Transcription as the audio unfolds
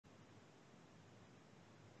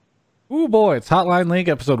Ooh boy, it's Hotline Link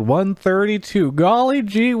episode 132. Golly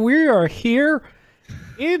gee, we are here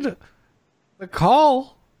in the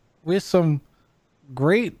call with some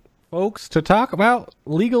great folks to talk about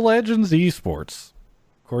League of Legends esports.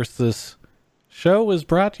 Of course, this show is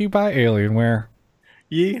brought to you by Alienware.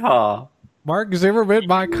 Yeehaw. Mark Zimmerman,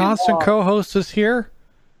 my constant co-host, is here.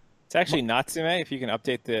 It's actually Natsume, if you can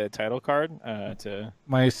update the title card to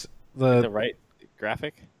the right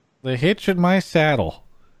graphic. The hitch in my saddle.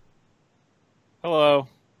 Hello.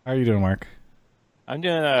 How are you doing, Mark? I'm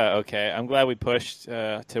doing okay. I'm glad we pushed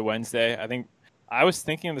to Wednesday. I was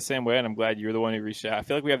thinking the same way, and I'm glad you're the one who reached out. I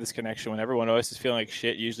feel like we have this connection when everyone else is feeling like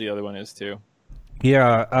shit. Usually the other one is too.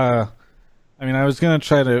 Yeah, I mean, I was going to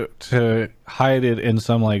try to hide it in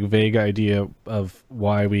some like vague idea of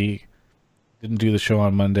why we didn't do the show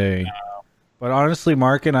on Monday. But honestly,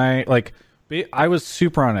 Mark and I was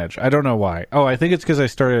super on edge. I don't know why. Oh, I think it's because I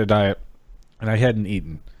started a diet and I hadn't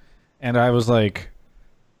eaten. And I was like,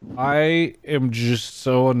 I am just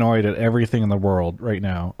so annoyed at everything in the world right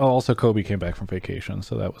now. Oh, also Kobe came back from vacation,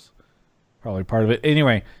 so that was probably part of it.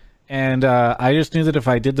 Anyway, and I just knew that if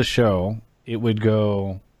I did the show, it would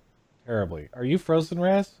go terribly. Are you frozen,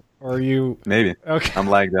 Raz? Or are you... Maybe. Okay. I'm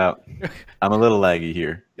lagged out. I'm a little laggy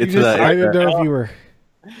here. I didn't know if you were...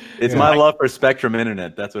 It's my love for Spectrum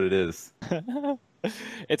Internet. That's what it is.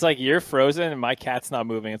 It's like you're frozen and my cat's not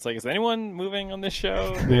moving. It's like, is anyone moving on this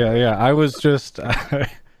show? Yeah. I was just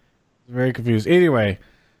very confused. Anyway,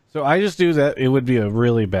 so I just knew that it would be a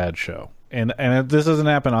really bad show. And this doesn't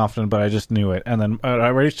happen often, but I just knew it. And then I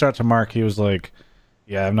reached out to Mark. He was like,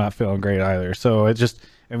 yeah, I'm not feeling great either. So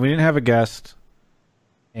and we didn't have a guest.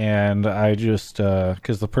 And I just,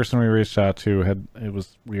 because the person we reached out to it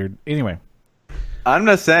was weird. Anyway. I'm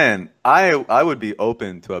just saying, I would be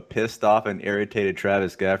open to a pissed off and irritated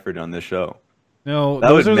Travis Gafford on this show. No,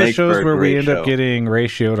 those are the shows where we end up getting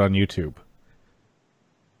ratioed on YouTube.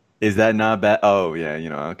 Is that not bad? Oh, yeah,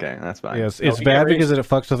 okay, that's fine. Yes, it's bad because it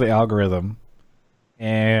fucks with the algorithm,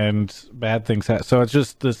 and bad things happen. So it's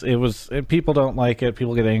just this. People don't like it.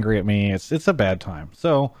 People get angry at me. It's a bad time.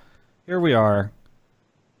 So here we are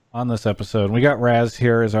on this episode. We got Raz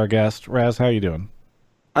here as our guest. Raz, how you doing?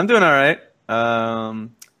 I'm doing all right.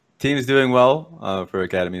 Team's doing well for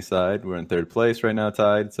Academy side. We're in third place right now,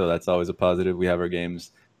 tied, so that's always a positive. We have our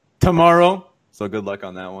games tomorrow, so good luck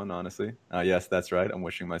on that one, honestly. Yes, that's right. I'm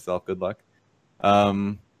wishing myself good luck.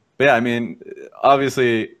 But yeah, I mean,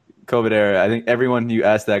 obviously, COVID era, I think everyone you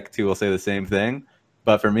ask that to will say the same thing,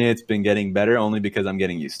 but for me, it's been getting better only because I'm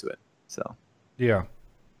getting used to it. So yeah,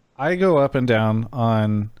 I go up and down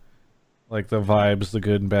on like the vibes, the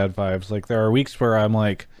good and bad vibes. Like there are weeks where I'm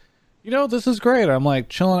like, this is great. I'm like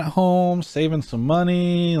chilling at home, saving some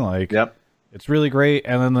money. Like, yep. It's really great.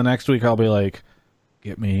 And then the next week I'll be like,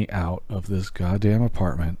 get me out of this goddamn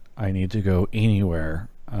apartment. I need to go anywhere.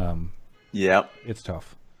 Yep. It's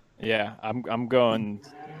tough. Yeah, I'm going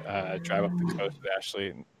drive up the coast with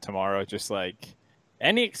Ashley tomorrow. Just like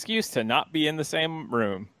any excuse to not be in the same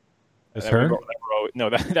room. As her?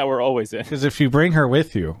 That we're always in. Because if you bring her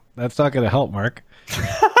with you, that's not going to help, Mark.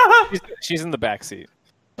 She's in the back seat.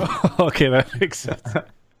 Okay, that makes sense.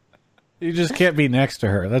 You just can't be next to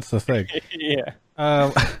her. That's the thing. Yeah.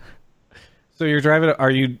 So you're driving.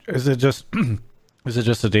 Is it just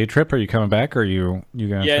a day trip? Are you coming back? Or are you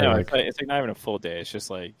gonna? Yeah, no. It's like not even a full day. It's just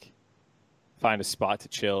like find a spot to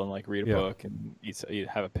chill and like read a book and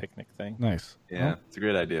have a picnic thing. Nice. Yeah, it's a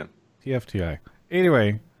great idea. TFTI.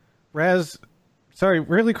 Anyway, Raz. Sorry,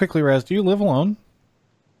 really quickly, Raz. Do you live alone?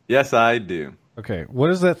 Yes, I do. Okay. What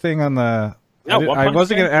is that thing on the? I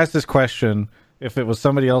wasn't going to ask this question if it was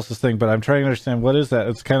somebody else's thing, but I'm trying to understand what is that.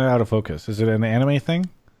 It's kind of out of focus. Is it an anime thing?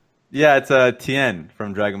 Yeah, it's Tien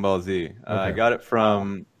from Dragon Ball Z. Okay. I got it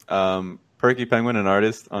from Perky Penguin, an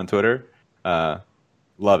artist on Twitter.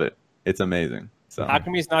 Love it. It's amazing. So how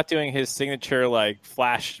come he's not doing his signature like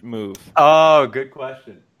flash move? Oh, good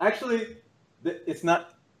question. Actually, it's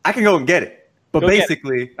not. I can go and get it, but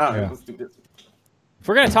basically, let's do this. If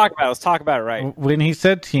we're gonna talk about it, let's talk about it right. When he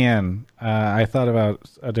said Tien, I thought about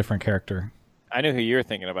a different character. I knew who you were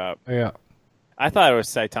thinking about. Yeah, I thought it was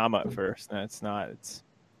Saitama at first. No, it's not.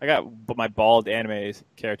 I got my bald anime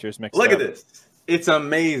characters mixed up. Look at this. It's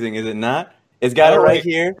amazing, is it not? It's got it right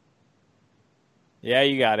here. Yeah,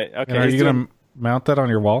 you got it. Okay. And are you gonna mount that on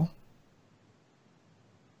your wall?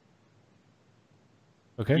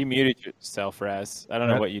 Okay. You muted yourself, Raz. I don't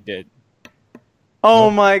know what you did.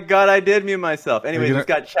 Oh my god, I did mute myself. Anyways, it's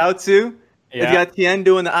got Chaozu. Yeah. It's got Tien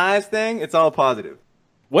doing the eyes thing. It's all positive.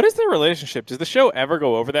 What is their relationship? Does the show ever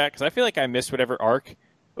go over that? Because I feel like I missed whatever arc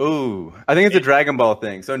Ooh, I think it's a Dragon Ball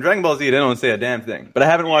thing. So in Dragon Ball Z, they don't say a damn thing. But I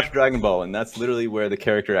haven't watched Dragon Ball, and that's literally where the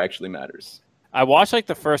character actually matters. I watched like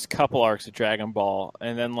the first couple arcs of Dragon Ball,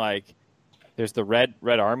 and then like there's the Red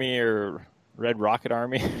Army or Red Rocket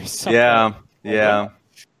Army or something. Yeah.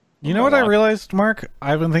 You know what I realized, Mark?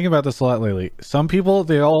 I've been thinking about this a lot lately. Some people,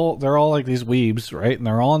 they're all like these weebs, right? And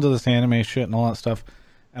they're all into this anime shit and all that stuff.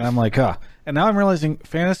 And I'm like, And now I'm realizing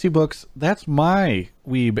fantasy books, that's my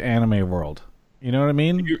weeb anime world. You know what I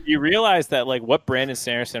mean? You realize that like what Brandon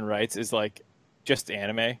Sanderson writes is like just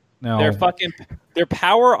anime. No. They're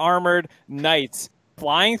power armored knights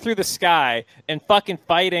flying through the sky and fucking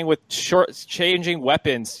fighting with changing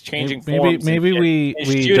weapons, changing forms. Maybe we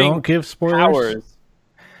don't give spoilers. Powers.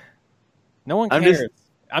 No one cares.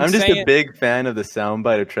 I'm just a big fan of the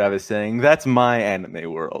soundbite of Travis saying, "That's my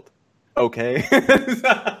anime world." Okay.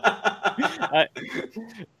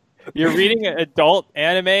 You're reading adult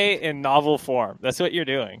anime in novel form. That's what you're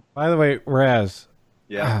doing. By the way, Raz.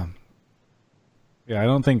 Yeah. I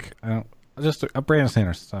don't. Just Brandon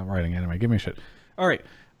Sanderson's not writing anime. Give me a shit. All right,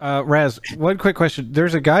 Raz. One quick question.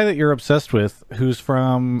 There's a guy that you're obsessed with who's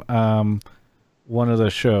from one of the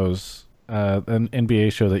shows, an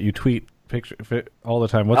NBA show that you tweet picture all the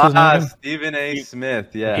time. What's his name? Stephen A.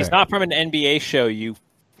 Smith. Yeah. He's not from an NBA show. He's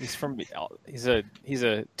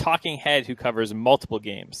a talking head who covers multiple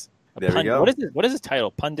games. We go. What is his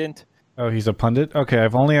title? Pundit? Oh, he's a pundit. Okay,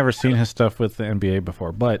 I've only ever seen his stuff with the NBA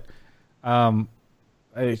before, but do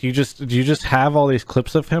you just have all these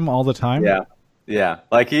clips of him all the time? Yeah.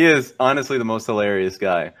 Like he is honestly the most hilarious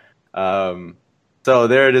guy. So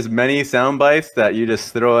there are just many sound bites that you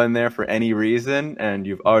just throw in there for any reason, and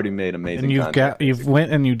you've already made amazing. And you've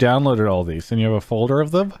went and you downloaded all these, and you have a folder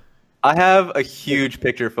of them. I have a huge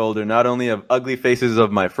picture folder, not only of ugly faces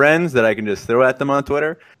of my friends that I can just throw at them on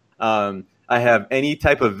Twitter. I have any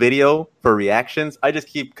type of video for reactions. I just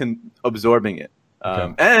keep absorbing it.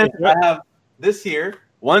 And I have this here,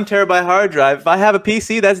 1 terabyte hard drive. If I have a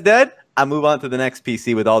PC that's dead, I move on to the next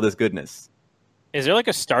PC with all this goodness. Is there like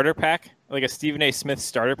a starter pack, like a Stephen A. Smith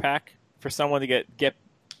starter pack for someone to get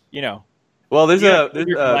Well, there's a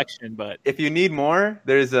collection, but if you need more,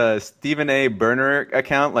 there's a Stephen A. burner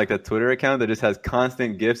account, like a Twitter account that just has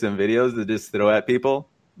constant GIFs and videos to just throw at people.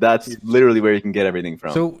 That's literally where you can get everything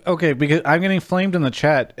from. So, okay, because I'm getting flamed in the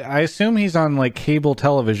chat. I assume he's on like cable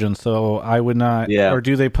television, so I would not. Yeah. Or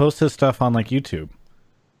do they post his stuff on like YouTube?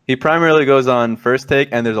 He primarily goes on First Take,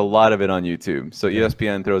 and there's a lot of it on YouTube. So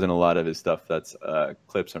ESPN throws in a lot of his stuff that's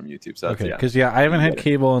clips from YouTube. So okay, because I haven't had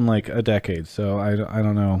cable in like a decade, so I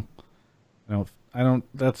don't know. I don't.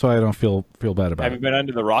 That's why I don't feel bad about it. Have you been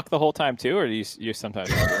under the rock the whole time too, or do you sometimes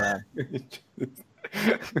walk around?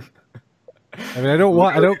 I mean, I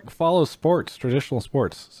don't follow traditional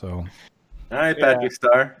sports. So. All right, Patrick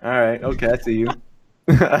Starr. All right, okay, I see you.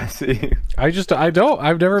 I see. I've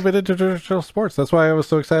never been into traditional sports. That's why I was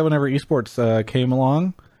so excited whenever esports came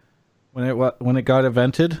along, when it got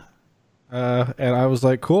invented, and I was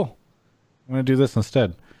like, cool, I'm gonna do this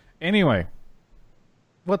instead. Anyway,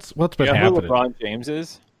 what's been happening? Who LeBron James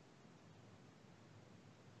is?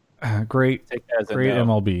 Great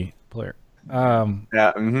MLB player.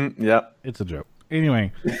 It's a joke.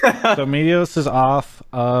 Anyway, so Medios is off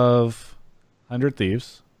of 100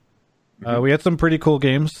 Thieves. We had some pretty cool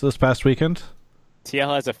games this past weekend.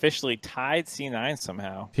 TL has officially tied C9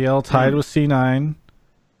 somehow. TL tied with C9.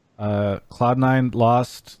 Cloud9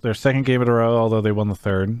 lost their second game in a row, although they won the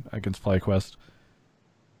third against FlyQuest.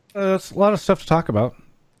 That's a lot of stuff to talk about,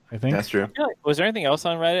 I think. That's true. Was there anything else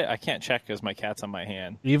on Reddit? I can't check because my cat's on my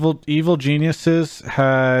hand. Evil Geniuses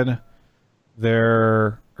had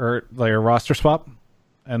their roster swap,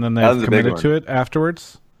 and then they committed to it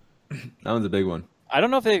afterwards. That one's a big one. I don't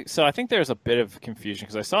know if so I think there's a bit of confusion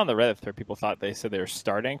because I saw on the Reddit thread people thought they said they were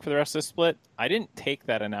starting for the rest of the split. I didn't take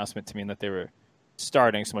that announcement to mean that they were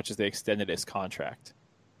starting so much as they extended his contract.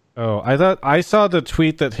 Oh, I saw the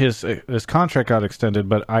tweet that his contract got extended,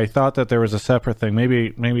 but I thought that there was a separate thing.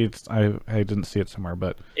 Maybe it's I didn't see it somewhere,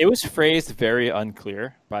 but it was phrased very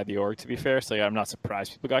unclear by the org. To be fair, so I'm not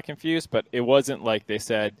surprised people got confused, but it wasn't like they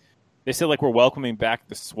said like we're welcoming back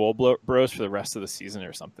the Swole Bros for the rest of the season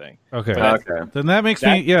or something. Okay. Then that makes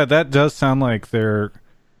me that does sound like they're.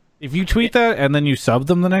 If you tweet that and then you sub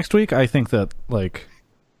them the next week, I think that like.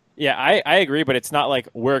 Yeah, I agree, but it's not like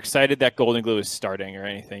we're excited that Golden Glue is starting or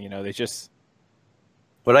anything. They just.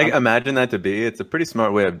 What I imagine that to be, it's a pretty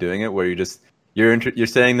smart way of doing it, where you're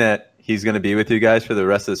saying that he's going to be with you guys for the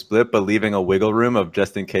rest of the split, but leaving a wiggle room of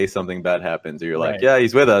just in case something bad happens, or you're like, yeah,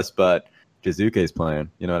 he's with us, but. Jizuke's playing.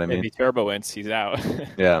 You know what I mean? Maybe Turbo wins. He's out.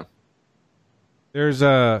 Yeah. There's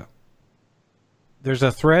there's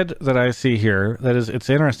a thread that I see here that it's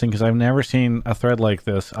interesting because I've never seen a thread like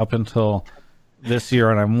this up until this year,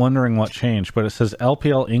 and I'm wondering what changed. But it says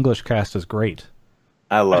LPL English cast is great.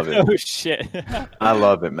 I love it. Oh shit! I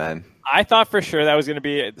love it, man. I thought for sure that was going to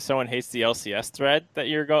be someone hates the LCS thread that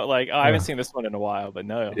you're going like. Oh, I haven't seen this one in a while, but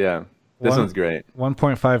no. Yeah, this one's great.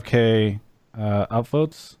 1.5K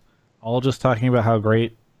upvotes, all just talking about how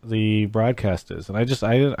great the broadcast is, and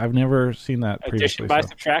I've never seen that previously. Addition by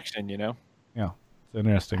subtraction, you know. Yeah, it's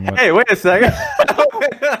interesting. Hey, wait a second.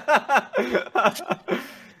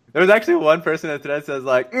 There was actually one person that today says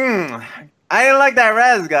like, I didn't like that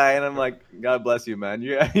Raz guy, and I'm like, God bless you, man.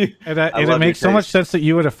 And it makes so much sense that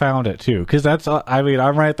you would have found it too, because that's. I mean,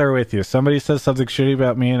 I'm right there with you. Somebody says something shitty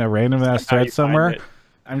about me in a random ass thread somewhere.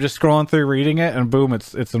 I'm just scrolling through, reading it, and boom,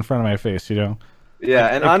 it's in front of my face. You know. Yeah,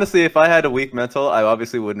 and honestly, if I had a weak mental, I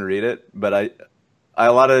obviously wouldn't read it. But I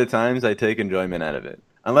a lot of the times I take enjoyment out of it.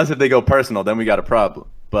 Unless if they go personal, then we got a problem.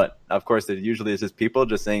 But of course, it usually is just people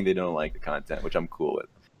just saying they don't like the content, which I'm cool with.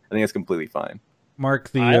 I think it's completely fine.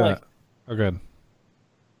 Mark, oh, good.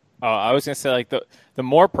 Oh, I was gonna say like the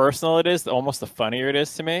more personal it is, almost the funnier it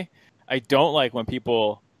is to me. I don't like when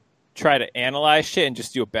people try to analyze shit and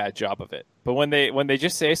just do a bad job of it. But when they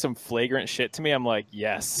just say some flagrant shit to me, I'm like,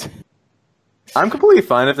 yes. I'm completely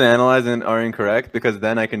fine if they analyze and are incorrect, because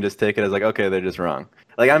then I can just take it as like, okay, they're just wrong.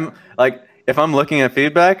 Like I'm like, if I'm looking at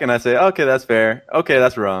feedback and I say, okay, that's fair. Okay,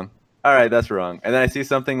 that's wrong. All right, that's wrong. And then I see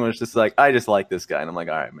something where it's just like, I just like this guy, and I'm like,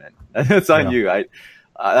 all right, man, it's on you.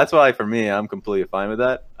 That's why for me, I'm completely fine with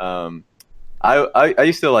that. I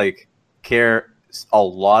used to like care a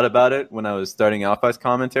lot about it when I was starting Alpha's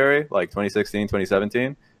commentary, like 2016,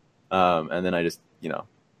 2017, and then I just,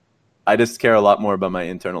 I just care a lot more about my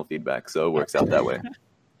internal feedback, so it works out that way.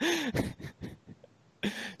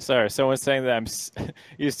 Sorry, someone's saying that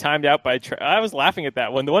he was timed out by. I was laughing at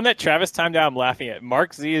that one. The one that Travis timed out, I'm laughing at.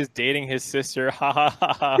 Mark Z is dating his sister. Ha ha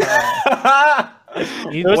ha ha.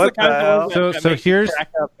 What the hell? So here's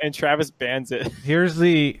and Travis bans it. Here's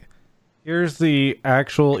the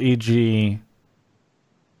actual EG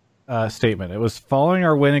statement. It was following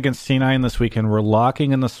our win against C9 this weekend. We're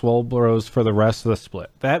locking in the Swole Bros for the rest of the split.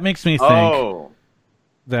 That makes me think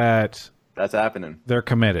that that's happening. They're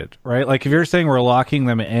committed, right? Like if you're saying we're locking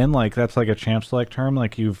them in, like that's like a champ select term.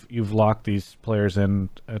 Like you've locked these players in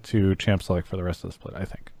to champ select for the rest of the split. I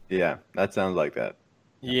think. Yeah, that sounds like that.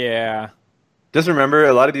 Yeah. Just remember,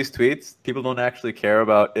 a lot of these tweets, people don't actually care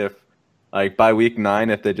about if, like by week 9,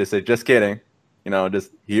 if they just say, "Just kidding,"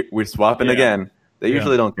 we're swapping again. They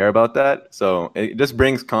usually don't care about that. So it just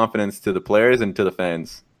brings confidence to the players and to the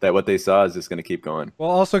fans that what they saw is just going to keep going. Well,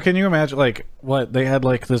 also, can you imagine, like, what they had,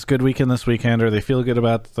 like, this good weekend this weekend, or they feel good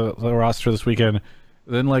about the roster this weekend,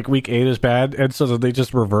 then, like, week 8 is bad, and so they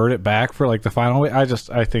just revert it back for, like, the final week? I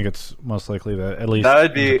think it's most likely that at least that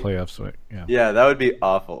would be the playoffs. Yeah, that would be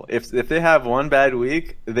awful. If they have one bad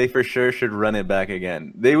week, they for sure should run it back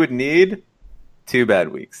again. They would need 2 bad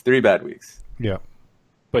weeks, 3 bad weeks. Yeah.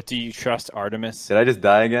 But do you trust Artemis? Did I just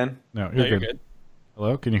die again? No, you're good.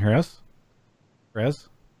 Hello, can you hear us? Raz?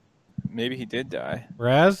 Maybe he did die.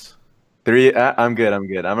 Raz? 3. I'm good.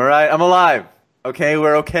 I'm all right. I'm alive. Okay,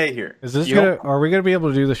 we're okay here. Is this are we gonna be able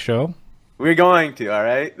to do the show? We're going to. All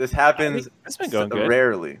right. This happens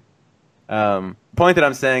rarely. Point that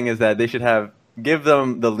I'm saying is that they should give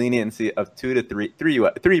them the leniency of 2 to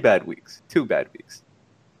 3 bad weeks. 2 bad weeks.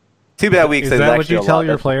 2 bad weeks. Is that what you tell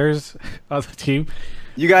your players on the team?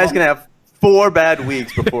 You guys can have 4 bad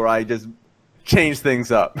weeks before I just change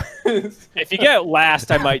things up. If you get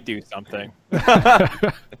last, I might do something.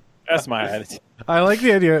 That's my attitude. I like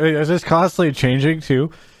the idea. It's just constantly changing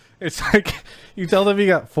too. It's like you tell them you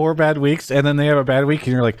got 4 bad weeks, and then they have a bad week,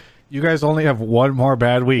 and you're like, "You guys only have 1 more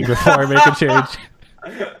bad week before I make a change."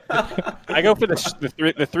 I go for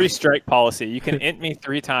the 3 strike policy. You can int me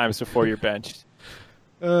 3 times before you're benched.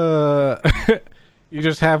 You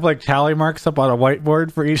just have like tally marks up on a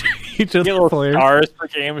whiteboard for each of the players. Stars for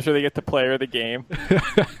games where they get the player of the game.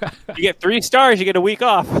 You get 3 stars, you get a week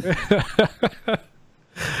off.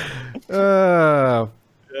 I'm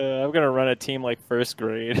gonna run a team like first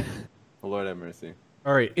grade. Lord have mercy.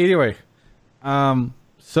 All right. Anyway,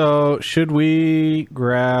 so should we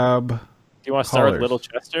grab? Do you want to start with Little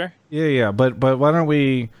Chester? Yeah. But why don't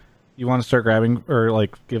we? You want to start grabbing or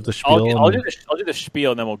like give the spiel? I'll do the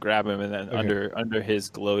spiel and then we'll grab him, and then under his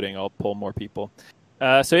gloating, I'll pull more people.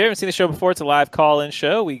 So if you haven't seen the show before, it's a live call-in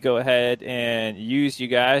show. We go ahead and use you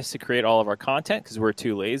guys to create all of our content because we're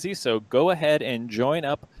too lazy. So go ahead and join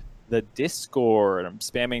up the Discord. I'm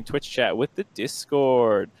spamming Twitch chat with the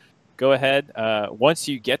Discord. go ahead. Once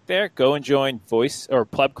you get there, go and join Voice or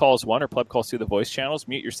Pleb Calls 1 or Pleb Calls 2, the voice channels.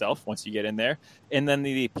 Mute yourself once you get in there. And then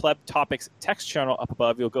the Pleb Topics text channel up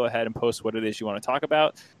above, you'll go ahead and post what it is you want to talk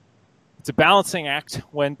about. It's a balancing act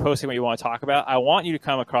when posting what you want to talk about. I want you to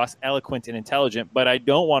come across eloquent and intelligent, but I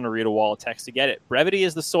don't want to read a wall of text to get it. Brevity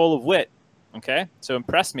is the soul of wit. Okay? So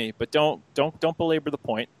impress me, but don't belabor the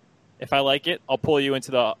point. If I like it, I'll pull you into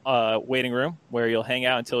the waiting room where you'll hang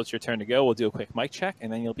out until it's your turn to go. We'll do a quick mic check,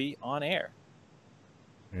 and then you'll be on air.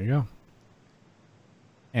 There you go.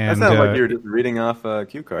 And that sounds like you're just reading off a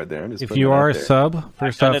cue card there. If you are a sub,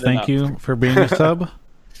 first off, thank you for being a sub.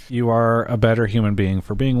 You are a better human being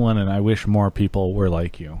for being one, and I wish more people were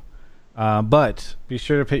like you. But be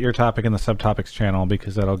sure to put your topic in the subtopics channel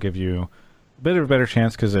because that'll give you a bit of a better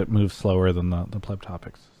chance because it moves slower than the pleb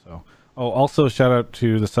topics. So. Oh, also shout out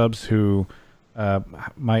to the subs who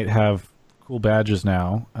might have cool badges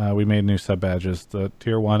now. We made new sub badges. The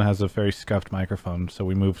tier 1 has a very scuffed microphone, so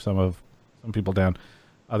we moved some people down.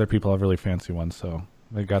 Other people have really fancy ones, so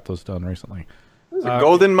they got those done recently. There's a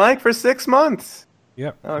golden mic for 6 months.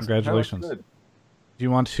 Yep, congratulations. Do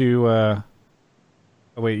you want to... Oh,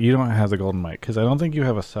 wait, you don't have the golden mic, because I don't think you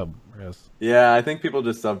have a sub, Rez. Yeah, I think people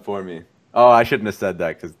just sub for me. Oh, I shouldn't have said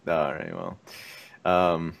that, because... All right,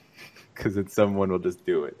 well... because someone will just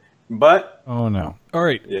do it. But oh no! All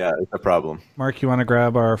right, yeah, it's a problem. Mark, you want to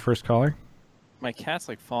grab our first caller? My cat's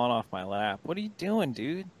like falling off my lap. What are you doing,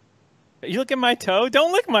 dude? Are you licking my toe?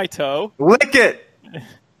 Don't lick my toe. Lick it.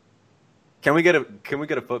 Can we get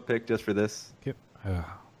a foot pic just for this?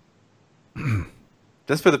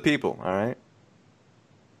 Just for the people, all right?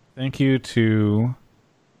 Thank you to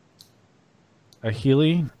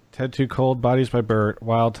Healy, Ted Too Cold, Bodies by Bert,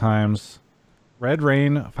 Wild Times. Red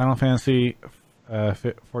Rain, Final Fantasy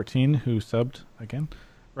 14, who subbed again.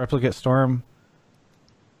 Replicate Storm,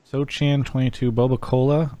 Sochan 22, Boba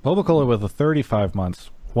Cola with a 35 months.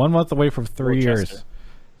 1 month away from 3 years. It's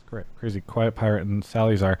great. Crazy. Quiet Pirate and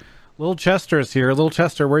Salazar. Little Chester's here. Little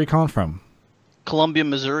Chester, where are you calling from? Columbia,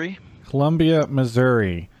 Missouri. Columbia,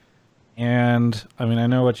 Missouri. And, I mean, I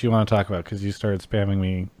know what you want to talk about because you started spamming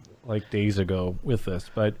me like days ago with this,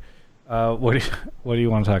 but what do you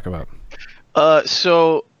want to talk about?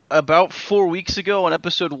 So about 4 weeks ago on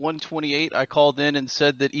episode 128, I called in and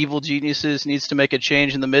said that Evil Geniuses needs to make a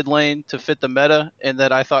change in the mid lane to fit the meta, and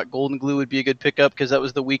that I thought Golden Glue would be a good pickup because that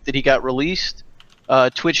was the week that he got released.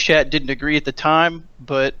 Twitch chat didn't agree at the time,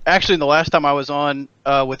 but actually the last time I was on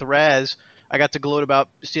with Raz, I got to gloat about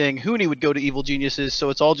saying Huni would go to Evil Geniuses, so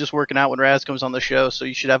it's all just working out when Raz comes on the show, so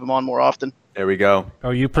you should have him on more often. There we go. Oh,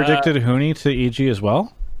 you predicted Huni to EG as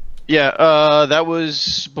well? Yeah, that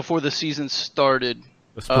was before the season started.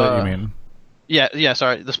 The split, you mean? Yeah,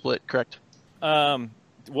 sorry, the split, correct.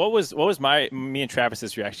 What was me and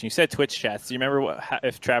Travis's reaction? You said Twitch chats. Do you remember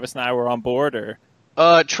if Travis and I were on board or?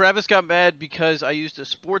 Travis got mad because I used a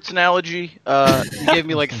sports analogy. He gave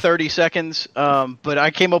me like 30 seconds, but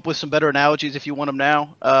I came up with some better analogies if you want them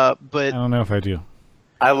now. But I don't know if I do.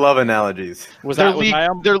 I love analogies. Was I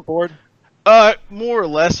on board? More or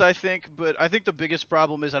less, I think, but I think the biggest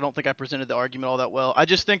problem is I don't think I presented the argument all that well. I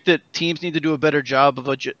just think that teams need to do a better job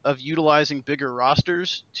of utilizing bigger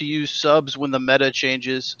rosters to use subs when the meta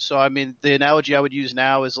changes. So, I mean, the analogy I would use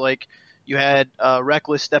now is like you had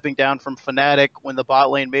Reckless stepping down from Fnatic when the bot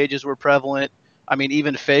lane mages were prevalent. I mean,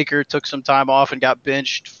 even Faker took some time off and got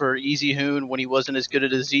benched for Easy Hoon when he wasn't as good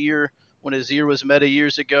at Azir, when Azir was meta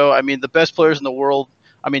years ago. I mean, the best players in the world,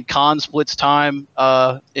 I mean, Khan splits time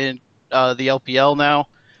in the LPL now.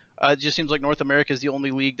 It just seems like North America is the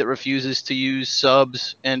only league that refuses to use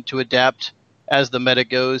subs and to adapt as the meta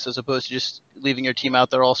goes, as opposed to just leaving your team out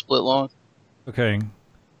there all split long. Okay.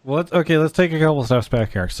 Well, let's take a couple steps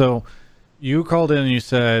back here. So you called in and you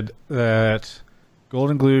said that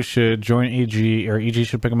Golden Glue should join EG, or EG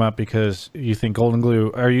should pick him up because you think Golden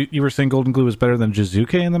Glue... You were saying Golden Glue is better than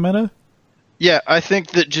Jizuke in the meta? Yeah, I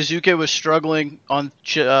think that Jizuke was struggling on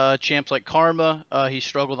champs like Karma. He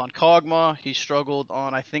struggled on Kog'Maw. He struggled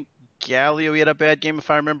on, I think, Galio. He had a bad game,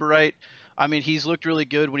 if I remember right. I mean, he's looked really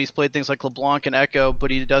good when he's played things like LeBlanc and Echo,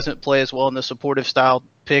 but he doesn't play as well in the supportive style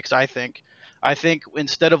picks, I think. I think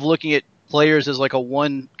instead of looking at players as like a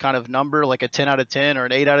one kind of number, like a 10 out of 10 or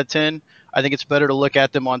an 8 out of 10, I think it's better to look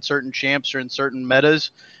at them on certain champs or in certain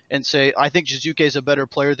metas and say, I think Jizuke is a better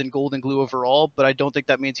player than Golden Glue overall, but I don't think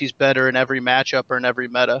that means he's better in every matchup or in every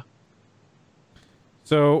meta.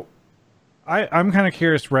 So I'm kind of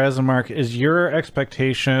curious, Raz and Mark, is your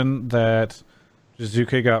expectation that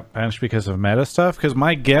Jizuke got benched because of meta stuff? Because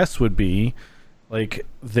my guess would be, like,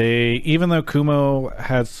 even though Kumo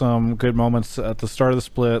had some good moments at the start of the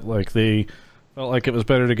split, like they felt like it was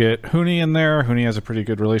better to get Huni in there. Huni has a pretty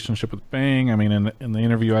good relationship with Bang. I mean, in the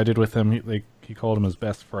interview I did with him, he called him his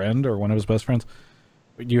best friend or one of his best friends.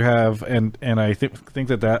 But you have and I think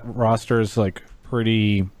that roster is like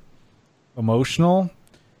pretty emotional,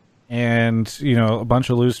 and a bunch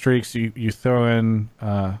of lose streaks. You throw in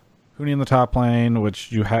Huni in the top lane,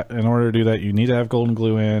 which you have in order to do that you need to have Golden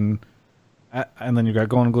Glue in, and then you got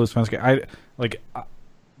Golden Glue Svenska.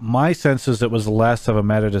 My sense is it was less of a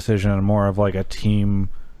meta decision and more of like a team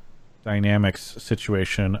dynamics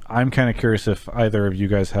situation. I'm kind of curious if either of you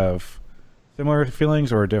guys have similar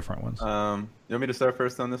feelings or different ones. You want me to start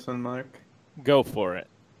first on this one, Mark? Go for it.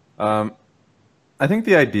 I think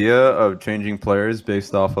the idea of changing players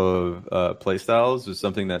based off of playstyles was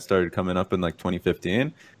something that started coming up in like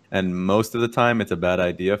 2015, and most of the time it's a bad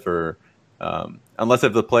idea for unless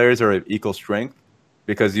if the players are of equal strength.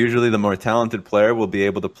 Because usually the more talented player will be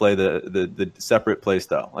able to play the separate play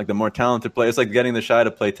style. Like the more talented player, it's like getting the Shy to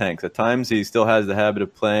play tanks. At times he still has the habit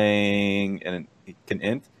of playing and he can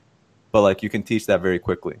int, but like you can teach that very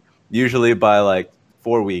quickly. Usually by like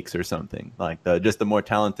 4 weeks or something. Like just the more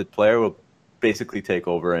talented player will basically take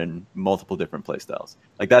over in multiple different play styles.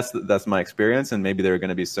 Like that's my experience, and maybe there are going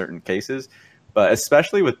to be certain cases, but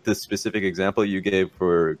especially with the specific example you gave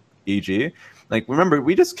for EG. Like remember,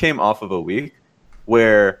 we just came off of a week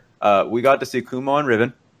where we got to see Kumo and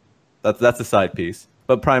Riven. That's a side piece.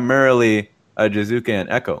 But primarily Jizuke and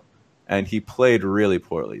Echo. And he played really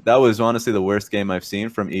poorly. That was honestly the worst game I've seen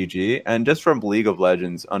from EG and just from League of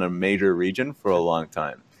Legends on a major region for a long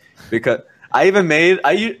time. Because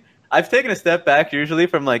I've taken a step back usually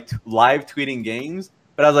from like live tweeting games.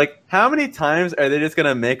 But I was like, how many times are they just going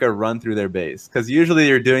to make a run through their base? Because usually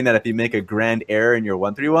you're doing that if you make a grand error in your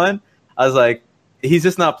 1-3-1. I was like, he's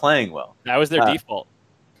just not playing well. That was their default.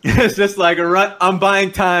 It's just like a run. I'm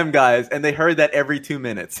buying time, guys, and they heard that every 2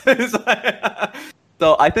 minutes.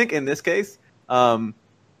 So I think in this case,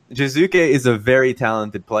 Jizuke is a very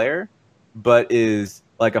talented player, but is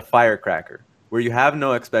like a firecracker where you have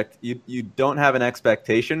you don't have an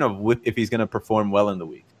expectation of if he's going to perform well in the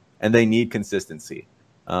week, and they need consistency.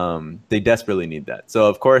 They desperately need that. So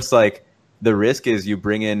of course, like the risk is you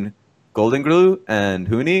bring in Golden Glue and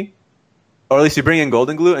Huni. Or at least you bring in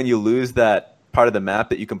Golden Glue and you lose that part of the map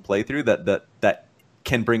that you can play through that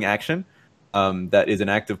can bring action. That is an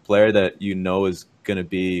active player that is going to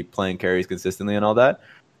be playing carries consistently and all that.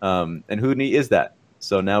 And Huni is that.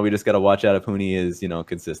 So now we just got to watch out if Huni is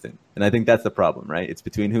consistent. And I think that's the problem, right? It's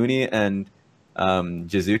between Huni and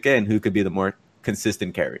Jizuke, and who could be the more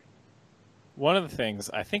consistent carry. One of the things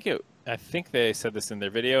I think they said this in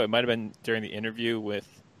their video. It might have been during the interview with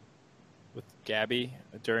Gabby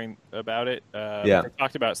about it. Yeah. They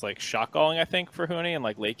talked about it's like shot calling, I think, for Huni and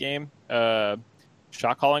like late game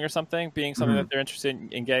shot calling or something being something that they're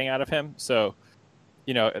interested in getting out of him. So,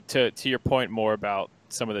 to your point more about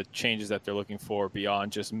some of the changes that they're looking for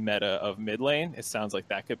beyond just meta of mid lane, it sounds like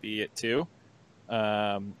that could be it too.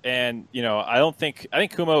 And I think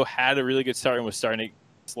Kumo had a really good start and was starting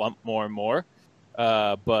to slump more and more.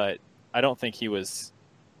 But I don't think he was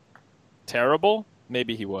terrible.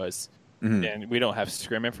 Maybe he was. And we don't have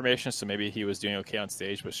scrim information, so maybe he was doing okay on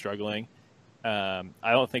stage but struggling. I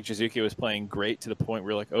don't think Jizuke was playing great to the point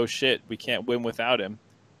where we're like, oh shit, we can't win without him.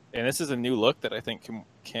 And this is a new look that I think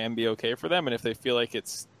can be okay for them. And if they feel like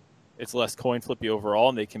it's less coin flippy overall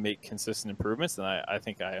and they can make consistent improvements, then I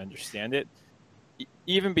think I understand it.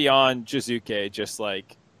 Even beyond Jizuke, just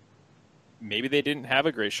like maybe they didn't have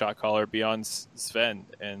a great shot caller beyond Sven,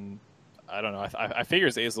 and I don't know. I figure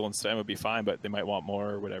Azel and Sven would be fine, but they might want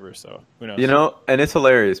more or whatever. So who knows? And it's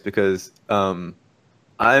hilarious because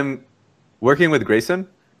I'm working with Grayson.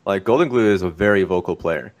 Like Golden Glue is a very vocal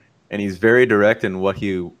player, and he's very direct in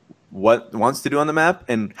what wants to do on the map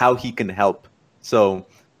and how he can help. So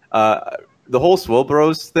the whole Swole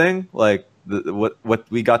Bros thing, like what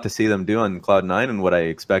we got to see them do on Cloud9 and what I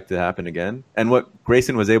expect to happen again, and what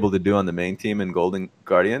Grayson was able to do on the main team in Golden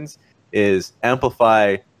Guardians is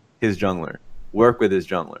amplify his jungler, work with his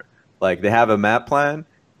jungler. Like they have a map plan,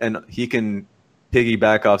 and he can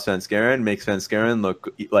piggyback off Svenskeren, make Svenskeren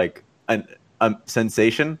look like a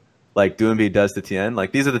sensation, like Doomby does to Tien.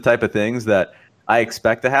 Like these are the type of things that I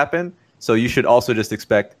expect to happen. So you should also just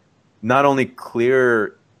expect not only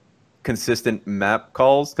clear, consistent map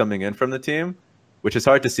calls coming in from the team, which is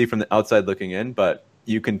hard to see from the outside looking in, but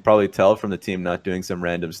you can probably tell from the team not doing some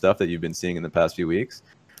random stuff that you've been seeing in the past few weeks.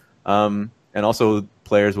 And also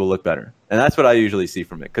players will look better. And that's what I usually see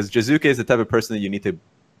from it. Because Jizuke is the type of person that you need to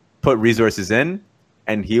put resources in,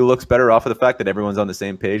 and he looks better off of the fact that everyone's on the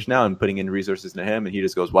same page now and putting in resources into him, and he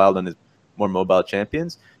just goes wild on his more mobile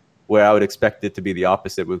champions. where I would expect it to be the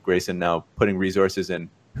opposite with Grayson now putting resources in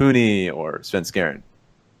Hooney or Sven Skjern.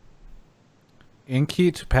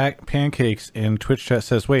 Inkeet Pancakes in Twitch chat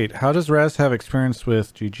says, wait, how does Raz have experience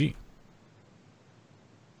with GG?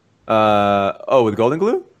 With Golden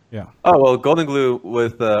Glue? Yeah. Oh, well, Golden Glue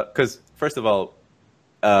with, because first of all,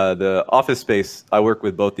 the Office Space, I work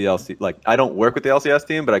with both the I don't work with the LCS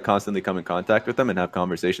team, but I constantly come in contact with them and have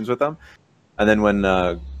conversations with them. And then when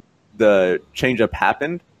the change-up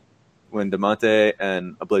happened, when Demonte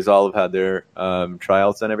and Blaze Olive had their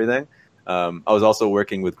tryouts and everything, I was also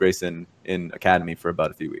working with Grayson in Academy for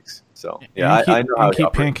about a few weeks. So, yeah, I know how it Inkeet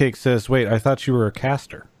operates. Pancake says, wait, I thought you were a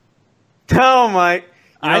caster. Oh, my...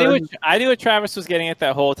 I knew what Travis was getting at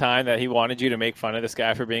that whole time, that he wanted you to make fun of this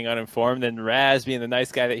guy for being uninformed. And Raz, being the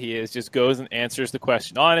nice guy that he is, just goes and answers the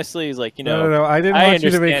question honestly. He's like, No, I didn't want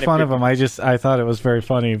you to make fun of him. I thought it was very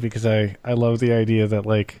funny because I love the idea that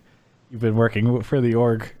like you've been working for the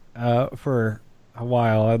org for a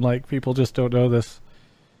while and like people just don't know this.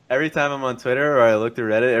 Every time I'm on Twitter or I look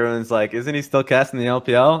through Reddit, everyone's like, "Isn't he still casting the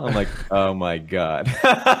LPL?" I'm like, "Oh my god."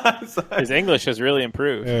 His English has really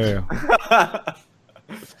improved. Yeah.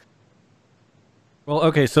 Well,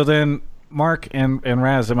 okay, so then Mark and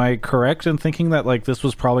Raz, am I correct in thinking that like this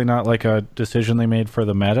was probably not like a decision they made for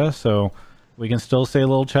the meta, so we can still say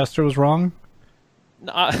Lil Chester was wrong?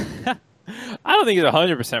 No, I don't think he's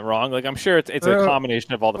 100% wrong. Like I'm sure it's a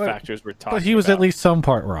combination of all the factors we're talking about. But he was at least some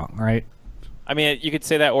part wrong, right? I mean, you could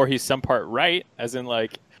say that, or he's some part right, as in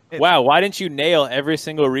like, wow, why didn't you nail every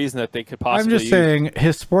single reason that they could possibly I'm just use? saying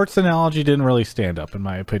his sports analogy didn't really stand up, in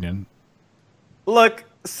my opinion. Look,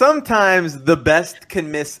 sometimes the best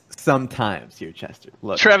can miss sometimes here, Chester.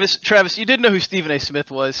 Look. Travis, you didn't know who Stephen A.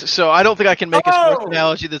 Smith was, so I don't think I can make a sports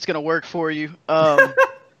analogy that's going to work for you.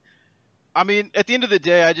 I mean, at the end of the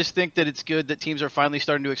day, I just think that it's good that teams are finally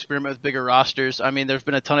starting to experiment with bigger rosters. I mean, there's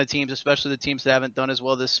been a ton of teams, especially the teams that haven't done as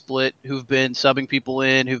well this split, who've been subbing people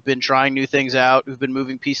in, who've been trying new things out, who've been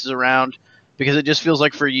moving pieces around, because it just feels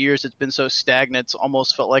like for years it's been so stagnant. It's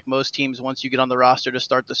almost felt like most teams, once you get on the roster to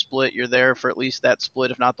start the split, you're there for at least that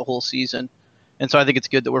split, if not the whole season. And so I think it's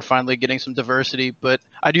good that we're finally getting some diversity, but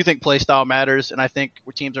I do think play style matters, and I think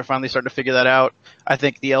teams are finally starting to figure that out. I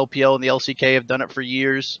think the LPL and the LCK have done it for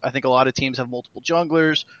years. I think a lot of teams have multiple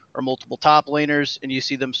junglers or multiple top laners, and you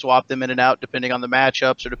see them swap them in and out depending on the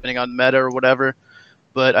matchups or depending on meta or whatever.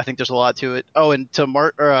 But I think there's a lot to it. Oh, and to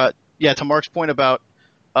Mark's point about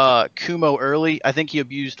Kumo early, I think he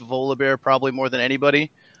abused Volibear probably more than anybody.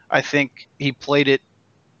 I think he played it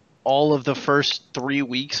all of the first 3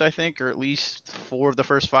 weeks, I think, or at least 4 of the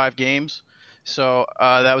first 5 games. So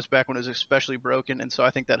that was back when it was especially broken, and so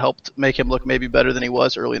I think that helped make him look maybe better than he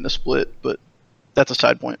was early in the split, but that's a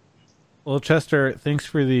side point. Well, Chester, thanks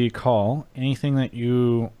for the call. Anything that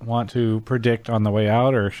you want to predict on the way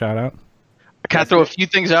out or shout out? Can I throw a few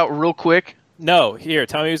things out real quick? No, here,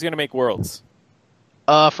 tell me who's going to make Worlds.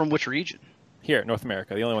 From which region? Here, North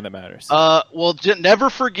America, the only one that matters. Well,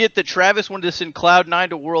 never forget that Travis wanted to send Cloud9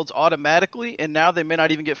 to Worlds automatically, and now they may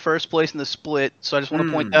not even get first place in the split, so I just want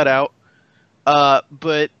to point that out.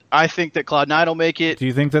 But I think that Cloud9 will make it. Do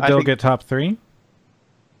you think that they'll get top 3?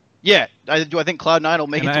 Yeah, I think Cloud9 will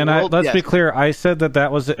make it to Worlds. Let's be clear, I said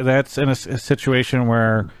that's in a situation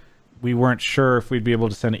where we weren't sure if we'd be able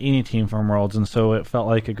to send any team from Worlds, and so it felt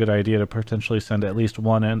like a good idea to potentially send at least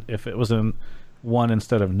one, and if it was in one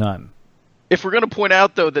instead of none. If we're going to point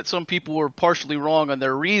out, though, that some people were partially wrong on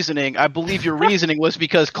their reasoning, I believe your reasoning was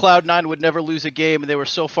because Cloud9 would never lose a game, and they were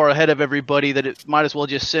so far ahead of everybody that it might as well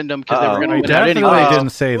just send them because they were going to win out anyway. I didn't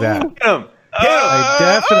say that.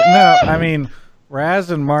 I mean,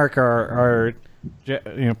 Raz and Mark are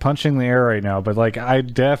punching the air right now, but like I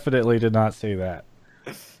definitely did not say that.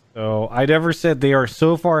 So I never said they are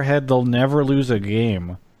so far ahead they'll never lose a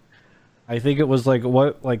game. I think it was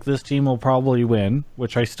like this team will probably win,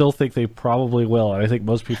 which I still think they probably will. And I think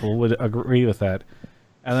most people would agree with that.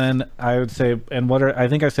 And then I would say, and what are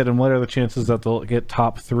the chances that they'll get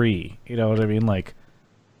top 3? You know what I mean? Like,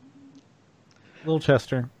 Lil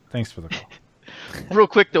Chester, thanks for the call. Real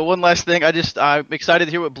quick though, one last thing. I'm excited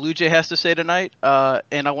to hear what Blue Jay has to say tonight.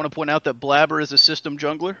 And I want to point out that Blabber is a system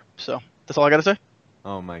jungler. So that's all I got to say.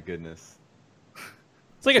 Oh my goodness.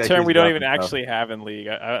 It's like a term we don't even actually have in League.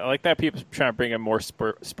 I like that people trying to bring in more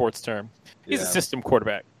sports term. He's a system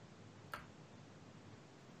quarterback.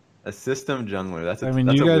 A system jungler. That's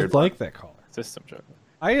you guys like that caller. System jungler.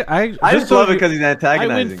 I just love it because he's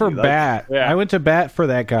antagonizing. I went for bat. Yeah. I went to bat for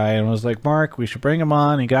that guy and was like, Mark, we should bring him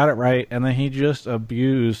on. He got it right, and then he just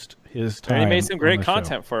abused his time. And he made some great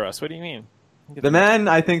content for us. What do you mean? The man,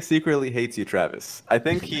 I think, secretly hates you, Travis. I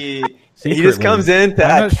think he just comes in to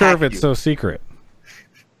I'm not sure if it's so secret.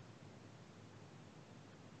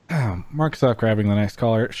 Mark's up grabbing the next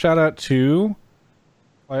caller. Shout out to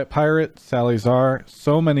Quiet Pirate, Sally Czar,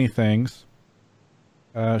 so many things.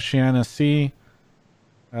 Shiana C.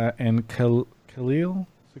 And Khalil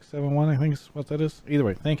 671, I think is what that is. Either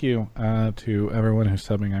way, thank you to everyone who's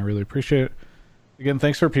subbing. I really appreciate it. Again,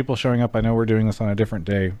 thanks for people showing up. I know we're doing this on a different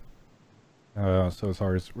day, so it's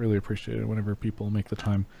always really appreciated whenever people make the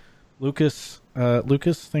time. Lucas,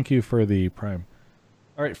 thank you for the prime.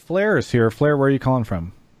 All right, Flair is here. Flair, where are you calling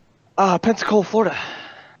from? Pensacola, Florida.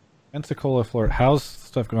 Pensacola, Florida. How's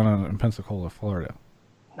stuff going on in Pensacola, Florida?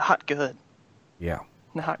 Not good. Yeah.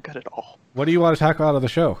 Not good at all. What do you want to tackle out of the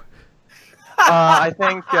show? I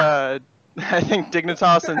think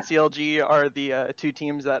Dignitas and CLG are the two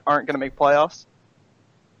teams that aren't going to make playoffs.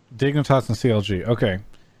 Dignitas and CLG. Okay.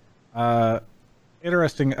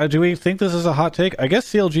 Interesting. Do we think this is a hot take? I guess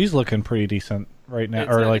CLG's looking pretty decent right now,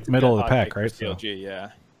 or like middle of the pack, right? CLG, yeah.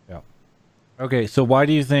 Okay, so why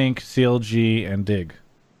do you think CLG and Dig?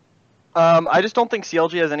 I just don't think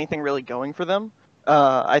CLG has anything really going for them.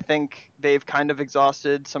 I think they've kind of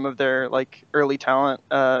exhausted some of their like early talent,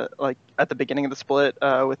 like at the beginning of the split,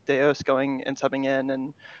 with Deos going and subbing in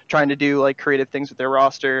and trying to do like creative things with their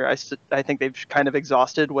roster. I think they've kind of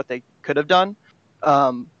exhausted what they could have done,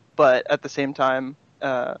 but at the same time,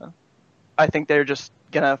 I think they're just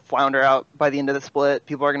gonna flounder out by the end of the split.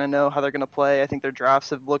 People are gonna know how they're gonna play. I think their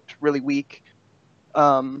drafts have looked really weak.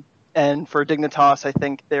 And for Dignitas, I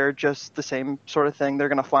think they're just the same sort of thing. They're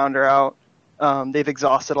gonna flounder out. They've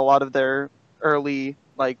exhausted a lot of their early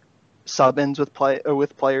like sub-ins with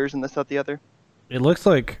players and this, that, the other. It looks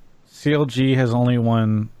like CLG has only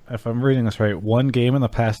won, if I'm reading this right, one game in the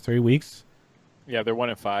past 3 weeks. Yeah, they're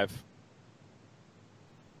 1-5.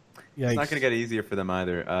 Yikes. It's not going to get easier for them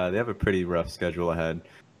either. They have a pretty rough schedule ahead.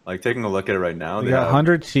 Like taking a look at it right now, they got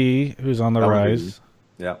 100T, who's on the rise.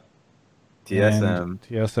 Yeah.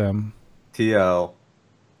 TSM. TL.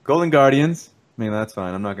 Golden Guardians. I mean, that's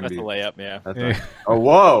fine. I'm not going to be. That's a layup, yeah. That's oh,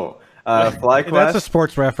 whoa. FlyQuest. That's a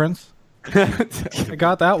sports reference. I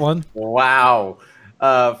got that one. Wow.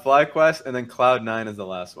 FlyQuest, and then Cloud9 is the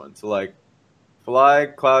last one. So, like, Fly,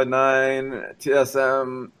 Cloud9,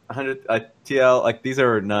 TSM, 100, TL, like, these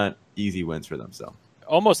are not easy wins for them, so.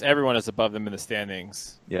 Almost everyone is above them in the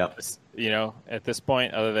standings. Yeah. You know, at this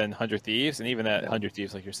point, other than 100 Thieves, and even that 100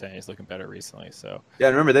 Thieves, like you're saying, is looking better recently. So yeah,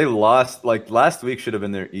 remember they lost. Like last week should have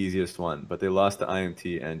been their easiest one, but they lost to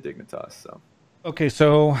IMT and Dignitas. So okay,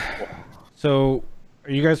 so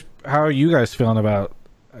are you guys? How are you guys feeling about?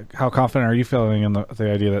 How confident are you feeling in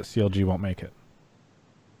the idea that CLG won't make it?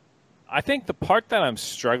 I think the part that I'm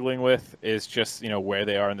struggling with is just where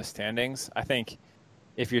they are in the standings. I think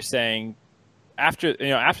if you're saying after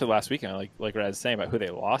last weekend, like what I was saying about who they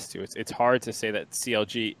lost to, it's hard to say that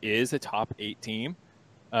CLG is a top 8 team.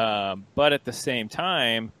 But at the same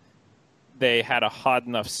time, they had a hot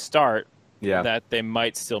enough start that they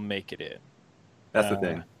might still make it in. That's the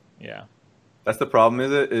thing. Yeah. That's the problem,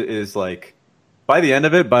 is like by the end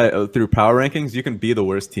of it, through power rankings, you can be the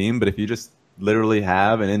worst team, but if you just literally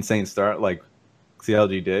have an insane start like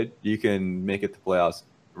CLG did, you can make it to playoffs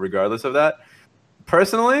regardless of that.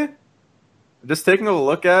 Personally, just taking a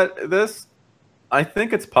look at this, I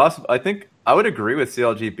think it's possible. I think I would agree with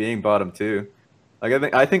CLG being bottom 2.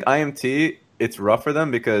 Like I think IMT, it's rough for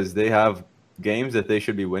them because they have games that they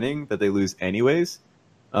should be winning that they lose anyways.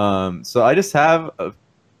 So I just have a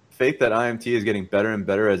faith that IMT is getting better and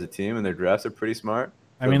better as a team, and their drafts are pretty smart.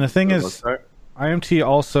 I mean, the thing is, IMT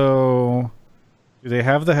also, do they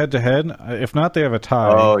have the head-to-head? If not, they have a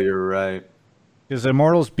tie. Oh, you're right. Because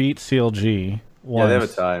Immortals beat CLG once. Yeah, they have a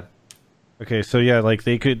tie. Okay, so yeah, like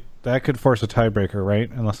that could force a tiebreaker, right?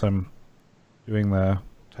 Unless I'm doing the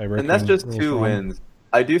tiebreaker. And that's just 2 wins.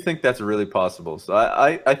 I do think that's really possible. So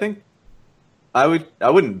I think I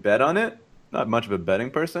wouldn't bet on it. Not much of a betting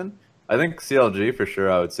person. I think CLG for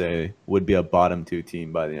sure, I would say, would be a bottom 2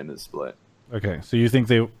 team by the end of the split. Okay, so you think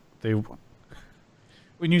they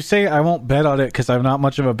when you say I won't bet on it because I'm not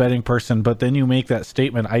much of a betting person, but then you make that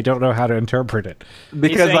statement, I don't know how to interpret it.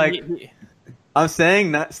 Because I'm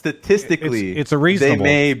saying that statistically, it's a reasonable. They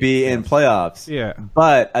may be in playoffs. Yeah,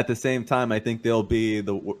 but at the same time, I think they'll be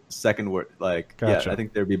the second word. Like, gotcha. Yeah, I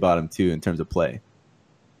think they'll be bottom 2 in terms of play.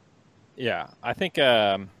 Yeah, I think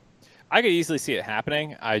I could easily see it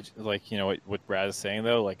happening. I like what Brad is saying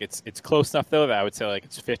though. Like it's close enough though that I would say like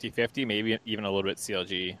it's 50-50, maybe even a little bit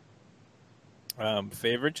CLG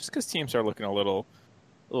favored, just because teams are looking a little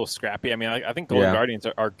scrappy. I mean, I think Golden Guardians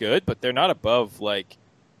are good, but they're not above like.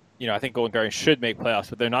 I think Golden Guardians should make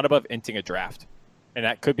playoffs, but they're not above inting a draft. And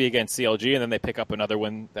that could be against CLG, and then they pick up another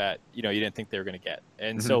one that, you didn't think they were going to get.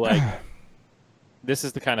 And so, like, this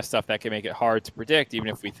is the kind of stuff that can make it hard to predict, even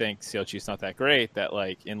if we think CLG is not that great. That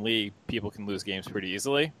like in League, people can lose games pretty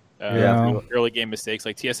easily. Early game mistakes,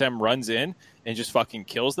 like TSM runs in and just fucking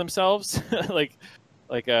kills themselves. like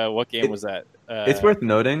what game was that? It's worth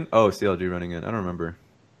noting. Oh, CLG running in. I don't remember.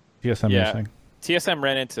 TSM missing. TSM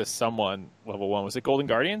ran into someone level 1. Was it Golden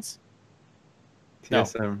Guardians?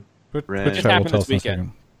 TSM But ran. It just happened this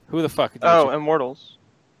weekend. Who the fuck? Immortals.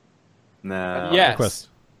 Nah. Yes. FlyQuest.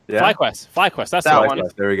 Yeah. FlyQuest. That's That the one.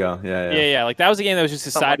 There we go. Yeah. Yeah. Like that was a game that was just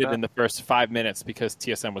Something like decided that. in the first 5 minutes because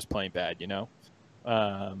TSM was playing bad. You know,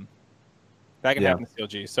 that can happen to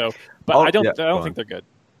CLG. So, but I don't think they're good.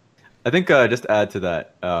 I think just to add to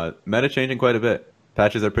that, meta changing quite a bit.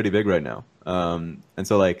 Patches are pretty big right now, and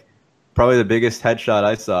so like probably the biggest headshot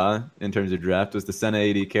I saw in terms of draft was the Senna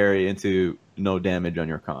AD carry into no damage on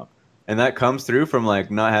your comp, and that comes through from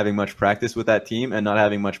like not having much practice with that team and not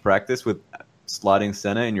having much practice with slotting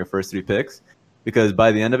Senna in your first 3 picks. Because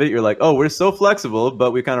by the end of it, you're like, oh, we're so flexible,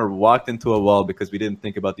 but we kind of walked into a wall because we didn't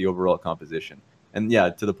think about the overall composition. And yeah,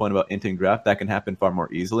 to the point about inting draft, that can happen far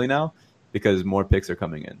more easily now because more picks are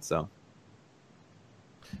coming in. So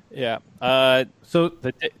Yeah. So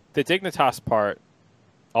The Dignitas part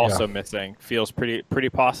also missing feels pretty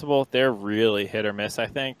possible. They're really hit or miss, I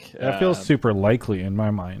think. that feels super likely in my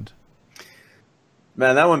mind.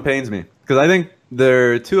 man, that one pains me because I think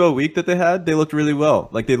their 2-0 week that they had, they looked really well.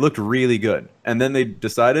 Like they looked really good. And then they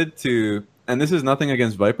decided to, and this is nothing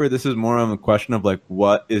against Viper. This is more of a question of like,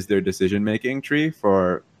 what is their decision-making tree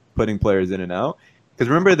for putting players in and out? Because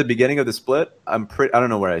remember at the beginning of the split, I don't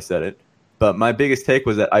know where I said it, but my biggest take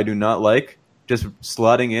was that I do not like just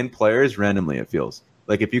slotting in players randomly, it feels.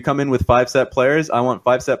 Like if you come in with 5-set players, I want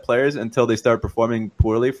 5-set players until they start performing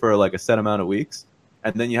poorly for like a set amount of weeks.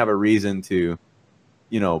 And then you have a reason to,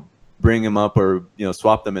 bring them up or,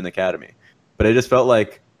 swap them in the academy. But I just felt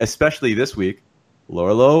like, especially this week,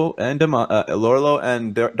 Lorlo and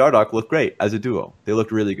Dardoch looked great as a duo. They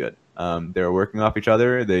looked really good. They were working off each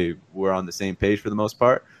other. They were on the same page for the most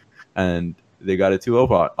part. And they got a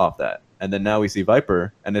 2-0 off that. And then now we see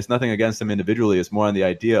Viper, and it's nothing against him individually. It's more on the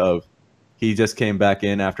idea of he just came back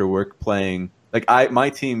in after work playing. Like my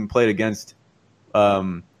team played against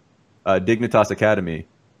Dignitas Academy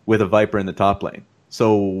with a Viper in the top lane.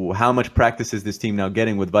 So how much practice is this team now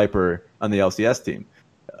getting with Viper on the LCS team?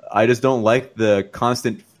 I just don't like the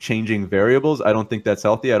constant changing variables. I don't think that's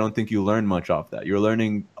healthy. I don't think you learn much off that. You're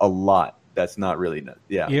learning a lot. That's not really Go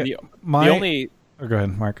The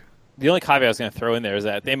ahead, Mark. The only caveat I was going to throw in there is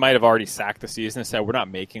that they might have already sacked the season and said we're not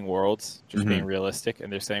making Worlds, just being realistic,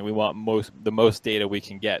 and they're saying we want the most data we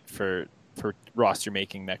can get for roster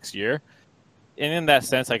making next year. And in that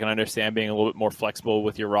sense, I can understand being a little bit more flexible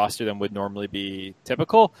with your roster than would normally be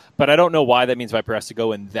typical. But I don't know why that means Viper has to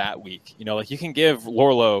go in that week. Like you can give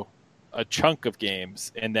Lorlo a chunk of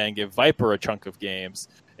games and then give Viper a chunk of games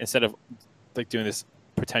instead of like doing this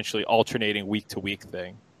potentially alternating week to week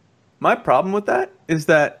thing. My problem with that is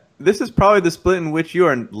that this is probably the split in which you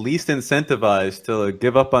are least incentivized to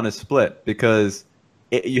give up on a split because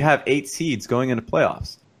you have 8 seeds going into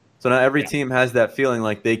playoffs. So now every team has that feeling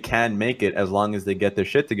like they can make it as long as they get their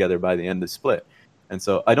shit together by the end of the split. And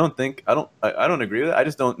so I don't agree with it. I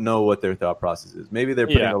just don't know what their thought process is. Maybe they're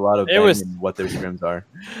putting a lot of bang in what their scrims are.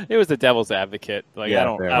 It was the devil's advocate. Like I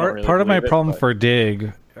don't really part of my believe it, problem but- for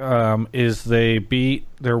Dig is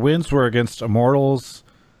their wins were against Immortals,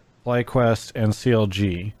 FlyQuest, and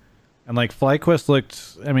CLG. And like FlyQuest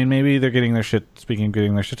looked, I mean, maybe they're getting their shit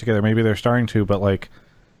together. Maybe they're starting to, but like,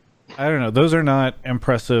 I don't know. Those are not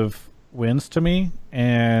impressive wins to me.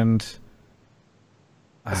 And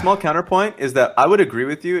a small counterpoint is that I would agree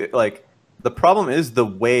with you. Like the problem is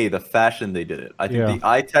the fashion they did it. I think the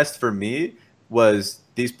eye test for me was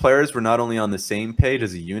these players were not only on the same page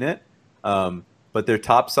as a unit, but their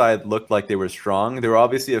top side looked like they were strong. There were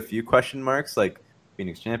obviously a few question marks, like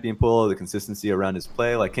Phoenix Champion Pool, the consistency around his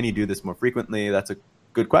play. Like, can he do this more frequently? That's a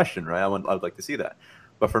good question, right? I would like to see that.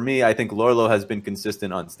 But for me, I think Lorlo has been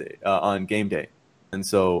consistent on game day. And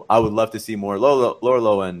so I would love to see more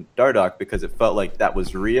Lorlo and Dardoch because it felt like that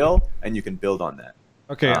was real and you can build on that.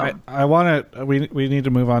 Okay, I want to. We need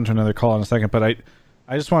to move on to another call in a second, but I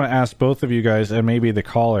just want to ask both of you guys and maybe the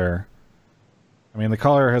caller. I mean, the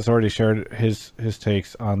caller has already shared his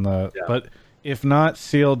takes on the. Yeah. But if not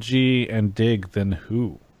CLG and Dig, then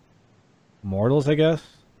who? Mortals, I guess.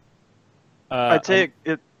 I'd say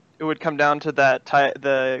it would come down to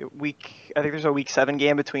the week. I think there's a week 7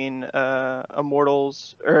 game between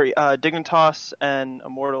Immortals or Dignitas and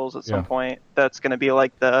Immortals at some point. That's going to be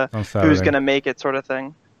like the who's going to make it sort of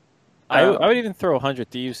thing. I would even throw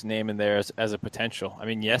 100 Thieves name in there as a potential. I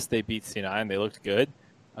mean, yes, they beat C9. They looked good.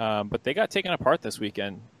 but they got taken apart this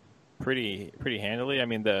weekend pretty handily. I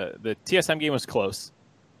mean, the TSM game was close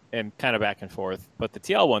and kind of back and forth, but the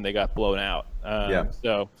TL one, they got blown out.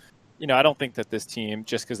 So, I don't think that this team,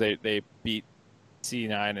 just because they beat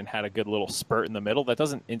C9 and had a good little spurt in the middle, that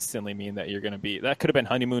doesn't instantly mean that you're going to be. That could have been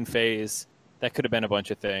honeymoon phase. That could have been a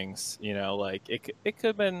bunch of things. It could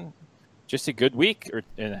have been just a good week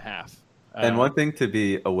and a half. And one thing to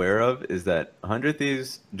be aware of is that 100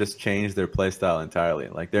 Thieves just changed their play style entirely.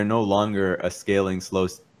 Like, they're no longer a scaling slow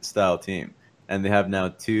style team. And they have now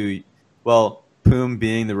Poom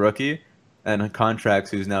being the rookie and Contracts,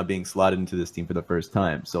 who's now being slotted into this team for the first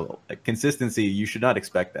time. So consistency, you should not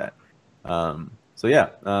expect that.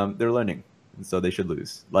 They're learning. And so they should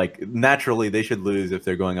lose. Like, naturally, they should lose if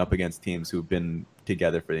they're going up against teams who've been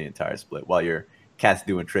together for the entire split while your cat's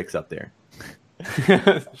doing tricks up there.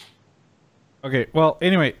 Okay, well,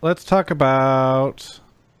 anyway, let's talk about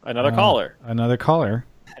another caller. Another caller.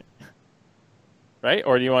 Right?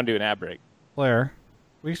 Or do you want to do an ad break? Flair.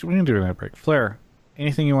 We can do an ad break. Flair,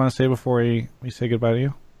 anything you want to say before we say goodbye to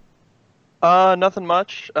you? Nothing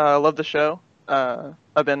much. Love the show.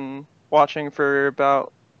 I've been watching for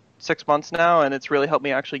about 6 months now, and it's really helped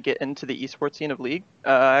me actually get into the esports scene of League.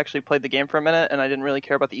 I actually played the game for a minute, and I didn't really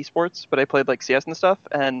care about the esports, but I played like CS and stuff,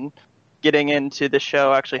 and getting into the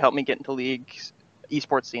show actually helped me get into League's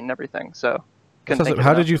esports scene and everything. So,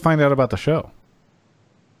 how did you find out about the show?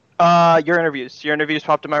 Your interviews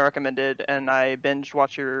popped in my recommended, and I binge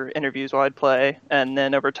watch your interviews while I'd play, and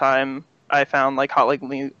then over time I found like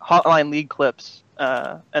Hotline League clips,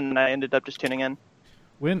 and then I ended up just tuning in.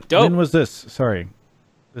 When was this? Sorry,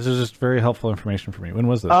 this is just very helpful information for me. When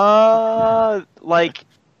was this? Like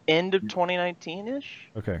end of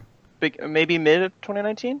 2019-ish. Okay. Maybe mid of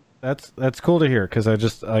 2019. That's cool to hear, because I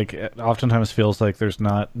just it oftentimes feels like there's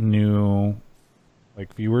not new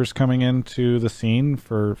viewers coming into the scene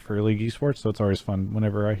for League Esports, so it's always fun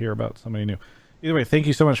whenever I hear about somebody new. Either way, thank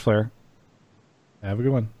you so much, Flair. Have a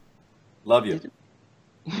good one. Love you.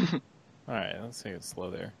 All right, let's take it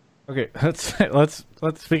slow there. Okay, let's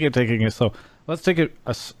speak of taking it slow. Let's take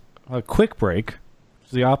a quick break, which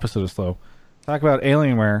is the opposite of slow. Talk about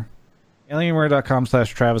Alienware.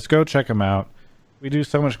 Alienware.com/Travis. Go check them out. We do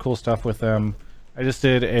so much cool stuff with them. I just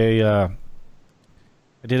did a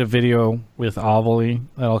video with Ovally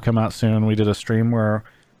that'll come out soon. We did a stream where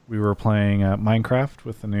we were playing Minecraft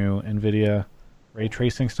with the new NVIDIA ray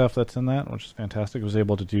tracing stuff that's in that, which is fantastic. I was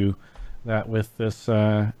able to do that with this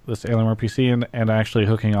Alienware PC and actually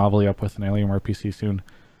hooking Ovally up with an Alienware PC soon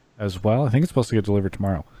as well. I think it's supposed to get delivered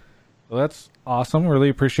tomorrow. So that's awesome. Really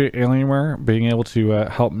appreciate Alienware being able to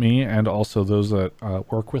help me and also those that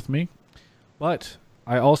work with me. But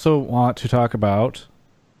I also want to talk about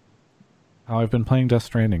how I've been playing Death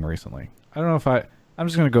Stranding recently. I don't know if I'm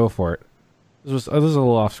just going to go for it. This is a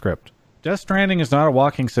little off script. Death Stranding is not a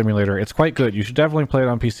walking simulator. It's quite good. You should definitely play it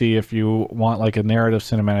on PC if you want like a narrative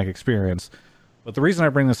cinematic experience. But the reason I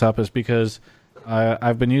bring this up is because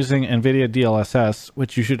I've been using NVIDIA DLSS,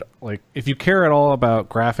 which you should, if you care at all about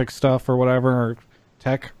graphic stuff or whatever, or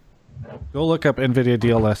tech, go look up NVIDIA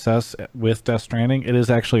DLSS with Death Stranding. It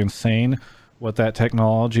is actually insane what that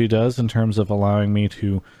technology does in terms of allowing me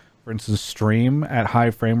to, for instance, stream at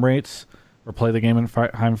high frame rates or play the game in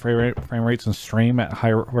high frame rates and stream at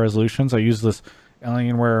high resolutions. I use this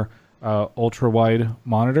Alienware ultra wide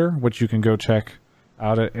monitor, which you can go check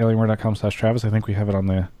out at alienware.com/Travis. I think we have it on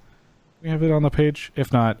the page.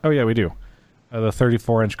 If not, oh yeah, we do. The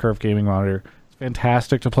 34-inch curved gaming monitor. It's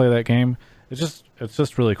fantastic to play that game. It's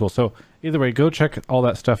just really cool. So either way, go check all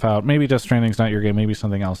that stuff out. Maybe Death Stranding's not your game, maybe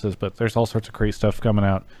something else is, but there's all sorts of great stuff coming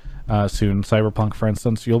out soon. Cyberpunk, for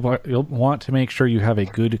instance. You'll want to make sure you have a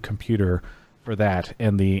good computer for that,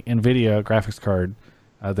 and the NVIDIA graphics card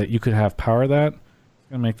that you could have power that.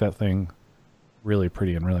 It's gonna make that thing really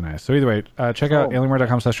pretty and really nice. So either way, check out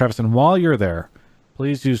alienware.com/Travis, and while you're there,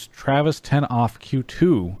 please use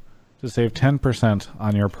Travis10OFF-Q2 to save 10%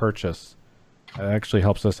 on your purchase. That actually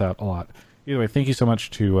helps us out a lot. Either way, thank you so much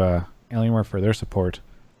to Alienware for their support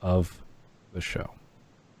of the show.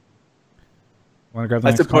 Want to grab the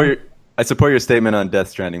next call? I support your statement on Death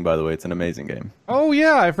Stranding, by the way. It's an amazing game. Oh,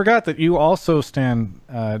 yeah. I forgot that you also stand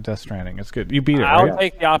Death Stranding. It's good. You beat it, I'll right?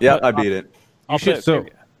 take the opposite. Yeah, I beat it. You should, so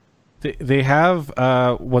they have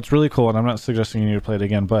what's really cool, and I'm not suggesting you need to play it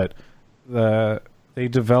again, but they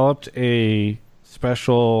developed a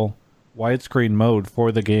special widescreen mode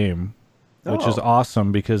for the game, which is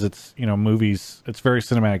awesome because it's movies. It's a very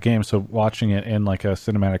cinematic game, so watching it in like a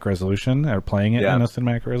cinematic resolution or playing it in a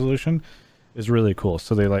cinematic resolution is really cool.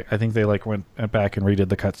 So I think they went back and redid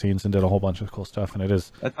the cutscenes and did a whole bunch of cool stuff, and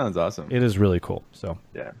that sounds awesome. It is really cool. So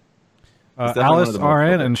yeah. definitely one Alice of the more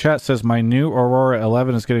RN cool in chat says, my new Aurora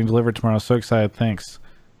 11 is getting delivered tomorrow. So excited. Thanks,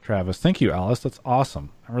 Travis. Thank you, Alice. That's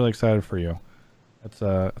awesome. I'm really excited for you. It's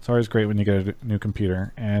always great when you get a new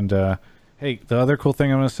computer. And hey, the other cool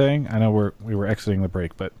thing I'm going to say, I know we were exiting the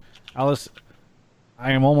break, but Alice,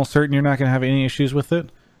 I am almost certain you're not going to have any issues with it.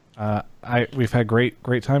 We've had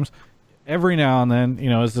great times. Every now and then,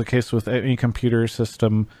 as the case with any computer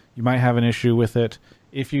system, you might have an issue with it.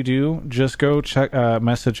 If you do, just go check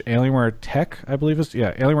message Alienware Tech, I believe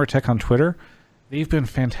Alienware Tech on Twitter. They've been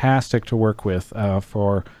fantastic to work with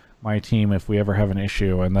for my team if we ever have an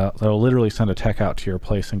issue, and they'll literally send a tech out to your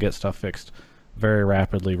place and get stuff fixed very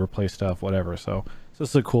rapidly, replace stuff, whatever. So this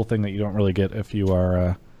is a cool thing that you don't really get if you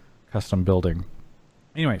are custom building.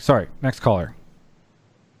 Anyway, sorry. Next caller.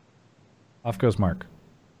 Off goes Mark.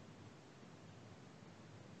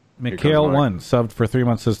 Mikhail1 subbed for 3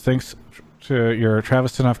 months, says, thanks to your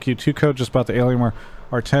Travis Tinoff Q2 code, just bought the Alienware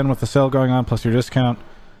R10 with the sale going on, plus your discount.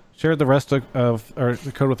 Shared the rest of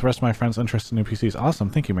the code with the rest of my friends interested in new PCs.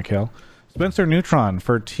 Awesome. Thank you, Mikhail. Spencer Neutron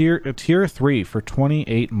for tier 3 for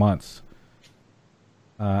 28 months.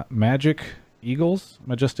 Majestic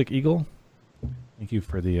Eagle. Thank you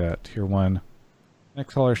for the tier 1.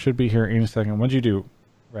 Next caller should be here any second. What'd you do,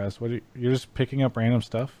 Raz? You're just picking up random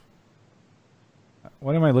stuff?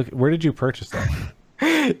 What am I looking? Where did you purchase that?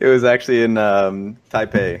 It was actually in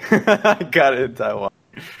Taipei. I got it in Taiwan.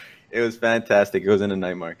 It was fantastic. It was in a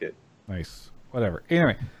night market. Nice. Whatever.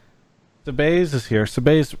 Anyway, Sabaz is here.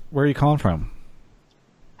 Sabaz, where are you calling from?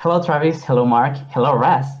 Hello, Travis. Hello, Mark. Hello,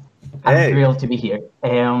 Raz. I'm Hey. thrilled to be here.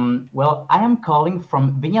 Well, I am calling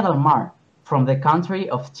from Viña del Mar, from the country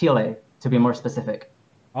of Chile, to be more specific.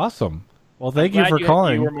 Awesome. Well, thank you Glad for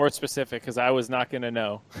calling. You were more specific because I was not going to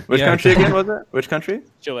know. Which Yeah. country again was it? Which country?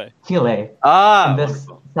 Chile. Chile, Ah, in this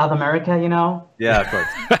South America, yeah, of course.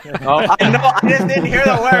 Oh, I know. I just didn't hear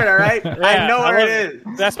the word. All right, I Yeah, know where love it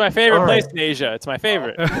is. That's my favorite All place right. in Asia. It's my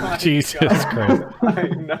favorite. Jesus Christ. I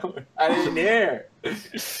know. I didn't hear.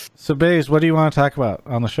 Sabaz, what do you want to talk about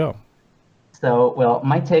on the show? So, well,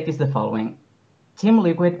 my take is the following. Team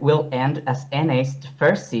Liquid will end as NA's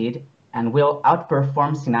first seed and will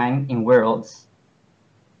outperform C9 in Worlds.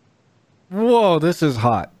 Whoa, this is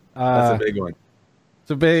hot. That's a big one.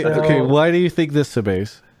 Sabaz, So- okay, why do you think this,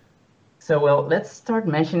 Sabaz? So, well, let's start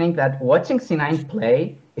mentioning that watching C9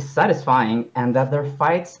 play is satisfying and that their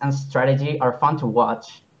fights and strategy are fun to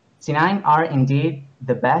watch. C9 are indeed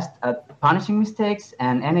the best at punishing mistakes,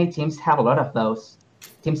 and NA teams have a lot of those.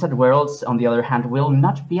 Teams at Worlds, on the other hand, will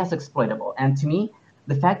not be as exploitable. And to me,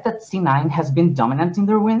 the fact that C9 has been dominant in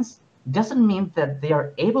their wins doesn't mean that they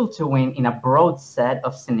are able to win in a broad set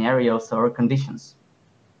of scenarios or conditions.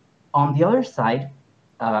 On the other side,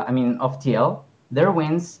 of TL, their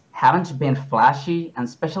wins haven't been flashy, and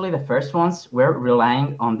especially the first ones were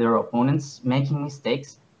relying on their opponents making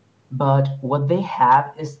mistakes. But what they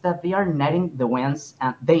have is that they are netting the wins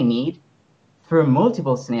they need through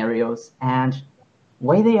multiple scenarios, and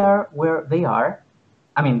why they are where they are.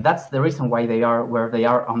 That's the reason why they are where they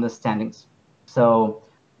are on the standings. So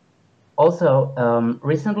also,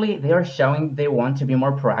 recently they are showing they want to be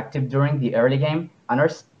more proactive during the early game and are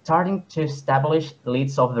starting to establish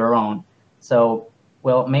leads of their own. So,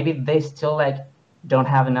 well, maybe they still don't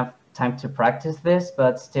have enough time to practice this,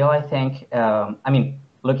 but still I think,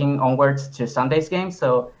 looking onwards to Sunday's game,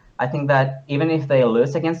 so I think that even if they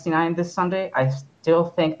lose against C9 this Sunday, I still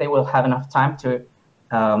think they will have enough time to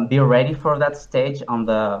be ready for that stage on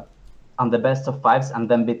the best of fives and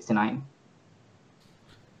then beat C9.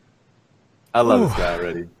 I love this guy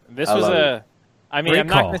already. This I was love a. I mean, Great I'm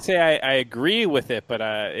not going call. to say I agree with it, but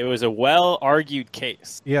it was a well-argued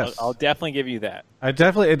case. Yes. I'll definitely give you that.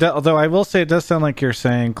 Although I will say it does sound like you're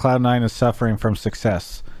saying Cloud9 is suffering from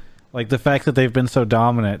success. Like the fact that they've been so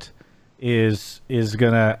dominant is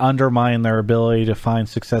going to undermine their ability to find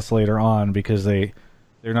success later on because they're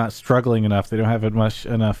not struggling enough. They don't have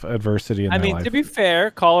enough adversity in their life. To be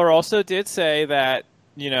fair, caller also did say that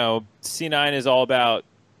C9 is all about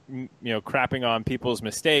crapping on people's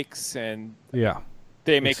mistakes, and Yeah.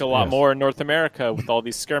 they make a lot Yes. more in North America with all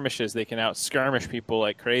these skirmishes. They can out skirmish people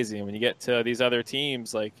like crazy. And when you get to these other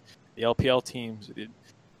teams, like the LPL teams, You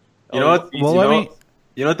know what? Well, let me-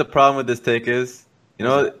 You know what the problem with this take is? You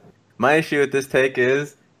know what? My issue with this take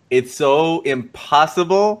is it's so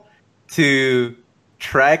impossible to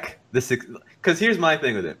track the because here's my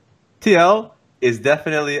thing with it. TL is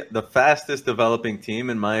definitely the fastest developing team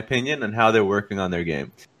in my opinion and how they're working on their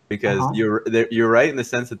game. Because you're right in the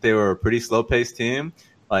sense that they were a pretty slow paced team.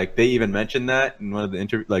 Like they even mentioned that in one of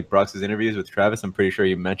the Brox's interviews with Travis. I'm pretty sure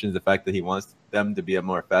he mentions the fact that he wants them to be a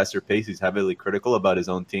more faster pace. He's heavily critical about his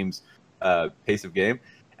own team's pace of game.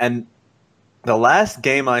 And the last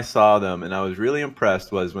game I saw them, and I was really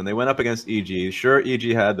impressed, was when they went up against EG. Sure,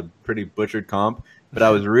 EG had the pretty butchered comp, but I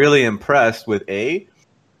was really impressed with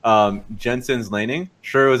Jensen's laning.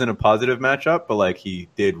 Sure, it wasn't a positive matchup, but like he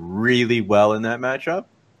did really well in that matchup.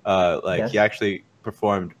 He actually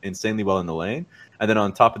performed insanely well in the lane, and then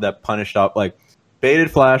on top of that, punished up like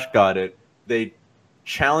baited flash, got it. They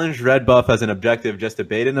challenged red buff as an objective just to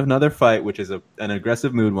bait in another fight, which is an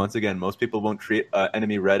aggressive mood. Once again, most people won't treat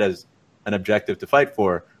enemy red as an objective to fight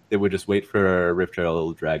for. They would just wait for Rift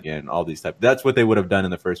Trail, Dragon, all these types. That's what they would have done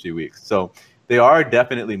in the first few weeks. So they are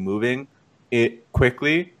definitely moving it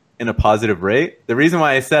quickly in a positive rate. The reason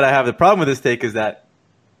why I said I have the problem with this take is that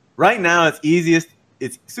right now it's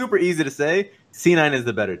super easy to say C9 is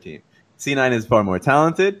the better team. C9 is far more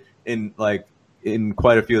talented in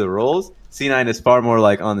quite a few of the roles. C9 is far more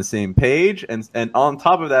like on the same page, and on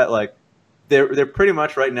top of that, like they're pretty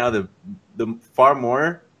much right now the far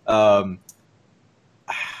more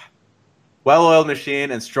well-oiled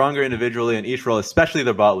machine and stronger individually in each role, especially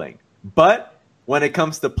their bot lane. But when it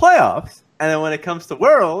comes to playoffs and then when it comes to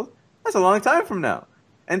World, that's a long time from now.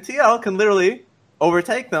 And TL can literally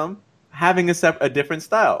overtake them having a different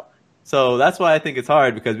style. So that's why I think it's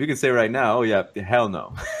hard, because we can say right now, oh yeah, hell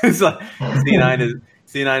no. It's like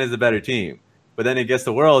C9 is a better team. But then it gets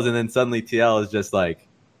to Worlds and then suddenly TL is just like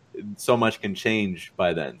so much can change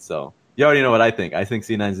by then. So you already know what I think. I think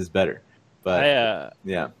C9's is better. But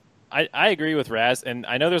yeah. I agree with Raz, and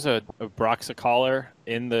I know there's a Broxah caller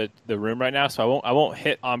in the room right now, so I won't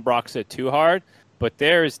hit on Broxah too hard, but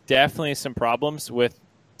there's definitely some problems with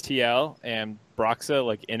TL and Broxah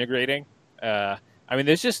like integrating. I mean,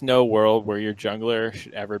 there's just no world where your jungler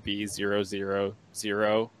should ever be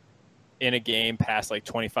 0-0-0 in a game past like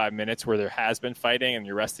 25 minutes where there has been fighting and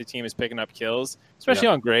your rest of the team is picking up kills, especially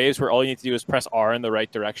on Graves, where all you need to do is press R in the right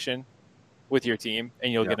direction with your team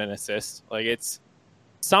and you'll get an assist. Like it's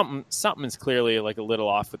something's clearly like a little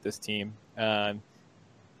off with this team. And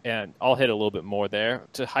I'll hit a little bit more there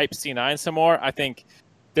to hype C9 some more. I think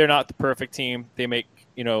they're not the perfect team. They make,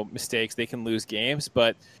 mistakes. They can lose games,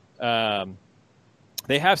 but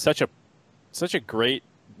they have such a great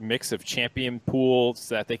mix of champion pools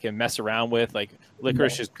that they can mess around with. Like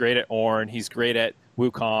Licorice is great at Ornn. He's great at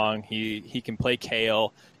Wukong. He can play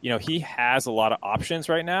Kayle. He has a lot of options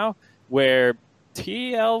right now where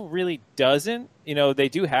TL really doesn't. They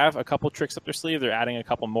do have a couple tricks up their sleeve. They're adding a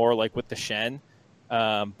couple more, like with the Shen.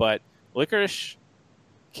 But Licorice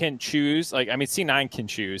can choose. C9 can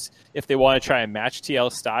choose if they want to try and match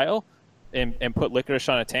TL's style and put Licorice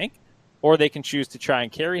on a tank, or they can choose to try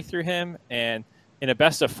and carry through him. And in a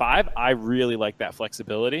best of 5, I really like that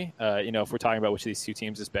flexibility. If we're talking about which of these two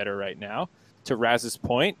teams is better right now. To Raz's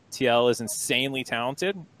point, TL is insanely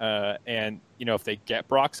talented, and if they get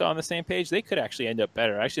Broxah on the same page, they could actually end up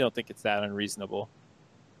better. I actually don't think it's that unreasonable.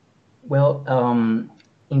 Well,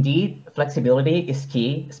 indeed, flexibility is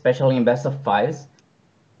key, especially in best of 5s.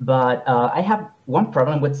 But I have one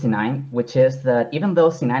problem with C9, which is that even though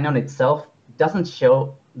C9 on itself doesn't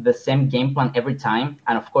show the same game plan every time,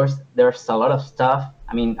 and of course there's a lot of stuff.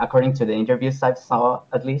 I mean, according to the interviews I saw,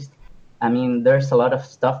 at least. There's a lot of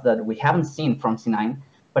stuff that we haven't seen from C9,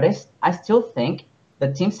 but I still think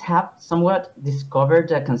the teams have somewhat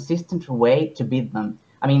discovered a consistent way to beat them.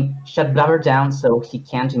 Shut Blabber down so he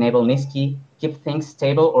can't enable Nisqy, keep things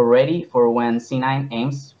stable already for when C9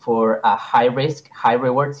 aims for a high-risk,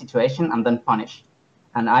 high-reward situation, and then punish.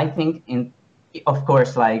 And I think, of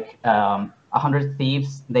course, 100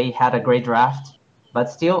 Thieves, they had a great draft,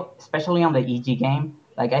 but still, especially on the EG game,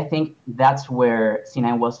 I think that's where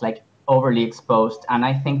C9 was overly exposed, and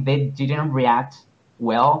I think they didn't react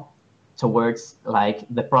well towards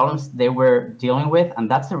the problems they were dealing with,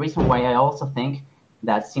 and that's the reason why I also think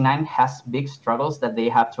that C9 has big struggles that they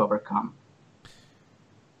have to overcome.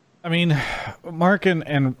 Mark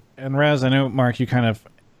and Raz, I know, Mark, you kind of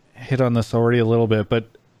hit on this already a little bit, but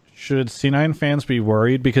should C9 fans be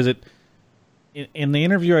worried? Because in the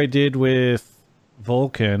interview I did with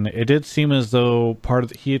Vulcan, it did seem as though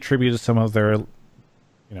he attributed some of their,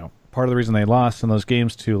 part of the reason they lost in those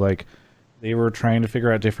games to they were trying to figure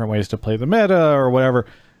out different ways to play the meta or whatever.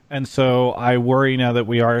 And so I worry now that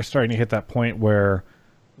we are starting to hit that point where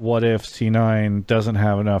what if C9 doesn't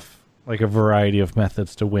have enough, a variety of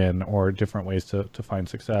methods to win or different ways to find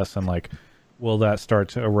success, and will that start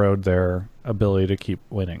to erode their ability to keep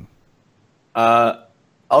winning?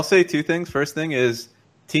 I'll say two things. First thing is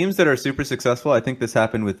teams that are super successful. I think this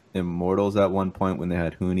happened with Immortals at one point when they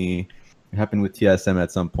had Huni. It happened with TSM at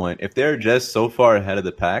some point. If they're just so far ahead of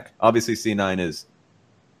the pack, obviously C9 is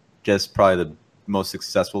just probably the most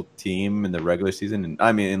successful team in the regular season. And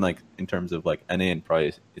I mean, in terms of like NA and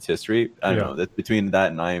probably its history, I don't know. That's between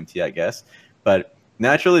that and IMT, I guess. But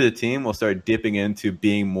naturally, the team will start dipping into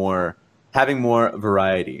having more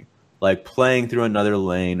variety, like playing through another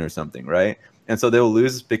lane or something, right? And so they'll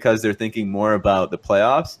lose because they're thinking more about the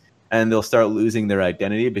playoffs, and they'll start losing their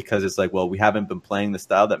identity because it's like, well, we haven't been playing the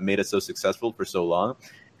style that made us so successful for so long.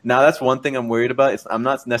 Now, that's one thing I'm worried about. I'm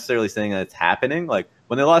not necessarily saying that it's happening. Like,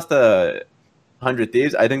 when they lost to 100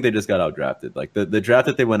 Thieves, I think they just got outdrafted. Like, the draft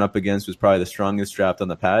that they went up against was probably the strongest draft on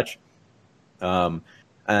the patch.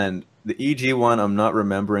 And the EG one, I'm not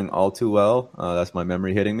remembering all too well. That's my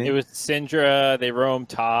memory hitting me. It was Syndra. They roamed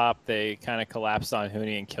top. They kind of collapsed on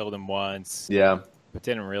Huni and killed him once. Yeah. But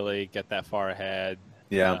didn't really get that far ahead.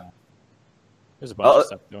 Yeah. There's a bunch of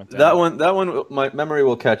stuff doing that one, my memory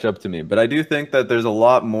will catch up to me. But I do think that there's a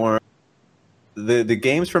lot more. The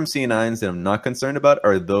games from C9s that I'm not concerned about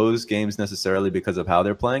are those games necessarily because of how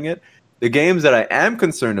they're playing it. The games that I am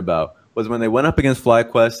concerned about was when they went up against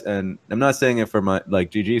FlyQuest, and I'm not saying it for my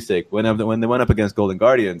GG's sake. When they went up against Golden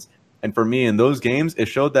Guardians, and for me in those games, it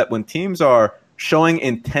showed that when teams are showing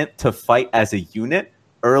intent to fight as a unit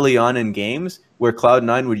early on in games, where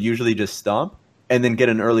Cloud9 would usually just stomp and then get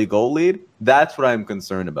an early goal lead, that's what I'm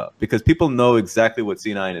concerned about. Because people know exactly what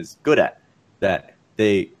C9 is good at. That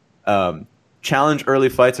they challenge early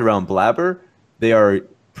fights around Blabber. They are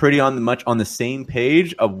pretty much on the same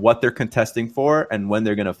page of what they're contesting for and when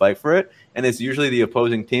they're going to fight for it. And it's usually the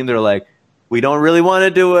opposing team that are like, we don't really want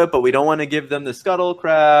to do it, but we don't want to give them the scuttle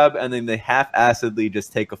crab. And then they half-assedly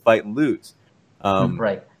just take a fight and lose.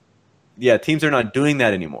 Right. Yeah, teams are not doing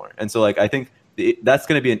that anymore. And so I think that's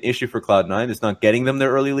going to be an issue for Cloud9. It's not getting them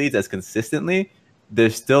their early leads as consistently.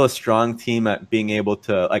 There's still a strong team at being able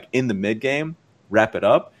to, in the mid game, wrap it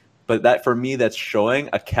up. But that, for me, that's showing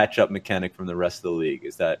a catch-up mechanic from the rest of the league,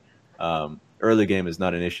 is that early game is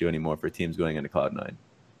not an issue anymore for teams going into Cloud9.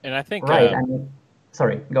 And I think... Right.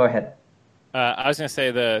 Sorry, go ahead. I was going to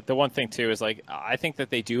say the one thing, too, is, I think that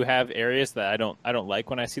they do have areas that I don't like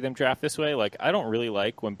when I see them draft this way. I don't really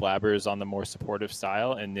like when Blabber is on the more supportive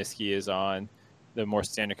style and Nisqy is on the more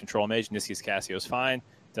standard control mage. Nisqy's Cassio is fine.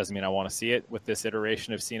 Doesn't mean I want to see it with this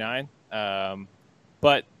iteration of C9.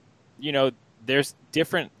 But, there's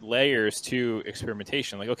different layers to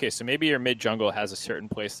experimentation. Okay, so maybe your mid jungle has a certain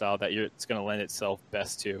play style that it's going to lend itself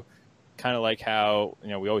best to. Kind of like how,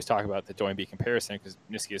 we always talk about the Doinby comparison because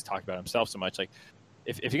Nisqy has talked about himself so much.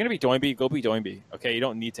 If you're going to be Doinby, go be Doinby. Okay, you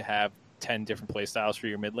don't need to have 10 different play styles for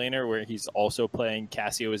your mid laner where he's also playing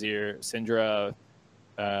Cassio Azir, Syndra,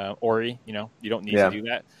 Ori. You don't need to do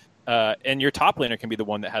that. And your top laner can be the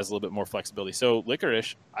one that has a little bit more flexibility. So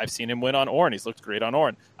Licorice, I've seen him win on Ornn. He's looked great on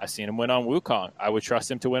Ornn. I've seen him win on Wukong. I would trust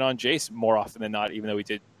him to win on Jace more often than not, even though he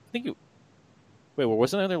did.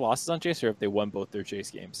 Wasn't there other losses on Jace, or have they won both their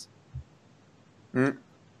Jace games?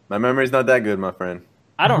 My memory's not that good, my friend.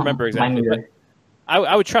 I don't remember exactly. But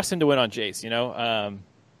I would trust him to win on Jace,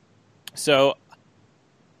 So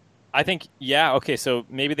I think, so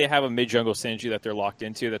maybe they have a mid-jungle synergy that they're locked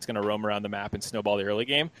into that's going to roam around the map and snowball the early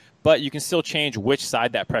game, but you can still change which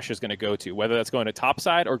side that pressure is going to go to, whether that's going to top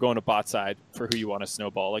side or going to bot side for who you want to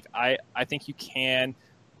snowball. I think you can.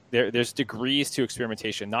 There's degrees to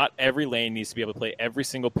experimentation. Not every lane needs to be able to play every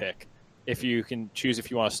single pick. If you can choose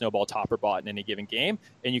if you want to snowball top or bot in any given game,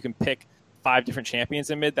 and you can pick 5 different champions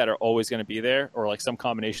in mid that are always going to be there, or some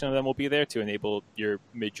combination of them will be there to enable your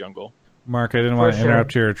mid-jungle. Mark, I didn't want to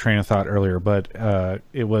interrupt your train of thought earlier, but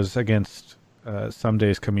it was against some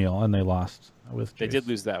days Camille, and they lost with Jace. They did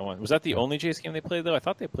lose that one. Was that the only Jace game they played, though? I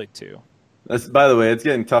thought they played 2. By the way, it's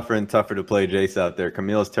getting tougher and tougher to play Jace out there.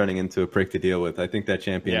 Camille's turning into a prick to deal with. I think that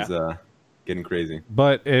champion's getting crazy.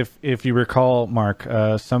 But if you recall, Mark,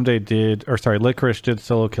 Licorice did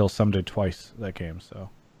solo kill Someday twice that game,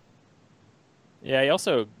 so. Yeah, he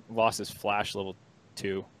also lost his flash level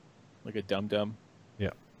 2, like a dum-dum.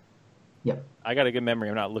 Yep. I got a good memory.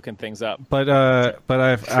 I'm not looking things up. But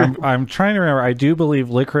I'm trying to remember. I do believe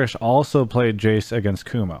Licorice also played Jace against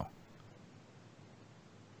Kumo.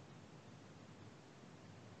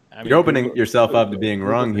 You're opening yourself up to being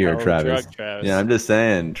wrong here, Travis. Yeah, I'm just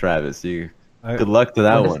saying, Travis. Good luck to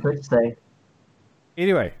that one.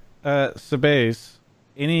 Anyway, Sabaz,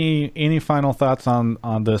 any final thoughts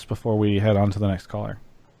on this before we head on to the next caller?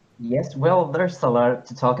 Yes. Well, there's a lot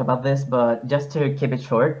to talk about this, but just to keep it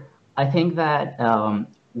short. I think that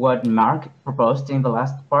what Mark proposed in the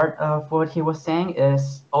last part of what he was saying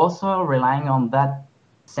is also relying on that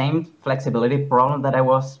same flexibility problem that I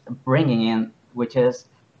was bringing in, which is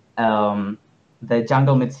the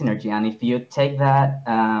jungle mid synergy. And if you take that,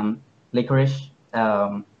 Licorice,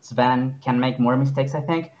 Sven can make more mistakes, I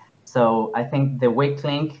think. So I think the weak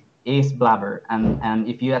link is Blabber, and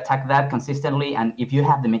if you attack that consistently, and if you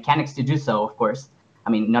have the mechanics to do so, of course. I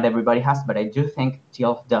mean, not everybody has, but I do think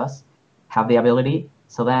TL does have the ability.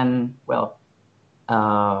 So then, well,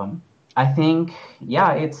 I think,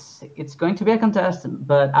 yeah, it's going to be a contest,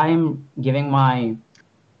 but I'm giving my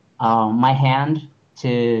my hand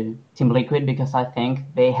to Team Liquid because I think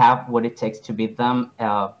they have what it takes to beat them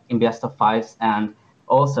in best of fives and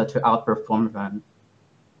also to outperform them,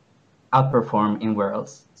 outperform in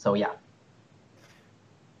Worlds. So yeah.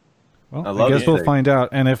 Well, I I love guess this we'll take. find out.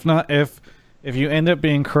 And if not, if you end up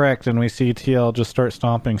being correct and we see TL just start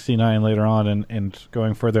stomping C9 later on and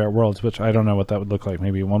going further at Worlds, which I don't know what that would look like.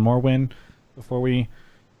 Maybe one more win before we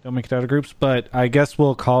don't make it out of groups. But I guess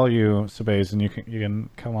we'll call you, Sabaz, and you can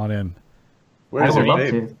come on in. I Where's would your love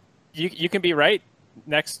tape? to. You can be right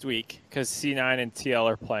next week because C9 and TL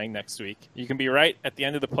are playing next week. You can be right at the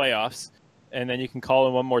end of the playoffs, and then you can call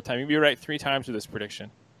in one more time. You can be right 3 times with this prediction.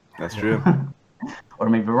 That's true. Or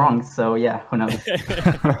maybe wrong. So yeah, who knows?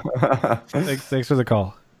 Thanks for the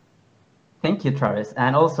call. Thank you, Travis.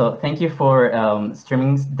 And also, thank you for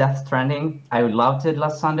streaming Death Stranding. I loved it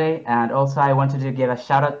last Sunday. And also, I wanted to give a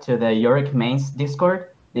shout out to the Yorick Mains Discord.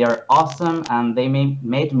 They are awesome, and they made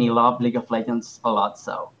me love League of Legends a lot.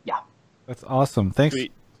 So, yeah. That's awesome. Thanks.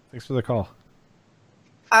 Sweet. Thanks for the call.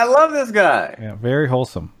 I love this guy. Yeah, very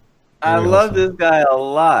wholesome. I Very love wholesome. this guy a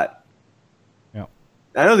lot. Yeah.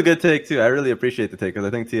 I know it was a good take too. I really appreciate the take because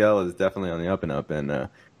I think TL is definitely on the up and up. And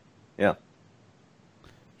yeah,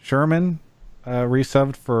 Sherman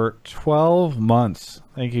resubbed for 12 months.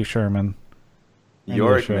 Thank you, Sherman. End of the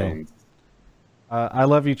York show. names. I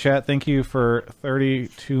love you, chat. Thank you for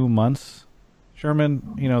 32 months.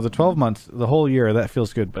 Sherman, you know, the 12 months, the whole year, that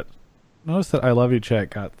feels good. But notice that I love you, chat,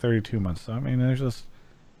 got 32 months. So, I mean, there's just,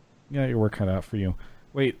 you got your work cut out for you.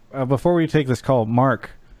 Wait, before we take this call,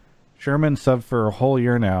 Mark, Sherman subbed for a whole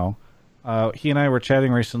year now. He and I were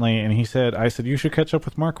chatting recently, and I said, you should catch up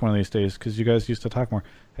with Mark one of these days because you guys used to talk more.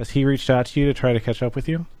 Has he reached out to you to try to catch up with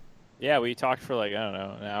you? Yeah, we talked for like, I don't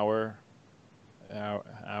know, an hour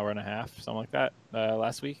and a half, something like that,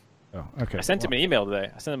 last week. Oh, okay. I sent him an email today.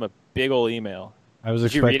 I sent him a big old email. I was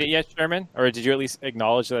Did you read it yet, Sherman? Or did you at least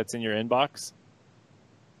acknowledge that it's in your inbox?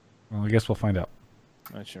 Well, I guess we'll find out.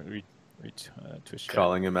 I should read Twitch chat.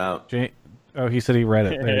 Calling him out. Oh, he said he read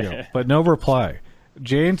it. There you go. But no reply.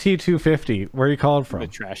 JNT250, where are you calling The from?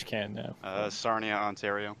 trash can now. Sarnia,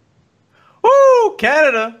 Ontario. Woo!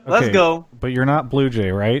 Canada. Let's Okay. go. But you're not Blue Jay,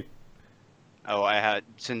 right? Oh,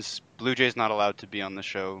 since Blue Jay's not allowed to be on the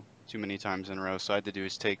show too many times in a row, so I had to do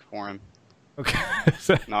his take for him. Okay.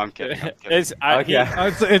 No, I'm kidding. I'm kidding. It's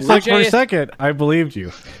Okay. It's Blue like for Jay a is- second, I believed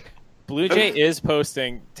you. Blue Jay is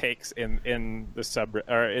posting takes in the sub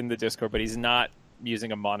or in the Discord, but he's not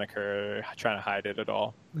using a moniker or trying to hide it at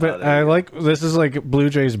all. But there I you go. like this is like Blue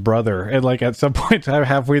Jay's brother, and like at some point in time,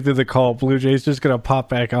 halfway through the call, Blue Jay's just gonna pop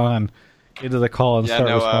back on into the call and Yeah, start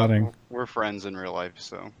no, responding. we're friends in real life,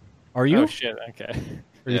 so. Are you? Oh shit! Okay.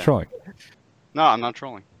 Are you Yeah. trolling? No, I'm not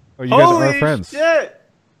trolling. Oh, you guys Holy are friends. shit!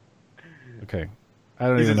 Okay. I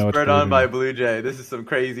don't He's even been know what to spread on believe by in. Blue Jay. This is some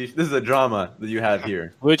crazy. This is a drama that you have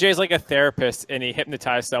here. Blue Jay's like a therapist, and he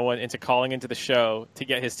hypnotized someone into calling into the show to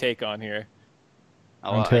get his take on here.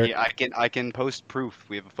 Ontario- I can post proof.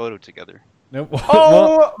 We have a photo together. Nope.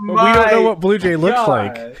 Oh well, we don't know my what Blue Jay looks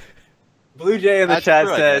God. like. Blue Jay in the That's chat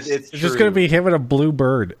true, I said guess. it's It's just gonna be him and a blue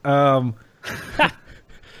bird.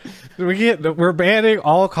 We're banning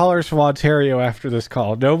all callers from Ontario after this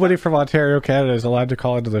call. Nobody from Ontario, Canada is allowed to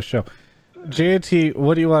call into the show. JT,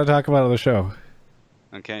 what do you want to talk about on the show?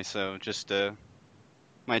 Okay, so just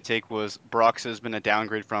my take was Brox has been a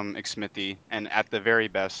downgrade from Xmithy, and at the very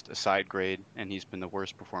best, a side grade, and he's been the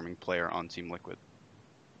worst performing player on Team Liquid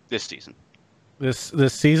this season. This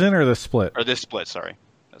season or this split? Or this split, sorry.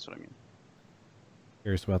 That's what I mean.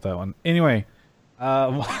 Curious about that one. Anyway,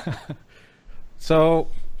 so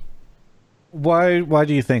why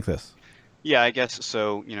do you think this? Yeah, I guess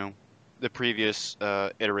so. The previous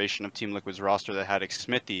iteration of Team Liquid's roster that had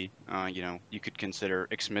Xmithy, you could consider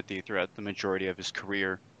Xmithy throughout the majority of his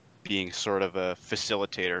career being sort of a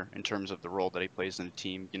facilitator in terms of the role that he plays in a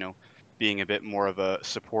team. Being a bit more of a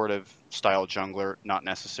supportive style jungler, not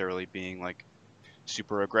necessarily being like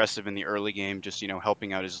super aggressive in the early game, just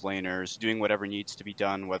helping out his laners, doing whatever needs to be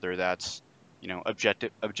done, whether that's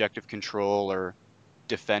objective control or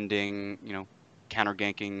defending, counter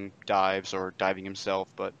ganking dives or diving himself.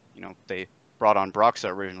 But they brought on Broxa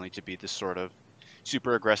originally to be this sort of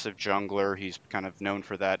super aggressive jungler. He's kind of known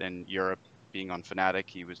for that in Europe, being on Fnatic.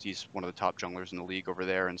 He's one of the top junglers in the league over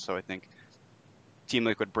there, and so I think Team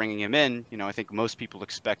Liquid bringing him in, I think most people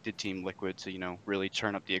expected Team Liquid to, really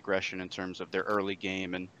turn up the aggression in terms of their early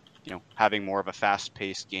game and, having more of a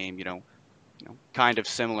fast-paced game, kind of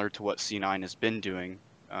similar to what C9 has been doing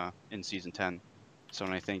in Season 10. So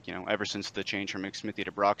and I think, ever since the change from Xmithie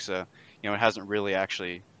to Broxah, it hasn't really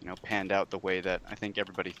actually, panned out the way that I think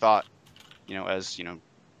everybody thought. As,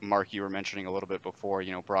 Mark, you were mentioning a little bit before,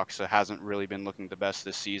 Broxah hasn't really been looking the best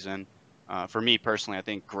this season. For me personally, I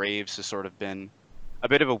think Graves has sort of been a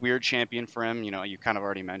bit of a weird champion for him. You kind of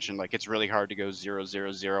already mentioned, like, it's really hard to go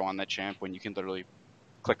 0-0-0 on that champ when you can literally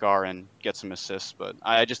click R and get some assists. But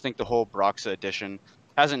I just think the whole Broxah edition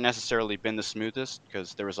hasn't necessarily been the smoothest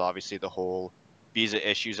because there was obviously the whole visa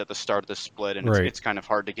issues at the start of the split, and Right. it's kind of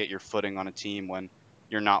hard to get your footing on a team when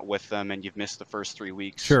you're not with them and you've missed the first 3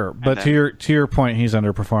 weeks. Sure, And but then- to your point, he's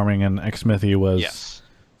underperforming, and Xmithie was. yes,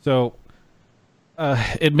 So,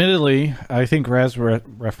 admittedly, I think Raz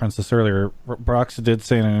referenced this earlier. Broxah did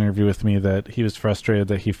say in an interview with me that he was frustrated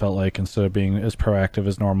that he felt like instead of being as proactive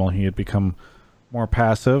as normal, he had become more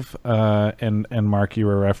passive. And Mark, you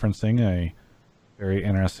were referencing a very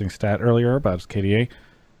interesting stat earlier about his KDA.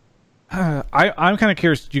 I'm kind of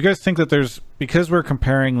curious. Do you guys think that because we're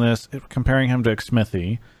comparing him to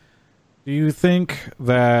Xmithie, do you think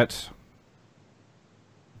that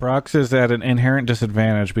Brox is at an inherent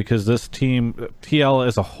disadvantage because this team, TL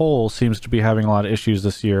as a whole, seems to be having a lot of issues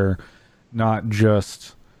this year, not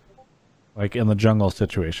just like in the jungle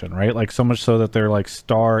situation, right? Like so much so that their like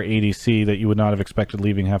star ADC that you would not have expected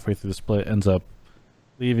leaving halfway through the split ends up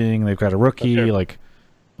leaving. They've got a rookie, Okay.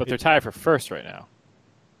 But they're tied for first right now.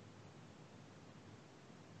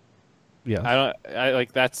 yeah. I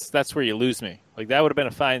like that's where you lose me. Like that would have been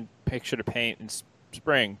a fine picture to paint in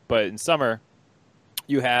spring, but in summer,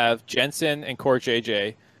 you have Jensen and Core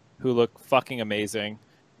JJ, who look fucking amazing.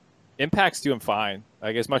 Impact's doing fine.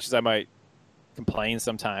 Like as much as I might complain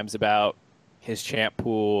sometimes about his champ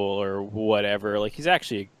pool or whatever, like he's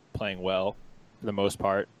actually playing well for the most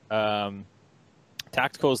part.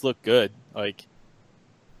 Tacticals look good. Like,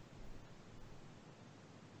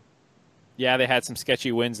 yeah, they had some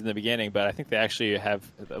sketchy wins in the beginning, but I think they actually have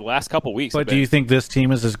the last couple weeks. But do you think this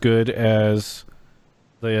team is as good as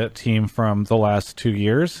the team from the last 2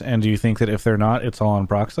 years? And do you think that if they're not, it's all on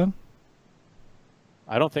Broxah?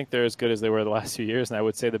 I don't think they're as good as they were the last 2 years, and I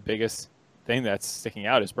would say the biggest thing that's sticking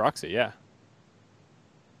out is Broxah. Yeah.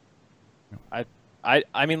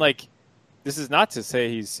 I mean, like, this is not to say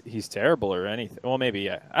he's terrible or anything. Well, maybe,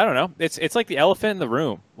 yeah. I don't know. It's like the elephant in the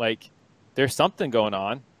room. Like, there's something going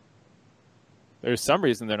on. There's some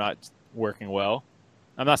reason they're not working well.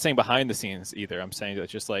 I'm not saying behind the scenes either. I'm saying that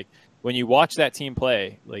just like when you watch that team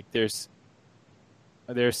play, like there's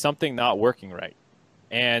something not working right.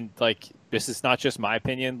 And like this is not just my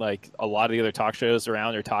opinion. Like a lot of the other talk shows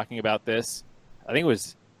around are talking about this. I think it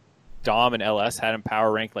was Dom and LS had him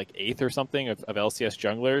power ranked like 8th or something of LCS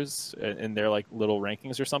junglers in their like little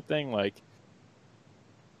rankings or something. Like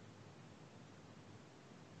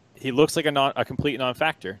he looks like a complete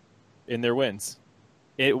non-factor in their wins.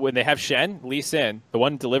 When they have Shen, Lee Sin, the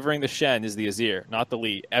one delivering the Shen is the Azir, not the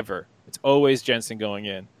Lee, ever. It's always Jensen going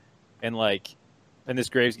in. And like in this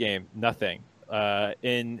Graves game, nothing.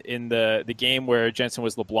 In the game where Jensen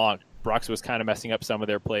was LeBlanc, Broxah was kind of messing up some of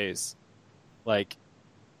their plays. Like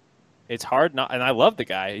it's hard not, and I love the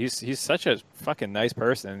guy. He's such a fucking nice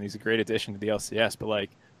person. He's a great addition to the LCS, but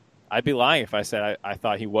like I'd be lying if I said I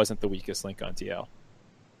thought he wasn't the weakest link on TL.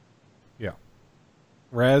 Yeah.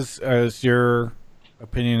 Raz, is your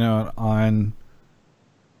opinion on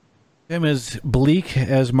him as bleak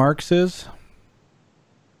as Mark's is?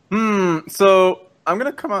 So I'm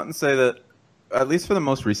gonna come out and say that at least for the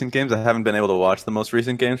most recent games, I haven't been able to watch the most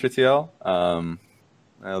recent games for TL.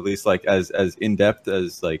 At least like as in depth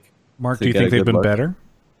as like. Mark, to do you get think a they've good been look. better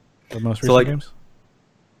the most So, recent like- games?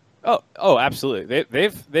 Oh, absolutely.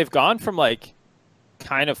 They've gone from like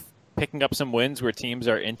kind of picking up some wins where teams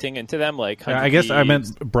are inting into them. Like Yeah, 100 I guess I meant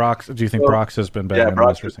Thieves. Brox. Do you think Well, Brox has been better Yeah, in the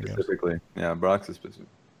most Brox recent games? specifically. Yeah, Brox is specific.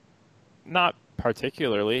 Not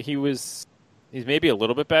particularly. He's maybe a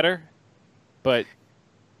little bit better, but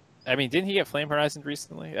I mean, didn't he get Flame Horizon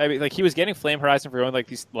recently? I mean, like he was getting Flame Horizon for going like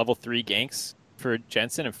these level 3 ganks for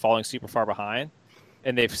Jensen and falling super far behind,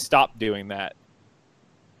 and they've stopped doing that.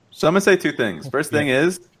 So I'm gonna say two things. First thing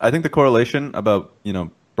is, I think the correlation about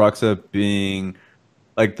Broxah being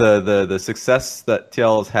like the success that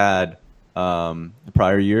TL has had the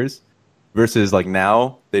prior years versus like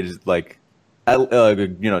now they just like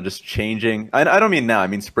just changing. I don't mean now. I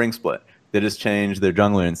mean spring split. They just changed their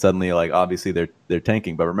jungler and suddenly like obviously they're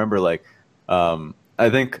tanking. But remember like I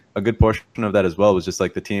think a good portion of that as well was just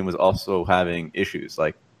like the team was also having issues.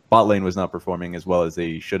 Like bot lane was not performing as well as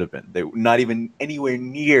they should have been. They were not even anywhere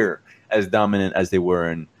near as dominant as they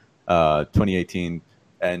were in 2018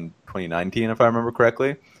 and 2019, if I remember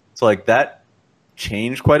correctly. So like that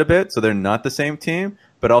changed quite a bit. So they're not the same team,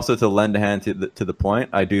 but also to lend a hand to the point,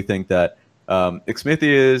 I do think that Xmithie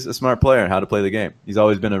is a smart player and how to play the game. He's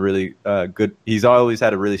always been a really he's always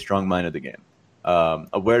had a really strong mind of the game.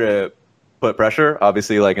 Where to put pressure,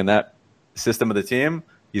 obviously, like in that system of the team,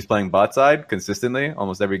 he's playing bot side consistently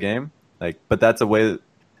almost every game. Like, but that's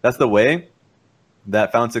the way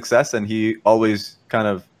that found success, and he always kind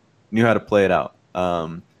of knew how to play it out.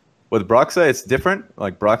 With Broxah, it's different.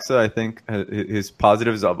 Like Broxah, I think his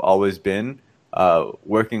positives have always been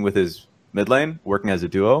working with his mid lane, working as a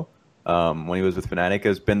duo. When he was with Fnatic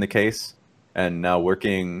has been the case, and now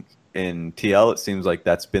working in TL, it seems like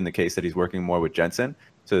that's been the case, that he's working more with Jensen.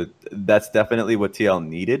 So that's definitely what TL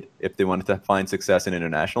needed if they wanted to find success in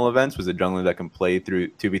international events, was a jungler that can play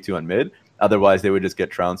through 2v2 on mid. Otherwise, they would just get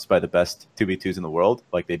trounced by the best 2v2s in the world,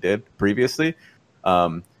 like they did previously.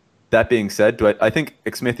 That being said, I think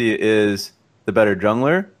Xmithie is the better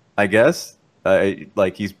jungler, I guess.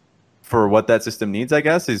 Like he's, for what that system needs, I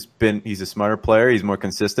guess. He's a smarter player. He's more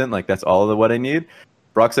consistent. Like that's all of what I need.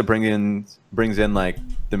 Broxah brings in like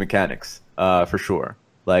the mechanics for sure.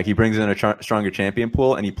 Like he brings in a stronger champion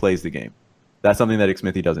pool and he plays the game. That's something that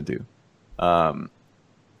Xmithie doesn't do.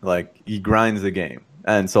 Like he grinds the game,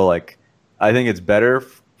 and so like I think it's better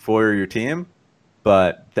for your team.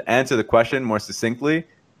 But to answer the question more succinctly,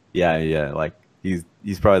 yeah, like he's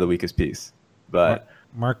probably the weakest piece. But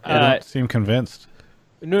Mark, you don't seem convinced.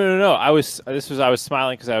 No. I was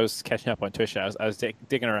smiling because I was catching up on Twitch. I was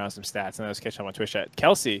digging around some stats, and I was catching up on Twitch.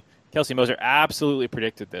 Kelsey Moser absolutely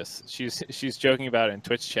predicted this. She's joking about it in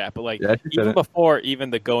Twitch chat, but like even before even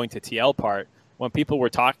the going to TL part, when people were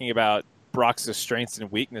talking about Brox's strengths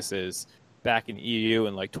and weaknesses back in EU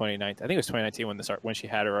in like 2019, I think it was 2019 when she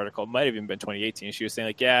had her article. It might have even been 2018. She was saying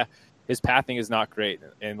like, yeah, his pathing is not great,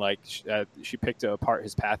 and like she picked apart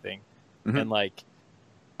his pathing, and like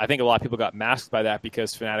I think a lot of people got masked by that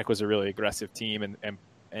because Fnatic was a really aggressive team,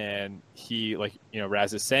 and he, like, you know,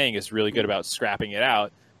 Raz is saying, is really good about scrapping it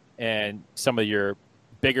out, and some of your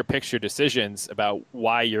bigger picture decisions about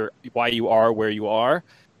why you are where you are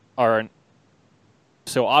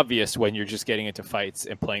so obvious when you're just getting into fights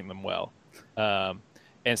and playing them well.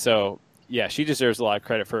 And so yeah, she deserves a lot of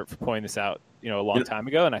credit for pointing this out, you know, a long time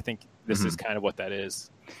ago, and I think this is kind of what that is.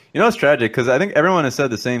 You know, it's tragic because I think everyone has said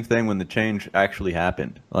the same thing when the change actually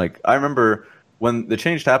happened. Like, I remember when the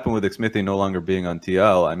change happened with Xmithie no longer being on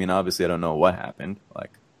TL. I mean, obviously, I don't know what happened.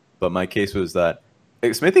 Like, but my case was that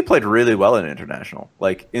Xmithie played really well in international.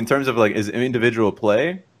 Like, in terms of like his individual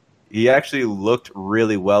play, he actually looked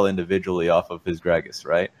really well individually off of his Gragas,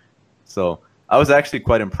 right? So I was actually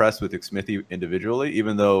quite impressed with Xmithie individually,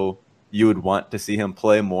 even though you would want to see him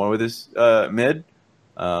play more with his mid.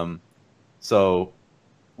 So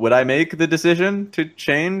would I make the decision to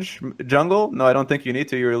change jungle? No, I don't think you need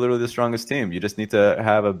to. You're literally the strongest team. You just need to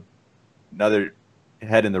have another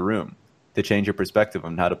head in the room to change your perspective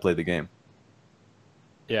on how to play the game.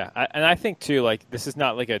 Yeah, and I think too, like, this is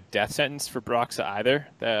not like a death sentence for Broxah either.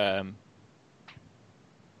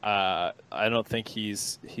 I don't think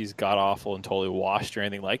he's god awful and totally washed or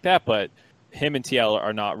anything like that, but him and TL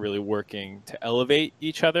are not really working to elevate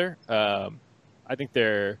each other. I think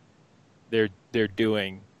they're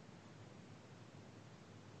doing,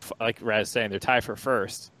 like Raz saying, they're tied for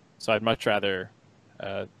first. So I'd much rather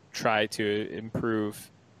try to improve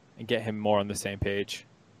and get him more on the same page.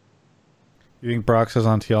 You think Broxah's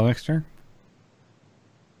on TL next year?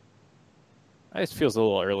 It just feels a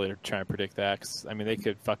little early to try and predict that. 'Cause, I mean, they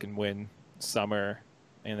could fucking win summer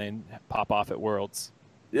and then pop off at Worlds.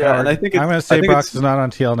 Yeah, and I think I'm going to say Broxah's not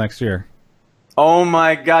on TL next year. Oh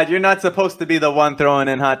my God, you're not supposed to be the one throwing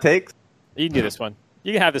in hot takes. You can do this one.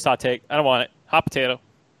 You can have this hot take. I don't want it. Hot potato.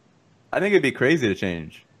 I think it'd be crazy to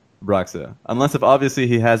change Broxah, unless if obviously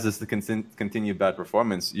he has this continued bad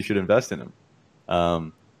performance. You should invest in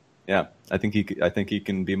him. Yeah, I think he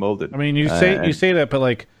can be molded. I mean, you say that, but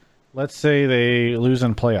like, let's say they lose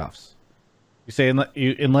in playoffs. You say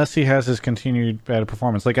unless he has his continued bad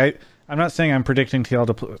performance. Like I'm not saying I'm predicting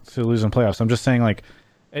TL to lose in playoffs. I'm just saying, like,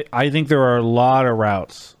 I think there are a lot of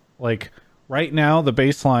routes. Like right now, the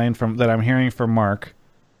baseline that I'm hearing from Mark,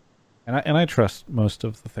 and I trust most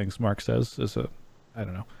of the things Mark says. I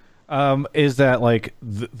don't know, is that like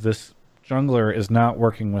this jungler is not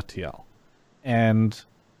working with TL, and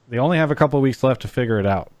they only have a couple of weeks left to figure it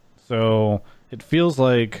out. So it feels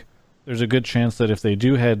like there's a good chance that if they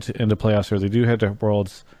do head into playoffs or they do head to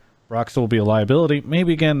Worlds, Broxah will be a liability.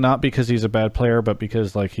 Maybe again, not because he's a bad player, but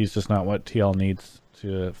because like he's just not what TL needs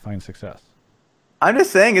to find success. I'm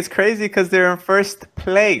just saying it's crazy because they're in first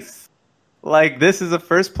place. Like, this is a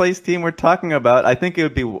first place team we're talking about. I think it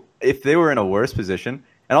would be if they were in a worse position,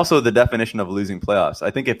 and also the definition of losing playoffs. I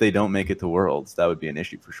think if they don't make it to Worlds, that would be an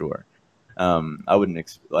issue for sure. I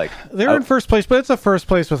wouldn't they're in first place, but it's a first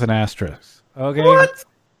place with an asterisk. Okay. What?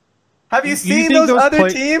 Have you seen those other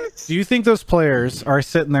teams? Do you think those players are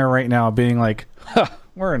sitting there right now being like, huh,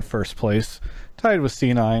 we're in first place, tied with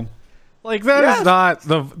C9? Like that is not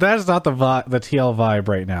the TL vibe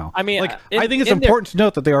right now. I mean, like I think it's important to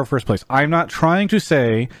note that they are first place. I'm not trying to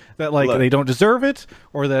say that like they don't deserve it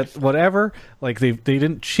or that whatever. Like they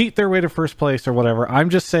didn't cheat their way to first place or whatever.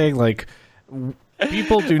 I'm just saying like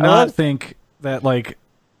people do not think that like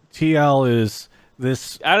TL is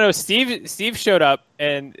this. I don't know. Steve showed up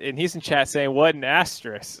and he's in chat saying what an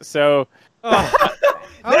asterisk. So.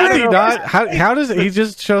 How does he not? How does he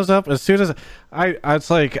just shows up as soon as it's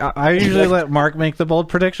like I usually let Mark make the bold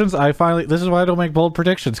predictions. This is why I don't make bold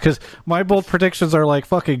predictions, because my bold predictions are like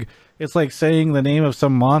fucking. It's like saying the name of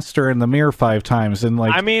some monster in the mirror 5 times, and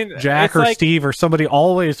like Jack or Steve or somebody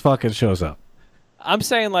always fucking shows up. I'm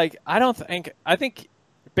saying like I think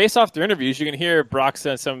based off their interviews, you can hear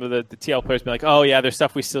Broxah and some of the TL players be like, "Oh yeah, there's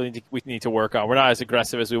stuff we need to work on. We're not as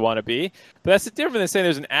aggressive as we want to be." But that's different than saying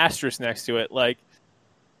there's an asterisk next to it. Like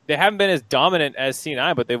they haven't been as dominant as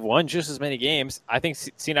C9, but they've won just as many games. I think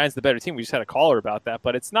C9's the better team. We just had a caller about that,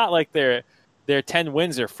 but it's not like their 10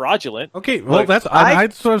 wins are fraudulent. Okay, well that's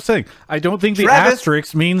what I'm saying. I don't think the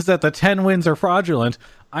asterisk means that the 10 wins are fraudulent.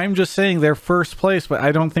 I'm just saying they're first place, but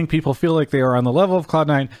I don't think people feel like they are on the level of Cloud9.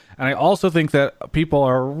 And I also think that people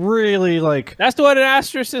are really like... That's what an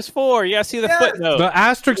asterisk is for. You gotta see the footnote. The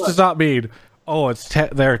asterisk does not mean, oh, it's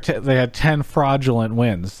they had 10 fraudulent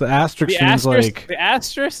wins. The asterisk means like... The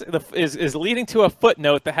asterisk is leading to a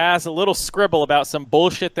footnote that has a little scribble about some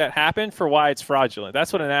bullshit that happened for why it's fraudulent.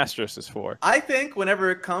 That's what an asterisk is for. I think whenever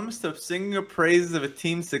it comes to singing the praises of a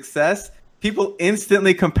team's success, people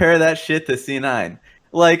instantly compare that shit to C9.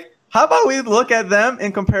 Like, how about we look at them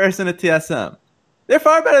in comparison to TSM? They're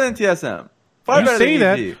far better than TSM. Far better than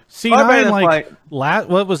EG. C9, like,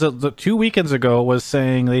 what was it? 2 weekends ago was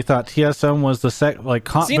saying they thought TSM was the very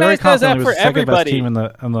confidently was the second best team in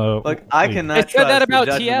the. Look, I cannot trust that about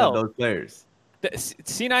TL. Those players.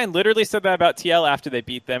 C9 literally said that about TL after they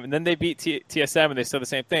beat them, and then they beat TSM, and they said the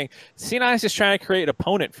same thing. C9 is just trying to create an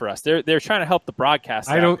opponent for us. They're trying to help the broadcast.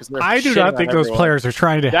 I do not think those players are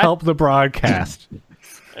trying to help the broadcast.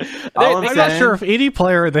 I'm not sure if any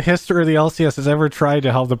player in the history of the LCS has ever tried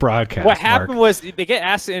to help the broadcast. What happened was they get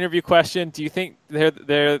asked an interview question. Do you think they're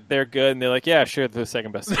good? And they're like, yeah, sure, they're the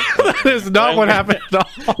second best. That is not what happened at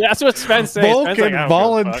all. That's what Sven said. Vulcan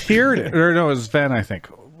volunteered it. Or no, it was Sven, I think.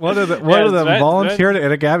 One of them volunteered it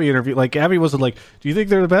in a Gabby interview. Like, Gabby wasn't like, do you think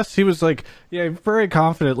they're the best? He was like, yeah, very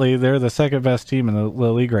confidently they're the second best team in the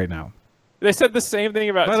league right now. They said the same thing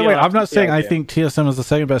about TL. By the way, I'm not saying I think TSM is the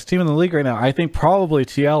second best team in the league right now. I think probably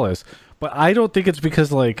TL is. But I don't think it's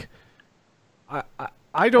because, like,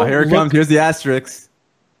 I don't... Here it comes. Here's the asterisk.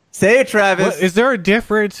 Say it, Travis. Is there a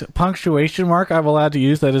different punctuation mark I'm allowed to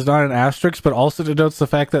use that is not an asterisk, but also denotes the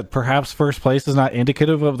fact that perhaps first place is not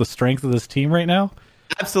indicative of the strength of this team right now?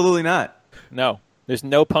 Absolutely not. No. There's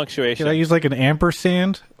no punctuation. Can I use like an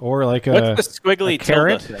ampersand or like What's the squiggly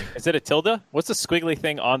tilde thing? Is it a tilde? What's the squiggly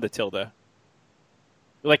thing on the tilde?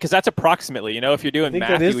 Like, because that's approximately, if you're doing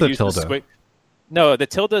math, you would use tilde. The squig. No, the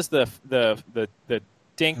tilde is the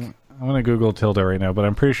dink. I'm gonna Google tilde right now, but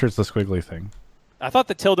I'm pretty sure it's the squiggly thing. I thought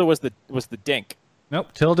the tilde was the dink.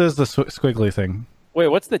 Nope, tilde is the squiggly thing. Wait,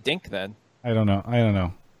 what's the dink then? I don't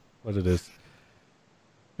know what it is.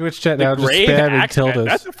 Twitch chat now, just spamming tildes.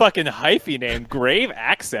 That's a fucking hyphy name. Grave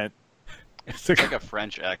accent. It's like a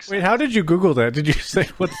French accent. Wait, how did you Google that? Did you say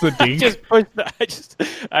what's the dink?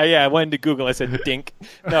 I went to Google. I said dink.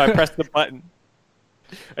 No, I pressed the button.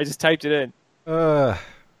 I just typed it in. All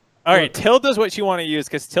right, tilde is what you want to use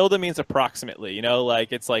because tilde means approximately.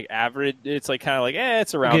 Like it's like average. It's like kind of like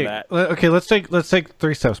it's around that. Okay, let's take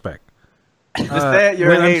 3 steps back. Just say it,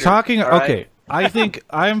 you're a hater, I'm talking. right? Okay, I think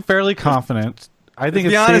I'm fairly confident. I think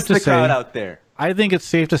it's safe to say. Out there. I think it's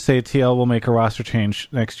safe to say TL will make a roster change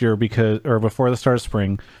next year before the start of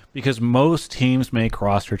spring because most teams make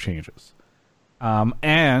roster changes. But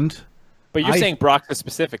you're saying Broxah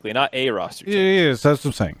specifically, not a roster change. Yeah, that's what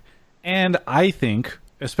I'm saying. And I think,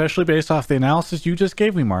 especially based off the analysis you just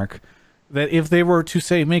gave me, Mark, that if they were to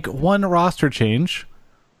say make one roster change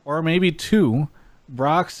or maybe 2,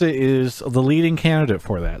 Broxah is the leading candidate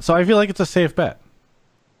for that. So I feel like it's a safe bet.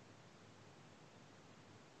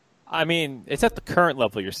 I mean, it's at the current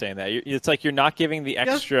level you're saying that. It's like you're not giving the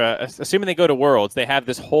extra. Assuming they go to Worlds, they have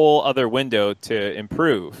this whole other window to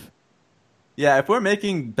improve. Yeah, if we're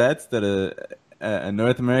making bets that a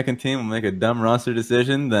North American team will make a dumb roster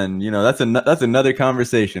decision, then that's another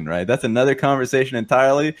conversation, right? That's another conversation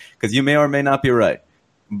entirely, because you may or may not be right.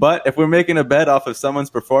 But if we're making a bet off of someone's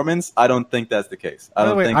performance, I don't think that's the case.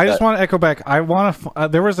 I just want to echo back. I want to.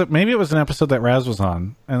 There was maybe it was an episode that Raz was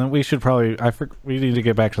on, and then we should probably. We need to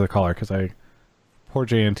get back to the caller because poor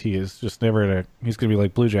JNT is just never. He's gonna be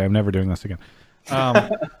like Blue Jay. I'm never doing this again.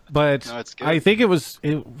 But No, it's good. I think what was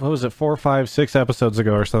it, 4, 5, 6 episodes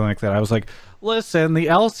ago or something like that. I was like, listen, the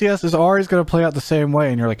LCS is always going to play out the same way,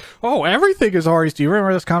 and you're like, oh, everything is always. Do you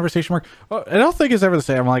remember this conversation, Mark? Oh, I don't think it's ever the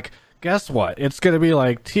same. I'm like, guess what? It's going to be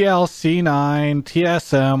like TL, C9,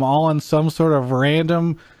 TSM, all in some sort of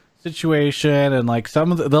random situation, and like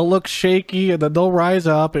they'll look shaky, and then they'll rise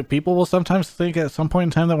up, and people will sometimes think at some point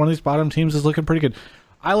in time that one of these bottom teams is looking pretty good.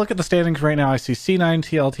 I look at the standings right now, I see C9,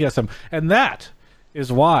 TL, TSM, and that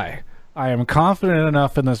is why I am confident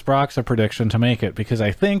enough in this Broxa prediction to make it, because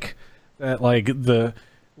I think that like the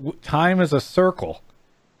time is a circle,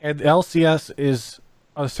 and LCS is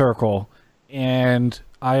a circle, and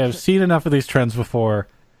I have seen enough of these trends before.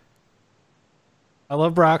 I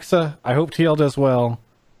love Broxa. I hope TL does well,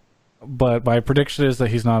 but my prediction is that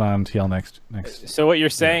he's not on TL next. So what you're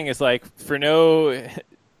saying is like for no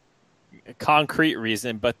concrete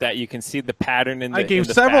reason, but that you can see the pattern in the. I gave in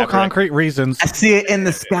the several fabric. concrete reasons. I see it in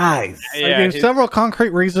the skies. I gave several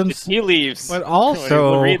concrete reasons. Tea leaves, but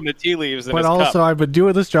also reading the tea leaves. In but his also, cup. I've been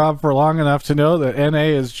doing this job for long enough to know that NA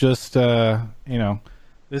is just,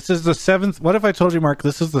 this is the 7th. What if I told you, Mark,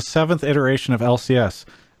 this is the 7th iteration of LCS,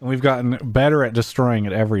 and we've gotten better at destroying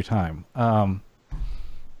it every time.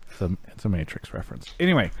 It's a Matrix reference.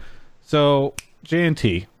 Anyway, so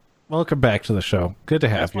JNT, welcome back to the show. Good to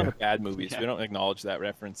have That's you. one of the bad movies. We don't acknowledge that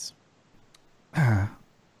reference.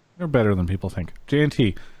 They're better than people think.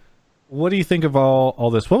 JNT, what do you think of all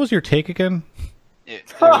this? What was your take again?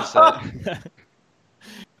 It was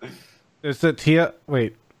Is that Tia?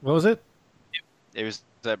 Wait, what was it? it was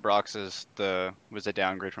that Brox's was a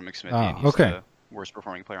downgrade from McSmithy. Ah, And he's okay. the worst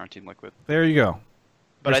performing player on Team Liquid. There you go.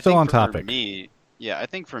 But We're I still think on for topic. me, yeah, I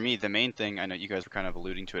think for me the main thing, I know you guys were kind of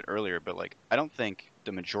alluding to it earlier, but like I don't think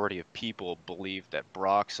the majority of people believe that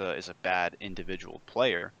Broxa is a bad individual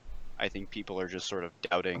player. I think people are just sort of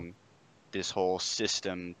doubting this whole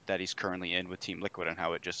system that he's currently in with Team Liquid and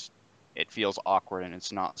how it feels awkward and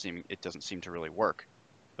it doesn't seem to really work.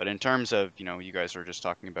 But in terms of, you guys are just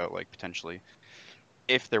talking about like potentially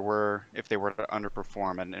if they were to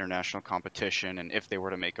underperform at an international competition and if they were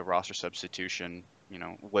to make a roster substitution,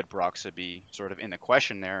 would Broxa be sort of in the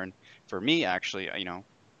question there? And for me, actually,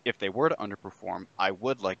 if they were to underperform, I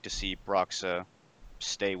would like to see Broxa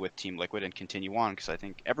stay with Team Liquid and continue on, because I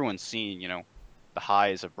think everyone's seen, the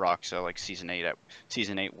highs of Broxa, like season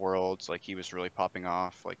 8 Worlds, like he was really popping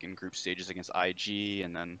off, like in group stages against IG,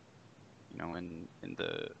 and then,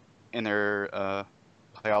 in their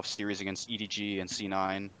playoff series against EDG and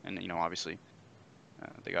C9, and obviously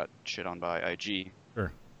they got shit on by IG.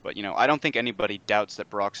 Sure. But I don't think anybody doubts that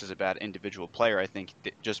Brox is a bad individual player. I think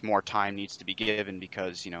just more time needs to be given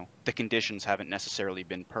because the conditions haven't necessarily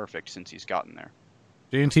been perfect since he's gotten there.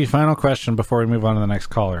 JNT, final question before we move on to the next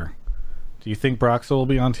caller. Do you think Broxa will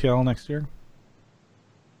be on TL next year?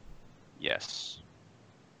 Yes.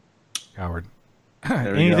 Coward.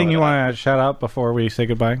 There we Anything go. you want to shout out before we say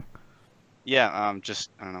goodbye? Yeah. Just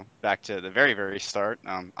I don't know. Back to the very very start.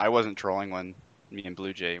 I wasn't trolling when me and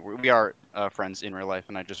Blue Jay we are friends in real life,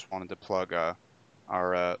 and I just wanted to plug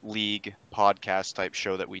our league podcast type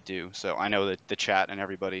show that we do. So I know that the chat and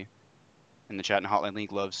everybody in the chat and Hotline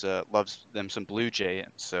League loves them some Blue Jay.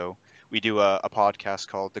 So we do a podcast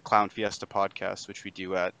called the Clown Fiesta Podcast, which we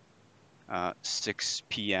do at 6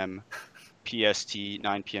 p.m. PST,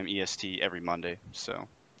 9 p.m. EST every Monday. So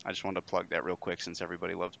I just wanted to plug that real quick since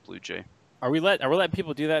everybody loves Blue Jay. Are we letting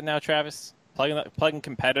people do that now, Travis? Plugging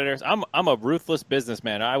competitors. I'm a ruthless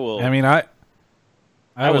businessman. I will. I mean, I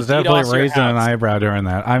was will definitely DDoS your raising an house. eyebrow during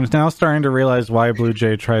that. I'm now starting to realize why Blue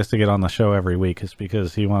Jay tries to get on the show every week is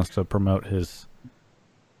because he wants to promote his.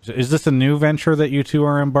 Is this a new venture that you two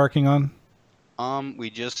are embarking on? We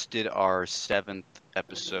just did our 7th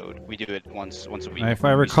episode. We do it once a week. If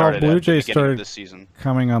I We recall, started Blue at the Jay beginning of started this season.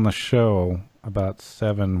 coming on the show about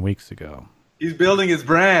 7 weeks ago. He's building his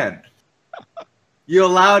brand. You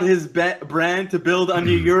allowed his brand to build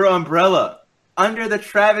under your umbrella, under the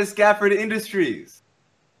Travis Gafford Industries.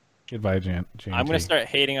 Goodbye, JNT. I'm going to start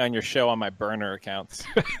hating on your show on my burner accounts.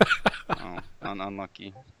 Oh,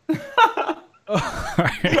 unlucky. All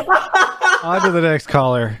right. On to the next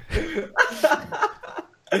caller.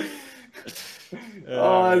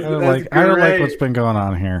 I don't like what's been going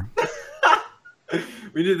on here.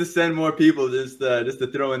 We need to send more people just to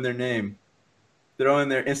throw in their name, throw in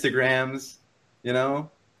their Instagrams, their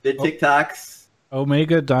TikToks.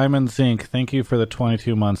 Omega Diamond Zinc, thank you for the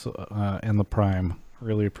 22 months in the Prime.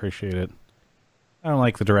 Really appreciate it. I don't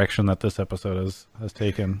like the direction that this episode has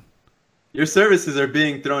taken. Your services are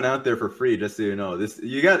being thrown out there for free, just so you know.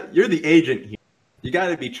 You're the agent here. You got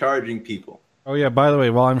to be charging people. Oh yeah, by the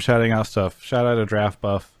way, while I'm shouting out stuff, shout out to Draft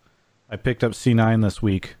Buff. I picked up C9 this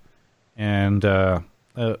week, and I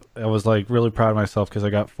was like really proud of myself because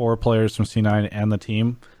I got 4 players from C9 and the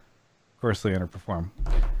team. Of course, they underperform.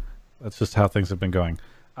 That's just how things have been going.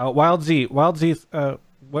 Wild Z, where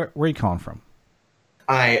are you calling from?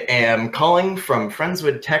 I am calling from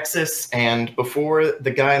Friendswood, Texas, and before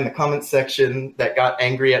the guy in the comments section that got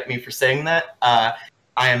angry at me for saying that,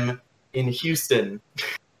 I'm in Houston.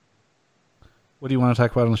 What do you want to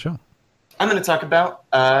talk about on the show? I'm going to talk about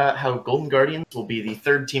how Golden Guardians will be the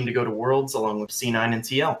 3rd team to go to Worlds along with C9 and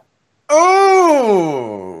TL.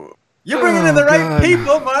 Oh! You bring it in the right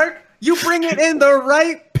people, Mark! You bring it in the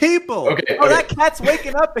right people! Okay. That cat's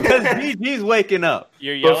waking up because GG's waking up.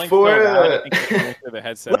 You're yelling so loud, I think you're going through the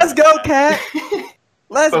headset. Let's go, cat!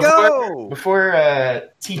 Let's go! Before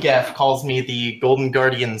TGAF calls me the Golden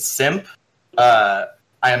Guardian simp,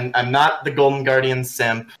 I'm not the Golden Guardian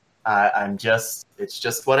simp. It's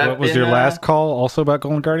just what I've been. What was your last call also about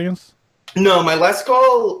Golden Guardians? No, my last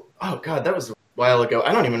call, oh god, that was a while ago.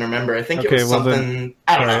 I don't even remember. I think it was something,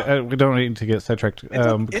 I don't know. We don't need to get sidetracked because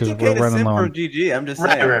okay we're running low on GG. I'm just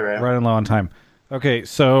saying. Right. Running low on time. Okay,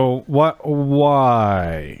 so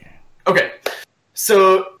why? Okay,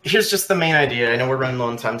 so here's just the main idea. I know we're running low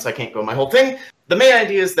on time, so I can't go my whole thing. The main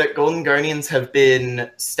idea is that Golden Guardians have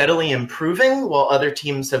been steadily improving while other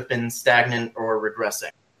teams have been stagnant or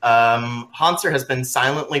regressing. Hanser has been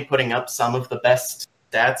silently putting up some of the best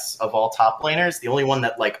stats of all top laners. The only one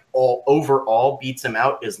that overall beats him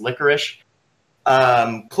out is Licorice.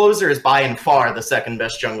 Closer is by and far the 2nd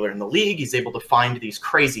best jungler in the league. He's able to find these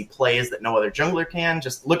crazy plays that no other jungler can.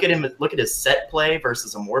 Just look at him. Look at his set play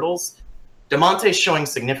versus Immortals. Damonte's showing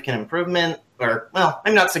significant improvement,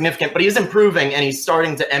 maybe not significant, but he's improving, and he's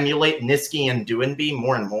starting to emulate Niski and Duenby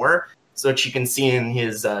more and more, so that you can see in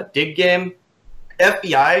his dig game.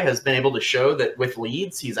 FBI has been able to show that with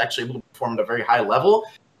leads, he's actually able to perform at a very high level.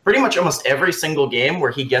 Pretty much almost every single game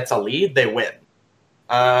where he gets a lead, they win.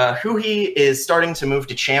 Huhi is starting to move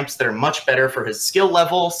to champs that are much better for his skill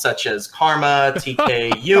level, such as Karma,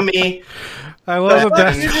 TK, Yumi. I love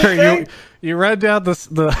that that's where you run down the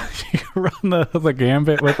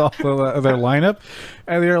gambit with all their lineup,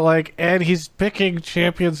 and you're like, and he's picking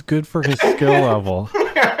champions good for his skill level.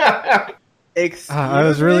 I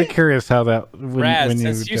was really curious how that. Raz,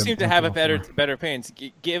 since you seem to have a better pains,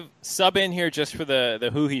 give sub in here just for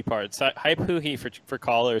the Huhi parts. Hype Huhi for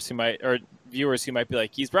callers who might or viewers who might be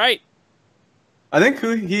like, he's right. I think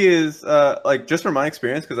he is just from my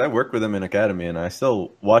experience, because I worked with him in academy and I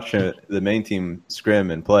still watch the main team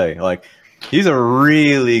scrim and play. Like, he's a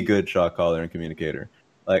really good shot caller and communicator.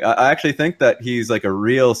 Like, I actually think that he's like a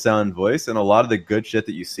real sound voice, and a lot of the good shit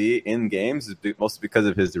that you see in games is mostly because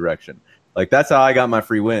of his direction. Like, that's how I got my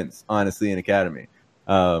free wins, honestly, in academy.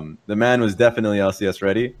 The man was definitely LCS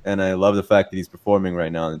ready, and I love the fact that he's performing right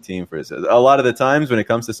now on the team for his. A lot of the times when it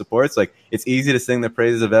comes to supports, like, it's easy to sing the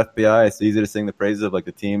praises of FBI. It's easy to sing the praises of like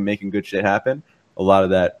the team making good shit happen. A lot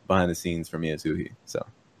of that behind the scenes for me is Huhi. So,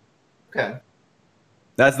 okay,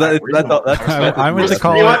 that's all. I went to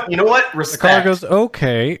call. You know what? Respect. The caller goes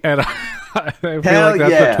okay, and I feel like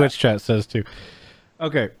that's what Twitch chat says too.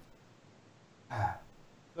 Okay,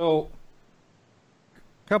 so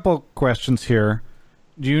couple questions here.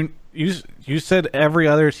 You said every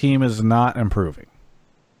other team is not improving.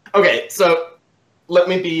 Okay, so let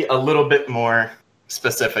me be a little bit more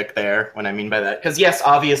specific there when I mean by that. Because yes,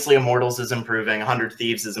 obviously Immortals is improving, 100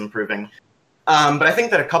 Thieves is improving. But I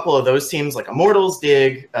think that a couple of those teams, like Immortals,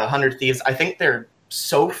 Dig, 100 Thieves, I think they're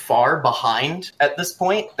so far behind at this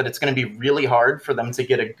point that it's going to be really hard for them to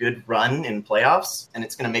get a good run in playoffs, and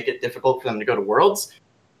it's going to make it difficult for them to go to Worlds.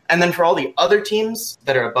 And then for all the other teams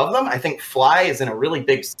that are above them, I think Fly is in a really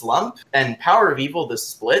big slump, and Power of Evil, this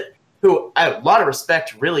split, who I have a lot of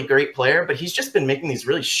respect, really great player, but he's just been making these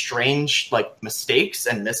really strange mistakes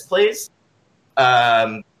and misplays.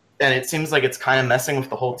 And it seems like it's kind of messing with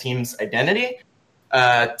the whole team's identity.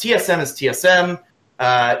 TSM is TSM.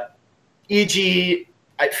 EG,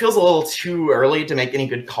 it feels a little too early to make any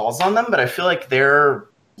good calls on them, but I feel like their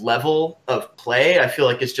level of play, I feel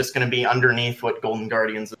like it's just going to be underneath what Golden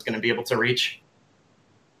Guardians is going to be able to reach.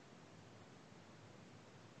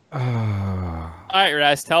 All right,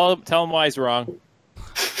 Raz, tell him why he's wrong.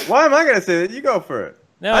 Why am I gonna say that? You go for it.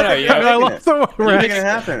 No, I no, think you you're know, I making love it. the way You're Raz, making it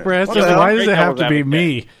happen. Raz What just, the hell? why does it Great have to be devil's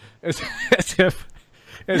me? As if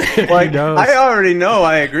Like, he knows. I already know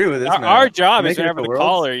I agree with this. man. our job Make is it whenever for the Worlds.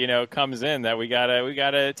 caller, comes in, that we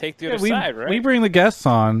gotta take the Yeah, other side, right? we bring the guests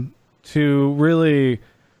on to really.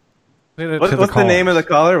 What's the name of the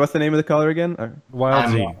caller? What's the name of the caller again?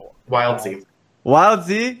 Wild Z? Wild Z. Wild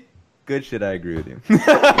Z. Good shit. I agree with you. All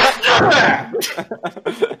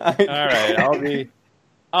right,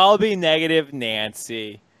 I'll be negative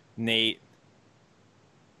Nancy. Nate.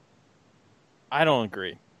 I don't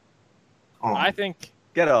agree. Oh. I think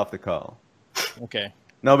Get off the call. okay.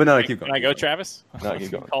 No, but no, keep going. Can I go, Travis? No,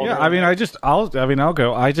 keep going. Call Yeah, it I mean, right. I'll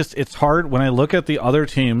go. It's hard when I look at the other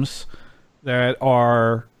teams that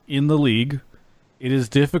are in the league. It is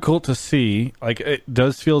difficult to see. Like, it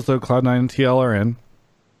does feel as though Cloud9 and TL are in.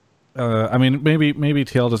 I mean, maybe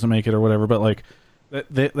TL doesn't make it or whatever, but like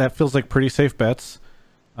that feels like pretty safe bets.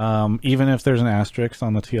 Even if there's an asterisk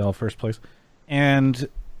on the TL first place, and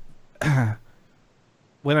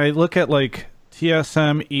when I look at like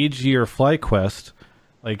TSM, EG, or FlyQuest,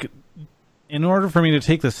 like in order for me to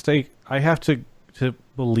take the stake, I have to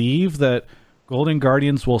believe that Golden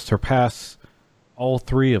Guardians will surpass all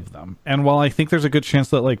three of them. And while I think there's a good chance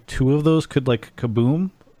that like two of those could like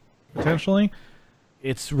kaboom potentially,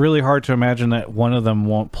 it's really hard to imagine that one of them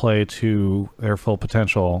won't play to their full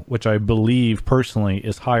potential, which I believe personally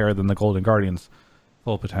is higher than the Golden Guardians'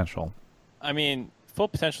 full potential. I mean, full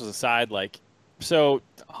potentials aside, like, so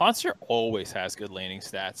Honster always has good laning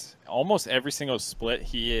stats. Almost every single split,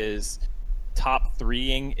 he is top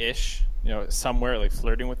 3-ing ish, somewhere like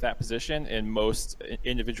flirting with that position in most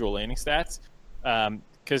individual laning stats.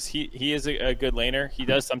 Because he is a good laner. He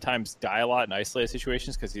does sometimes die a lot in isolated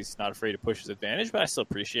situations because he's not afraid to push his advantage, but I still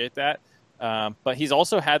appreciate that. But he's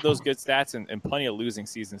also had those good stats and plenty of losing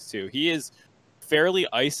seasons too. He is fairly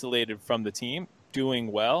isolated from the team,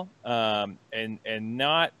 doing well, and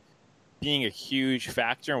not being a huge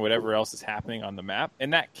factor in whatever else is happening on the map.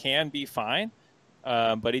 And that can be fine,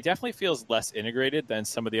 but he definitely feels less integrated than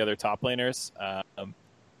some of the other top laners.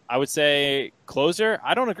 I would say closer,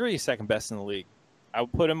 I don't agree he's second best in the league. I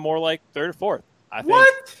would put him more like third or fourth. I think.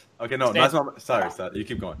 What? Okay, no, that's not. Sorry, you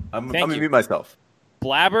keep going. I'm gonna mute myself.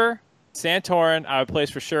 Blabber, Santorin, I would place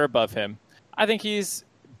for sure above him. I think he's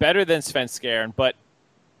better than Svenskeren, but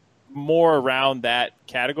more around that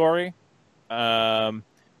category.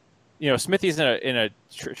 Smithy's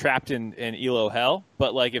trapped in Elo hell,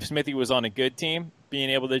 but like if Smithy was on a good team, being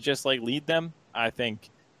able to just like lead them, I think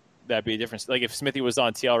that'd be a difference. Like if Smithy was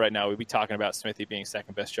on TL right now, we'd be talking about Smithy being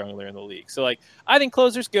second best jungler in the league. So like I think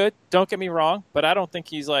Closer's good. Don't get me wrong, but I don't think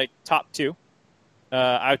he's like top 2.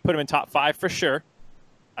 I would put him in top 5 for sure.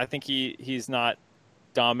 I think he's not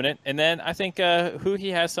dominant. And then I think who he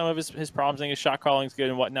has some of his problems. I think his shot calling is good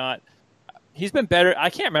and whatnot. He's been better. I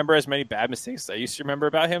can't remember as many bad mistakes as I used to remember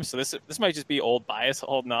about him. So this might just be old bias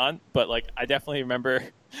holding on. But like I definitely remember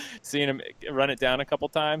seeing him run it down a couple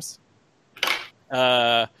times.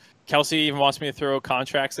 Kelsey even wants me to throw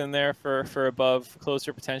contracts in there for above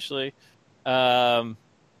Closer potentially. But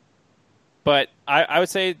I would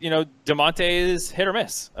say, DeMonte is hit or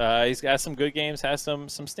miss. He's got some good games, has some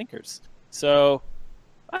stinkers. So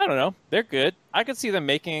I don't know. They're good. I could see them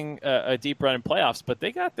making a deep run in playoffs, but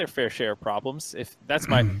they got their fair share of problems. If that's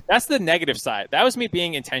that's the negative side. That was me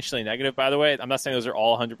being intentionally negative, by the way. I'm not saying those are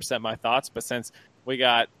all 100% my thoughts, but since we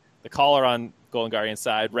got the caller on Golden Guardian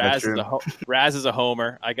side, Raz is a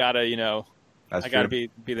homer. I gotta, be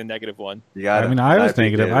the negative one. I was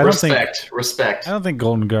negative. Respect. I don't think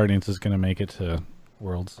Golden Guardians is going to make it to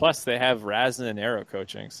Worlds. Plus, they have Raz and Arrow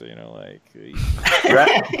coaching, so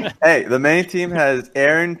Hey, the main team has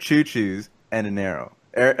Aaron, Choo-Choos, and an Arrow.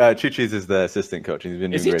 Choo-Choos is the assistant coach. He's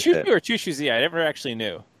been doing great. Is he Choo-Choo or Choo-Choo-Z? I never actually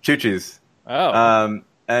knew. Choo-Choos. Oh.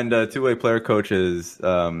 And two-way player coach is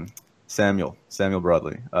Samuel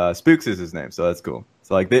Broadley. Spooks is his name, so that's cool.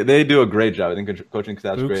 So like they do a great job. I think coaching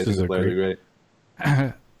staff's great. I think the players are great.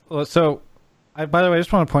 Well, so by the way, I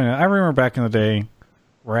just want to point out, I remember back in the day,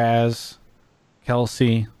 Raz,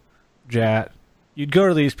 Kelsey, Jat, you'd go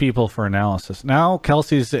to these people for analysis. Now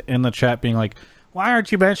Kelsey's in the chat being like, "Why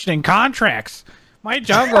aren't you mentioning contracts? My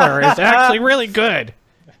jungler is actually really good.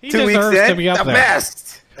 He deserves to be up there."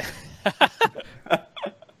 Best. That's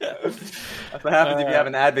what happens if you have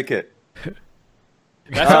an advocate.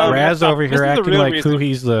 Raz over here acting like who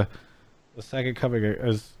he's the second coming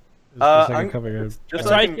is the second coming. That's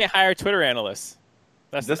why you can't hire Twitter analysts.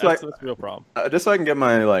 That's the real problem. Just so I can get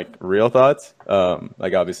my real thoughts.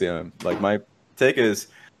 Obviously, my take is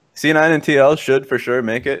C9 and TL should for sure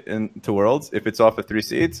make it into Worlds if it's off of 3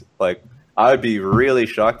 seeds. I would be really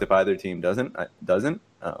shocked if either team doesn't.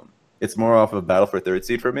 It's more off of a battle for third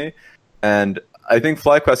seed for me, and I think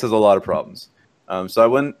FlyQuest has a lot of problems.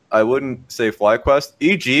 So I wouldn't say FlyQuest.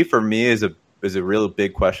 EG for me is a real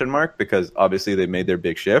big question mark because obviously they made their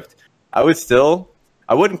big shift. I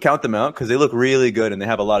wouldn't count them out because they look really good and they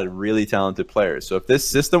have a lot of really talented players. So if this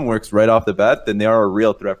system works right off the bat, then they are a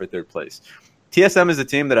real threat for third place. TSM is a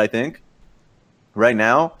team that I think right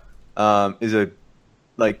now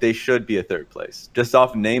they should be a third place. Just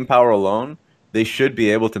off name power alone, they should be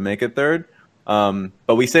able to make it third.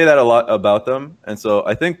 But we say that a lot about them. And so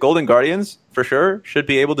I think Golden Guardians, for sure, should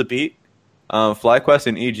be able to beat FlyQuest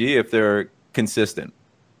and EG if they're consistent.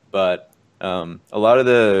 But a lot of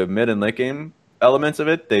the mid and late game elements of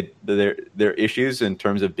it, they're issues in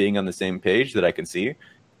terms of being on the same page that I can see.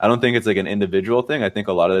 I don't think it's like an individual thing. I think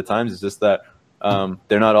a lot of the times it's just that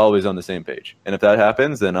they're not always on the same page. And if that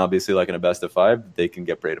happens, then obviously like in a best of 5, they can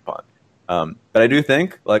get preyed upon. But I do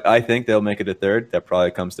think, I think they'll make it a third. That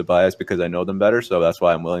probably comes to bias because I know them better. So that's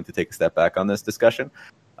why I'm willing to take a step back on this discussion.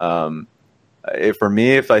 For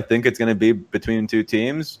me, if I think it's going to be between two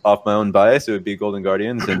teams, off my own bias, it would be Golden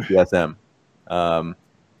Guardians and TSM.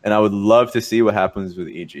 And I would love to see what happens with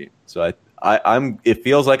EG. So it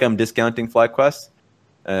feels like I'm discounting FlyQuest.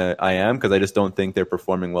 I am because I just don't think they're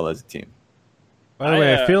performing well as a team. By the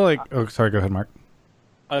way, I feel like... Oh, sorry. Go ahead, Mark.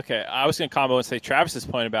 Okay, I was going to combo and say Travis's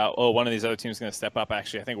point about, one of these other teams is going to step up,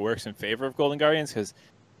 actually, I think works in favor of Golden Guardians because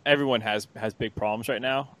everyone has big problems right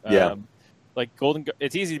now. Yeah.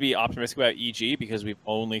 It's easy to be optimistic about EG because we've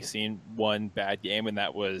only seen one bad game, and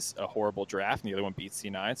that was a horrible draft, and the other one beat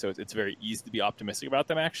C9, so it's very easy to be optimistic about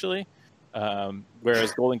them, actually.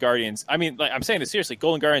 Whereas Golden Guardians, I mean, I'm saying this seriously,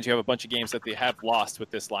 Golden Guardians, you have a bunch of games that they have lost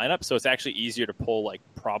with this lineup, so it's actually easier to pull,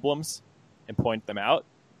 problems and point them out.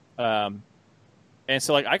 And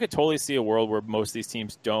so, I could totally see a world where most of these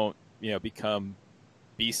teams don't, become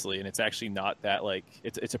beastly, and it's actually not that,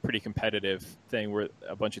 it's a pretty competitive thing where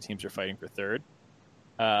a bunch of teams are fighting for third.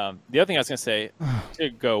 The other thing I was going to say, to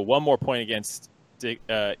go one more point against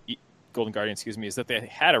Golden Guardians, is that they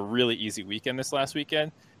had a really easy weekend this last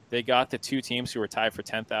weekend. They got the two teams who were tied for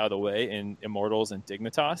 10th out of the way in Immortals and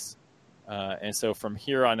Dignitas. And so from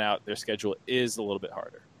here on out, their schedule is a little bit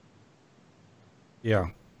harder. Yeah,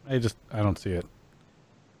 I don't see it.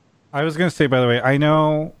 I was going to say, by the way, I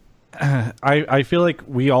know, I feel like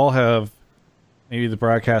we all have, maybe the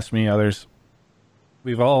broadcast, me, others,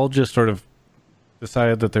 we've all just sort of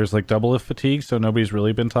decided that there's double if fatigue, so nobody's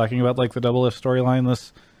really been talking about the double if storyline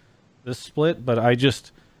this split, but I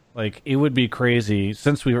just, it would be crazy,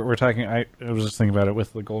 since we were talking, I was just thinking about it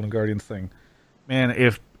with the Golden Guardians thing. Man,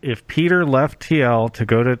 if Peter left TL to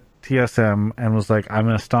go to TSM and was like, I'm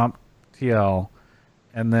going to stomp TL,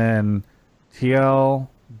 and then TL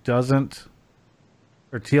doesn't,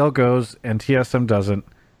 or TL goes and TSM doesn't,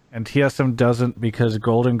 and TSM doesn't because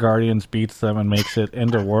Golden Guardians beats them and makes it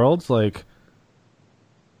into Worlds,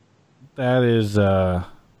 that is oh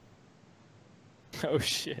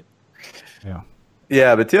shit.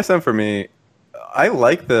 Yeah, but TSM for me, I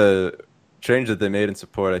like the change that they made in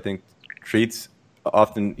support. I think Treats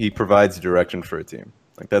often, he provides direction for a team.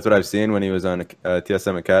 That's what I've seen when he was on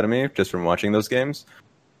TSM Academy, just from watching those games.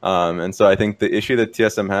 And so I think the issue that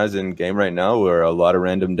TSM has in game right now, where a lot of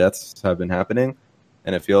random deaths have been happening,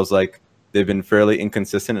 and it feels like they've been fairly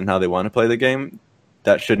inconsistent in how they want to play the game,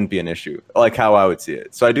 that shouldn't be an issue, how I would see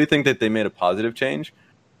it. So I do think that they made a positive change.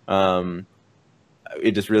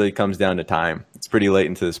 It just really comes down to time. It's pretty late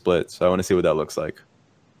into the split, so I want to see what that looks like.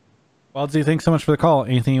 Waldsy, thanks so much for the call.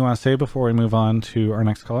 Anything you want to say before we move on to our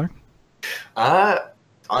next caller?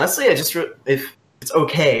 Honestly, if it's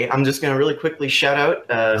okay, I'm just going to really quickly shout out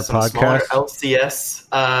some smaller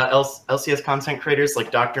LCS content creators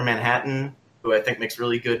like Dr. Manhattan, who I think makes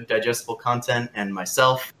really good digestible content, and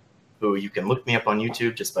myself, who you can look me up on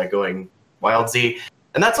YouTube just by going WildZ.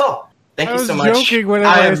 And that's all. Thank you so much. I was joking whenever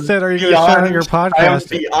I said, are you going to shout out your podcast? I am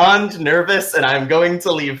beyond nervous, and I'm going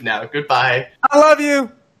to leave now. Goodbye. I love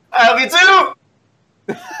you. I love you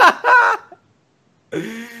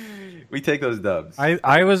too! We take those dubs.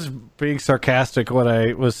 I was being sarcastic when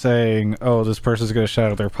I was saying, oh, this person's going to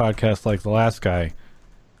shout out their podcast like the last guy.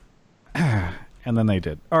 And then they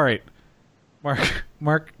did. All right.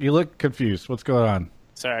 Mark, you look confused. What's going on?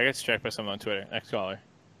 Sorry, I got distracted by someone on Twitter. Next caller.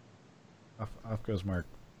 Off goes Mark.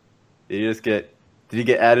 Did you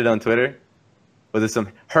get added on Twitter? Was it some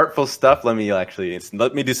hurtful stuff? Let me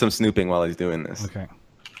do some snooping while he's doing this. Okay.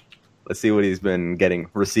 Let's see what he's been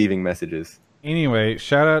receiving messages. Anyway,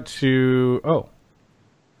 shout out to... Oh,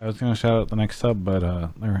 I was going to shout out the next sub, but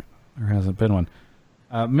there hasn't been one.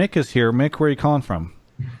 Mick is here. Mick, where are you calling from?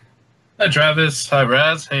 Hi, Travis. Hi,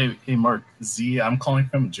 Raz. Hey, Mark Z. I'm calling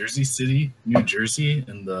from Jersey City, New Jersey,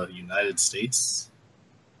 in the United States.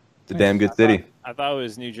 It's a damn good city. I thought it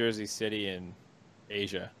was New Jersey City in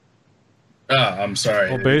Asia. I'm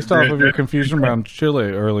sorry. Well, based off of your confusion around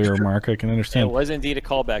Chile earlier, Mark, I can It understand. was indeed a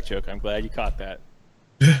callback joke. I'm glad you caught that.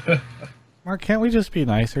 Mark, can't we just be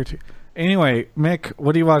nicer to? Anyway, Mick,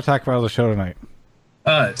 what do you want to talk about on the show tonight?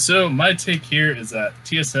 So my take here is that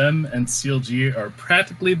TSM and CLG are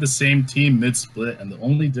practically the same team mid-split, and the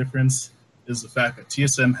only difference is the fact that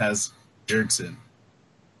TSM has Bjergsen.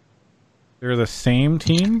 They're the same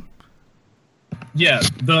team? Yeah,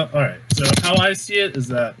 all right. So how I see it is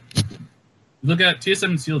that look at TSM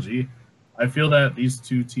and CLG, I feel that these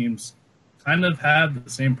two teams kind of had the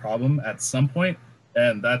same problem at some point,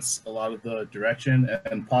 and that's a lot of the direction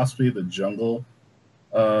and possibly the jungle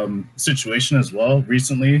situation as well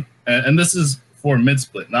recently. And this is for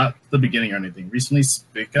mid-split, not the beginning or anything. Recently,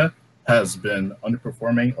 Spica has been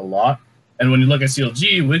underperforming a lot. And when you look at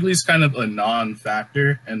CLG, Wiggly's kind of a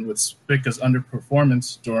non-factor. And with Spica's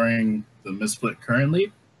underperformance during the mid-split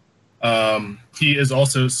currently, he is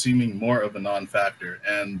also seeming more of a non-factor.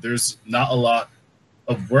 And there's not a lot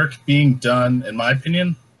of work being done, in my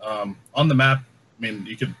opinion, on the map. I mean,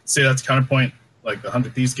 you could say that's counterpoint, like the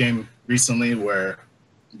 100 Thieves game recently, where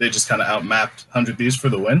they just kind of outmapped 100 Thieves for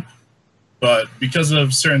the win. But because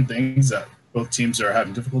of certain things that both teams are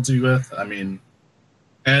having difficulty with, I mean,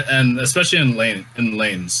 and especially in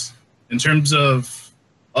lanes, in terms of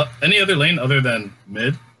any other lane other than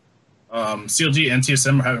mid, CLG and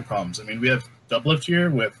TSM are having problems. I mean, we have Doublelift here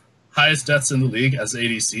with highest deaths in the league as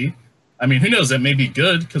ADC. I mean, who knows? That may be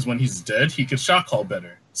good because when he's dead, he could shot call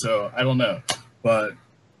better. So I don't know, but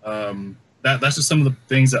that's just some of the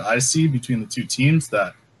things that I see between the two teams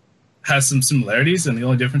that has some similarities, and the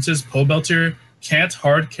only difference is Pobelter can't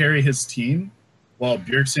hard carry his team, while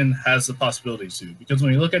Bjergsen has the possibility to. Because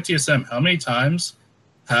when you look at TSM, how many times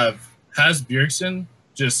has Bjergsen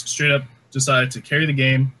just straight up decided to carry the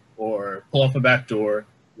game or pull off a backdoor,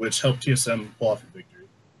 which helped TSM pull off a victory?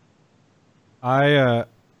 I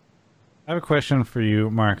have a question for you,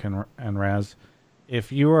 Mark and Raz.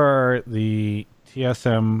 If you are the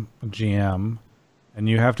TSM GM and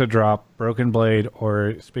you have to drop Broken Blade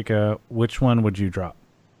or Spica, which one would you drop?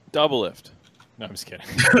 Doublelift. No, I'm just kidding.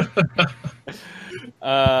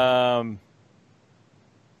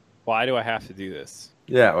 Why do I have to do this?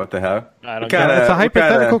 Yeah, what the hell? I don't Kinda- It's a what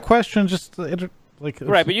hypothetical kinda- question. Just like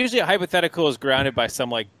Right, but usually a hypothetical is grounded by some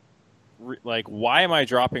like why am I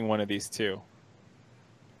dropping one of these two?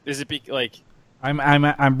 Is it like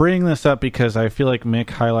I'm bringing this up because I feel like Mick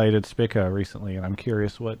highlighted Spica recently, and I'm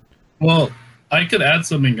curious what. Well, I could add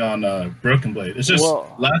something on Broken Blade. It's just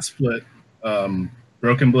last split,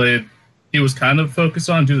 Broken Blade, he was kind of focused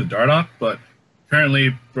on due to Dardoch, but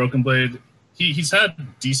currently Broken Blade, he's had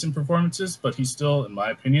decent performances, but he's still, in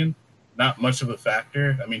my opinion, not much of a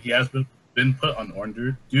factor. I mean, he has been put on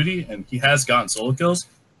Ornn duty, and he has gotten solo kills.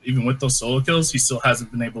 Even with those solo kills, he still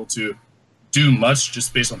hasn't been able to do much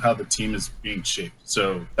just based on how the team is being shaped.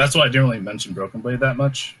 So that's why I didn't really mention Broken Blade that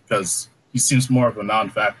much, because he seems more of a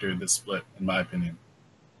non-factor this split, in my opinion.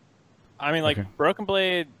 I mean, like, Okay. Broken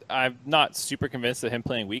Blade, I'm not super convinced of him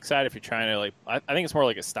playing weak side if you're trying to, like... I think it's more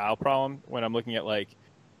like a style problem when I'm looking at, like,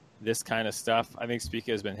 this kind of stuff. I think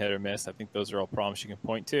Spica has been hit or miss. I think those are all problems you can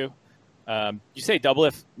point to. You say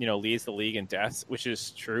Doublelift, leads the league in deaths, which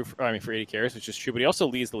is true. For AD carries, which is true, but he also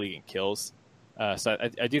leads the league in kills. So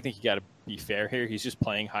I do think you got to be fair here. He's just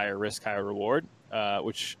playing higher risk, higher reward,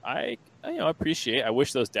 which I appreciate. I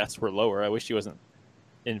wish those deaths were lower. I wish he wasn't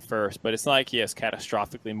in first, but it's not like he has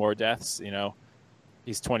catastrophically more deaths.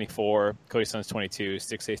 He's 24, Cody Sun's 22,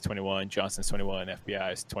 Stixxay's 21, Johnson's 21,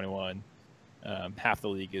 FBI's 21. Half the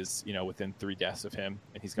league is within 3 deaths of him,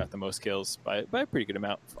 and he's got the most kills by a pretty good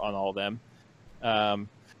amount on all of them.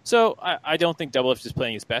 So I don't think Doublelift is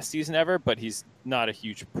playing his best season ever, but he's not a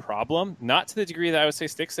huge problem. Not to the degree that I would say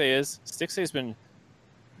Stixxay is. Stixxay's been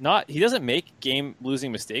he doesn't make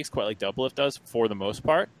game-losing mistakes quite like Doublelift does for the most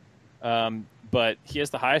part, but he has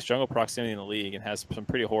the highest jungle proximity in the league and has some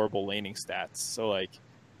pretty horrible laning stats. So, like,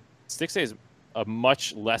 Stixxay is a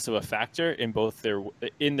much less of a factor in both their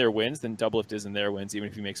wins than Doublelift is in their wins, even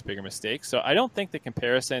if he makes bigger mistakes. So I don't think the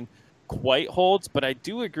comparison quite holds, but I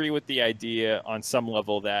do agree with the idea on some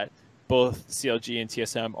level that both CLG and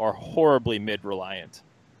TSM are horribly mid-reliant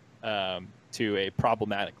to a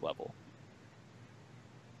problematic level.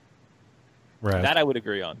 Right. That I would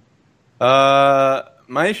agree on.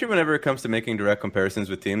 My issue whenever it comes to making direct comparisons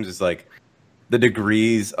with teams is like the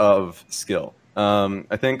degrees of skill.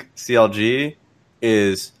 I think CLG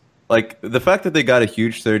is like the fact that they got a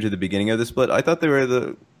huge surge at the beginning of the split. I thought they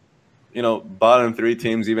were bottom 3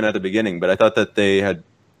 teams even at the beginning, but I thought that they had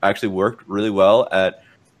actually worked really well at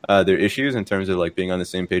their issues in terms of like being on the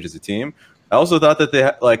same page as a team. I also thought that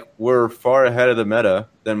they were far ahead of the meta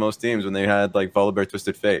than most teams when they had like Volibear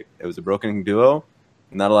Twisted Fate. It was a broken duo.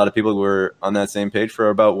 Not a lot of people were on that same page for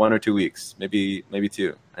about 1 or 2 weeks, maybe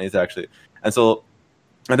 2. And so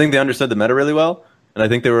I think they understood the meta really well, and I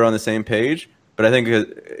think they were on the same page. But I think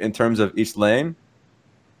in terms of each lane,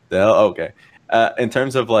 in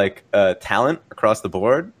terms of like talent across the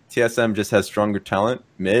board, TSM just has stronger talent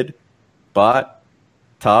mid, bot,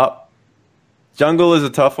 top. Jungle is a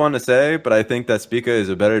tough one to say, but I think that Spica is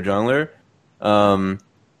a better jungler.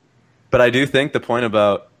 But I do think the point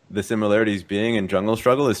about the similarities being in jungle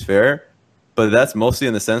struggle is fair, but that's mostly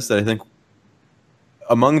in the sense that I think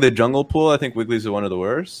among the jungle pool, I think Wiggly's one of the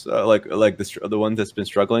worst. The one that's been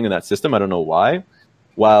struggling in that system. I don't know why.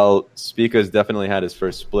 While Spica's definitely had his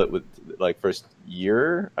first split with first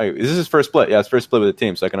year. This is his first split. Yeah, his first split with the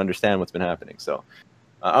team, so I can understand what's been happening. So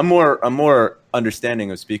I'm more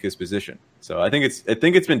understanding of Spica's position. So I think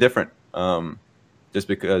it's been different, just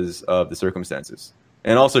because of the circumstances,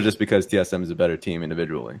 and also just because TSM is a better team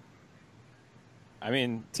individually. I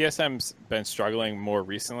mean, TSM's been struggling more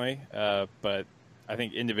recently, but I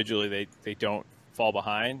think individually they don't fall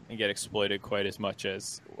behind and get exploited quite as much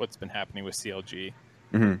as what's been happening with CLG.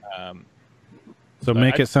 Mm-hmm. So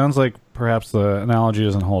it sounds like perhaps the analogy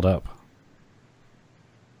doesn't hold up.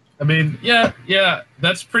 I mean, yeah,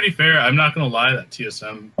 that's pretty fair. I'm not going to lie that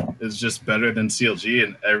TSM is just better than CLG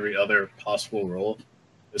in every other possible role.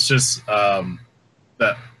 It's just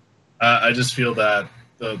that I just feel that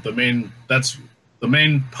the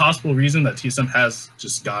main possible reason that TSM has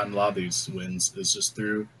just gotten a lot of these wins is just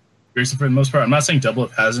through Grayson for the most part. I'm not saying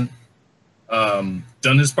Doublelift hasn't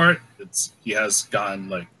done his part. He has gotten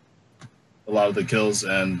like a lot of the kills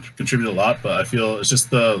and contributed a lot, but I feel it's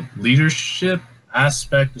just the leadership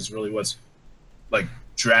aspect is really what's like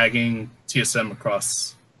dragging TSM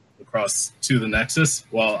across to the Nexus.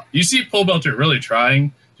 While you see Polebelter really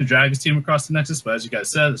trying to drag his team across the Nexus, but as you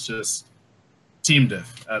guys said, it's just team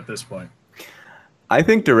diff at this point. I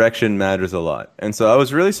think direction matters a lot. And so I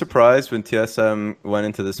was really surprised when TSM went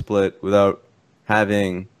into the split without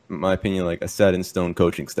having, in my opinion, like a set in stone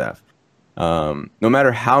coaching staff. No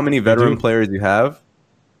matter how many veteran players you have,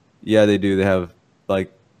 yeah, they do. They have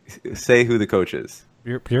like, say who the coach is.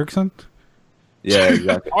 Bjergsen? Yeah,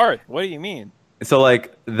 exactly. Hard. What do you mean? So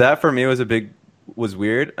like that for me was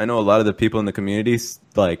weird. I know a lot of the people in the communities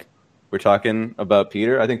like we're talking about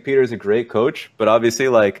Peter. I think Peter is a great coach, but obviously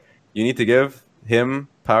like you need to give him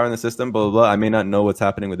power in the system, blah, blah, blah. I may not know what's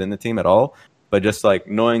happening within the team at all, but just like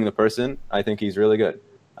knowing the person, I think he's really good.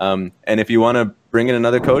 And if you want to bring in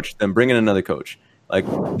another coach, then bring in another coach. Like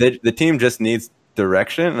the team just needs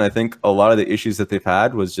direction. And I think a lot of the issues that they've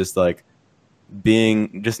had was just like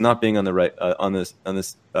not being on the right, on this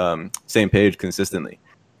same page consistently.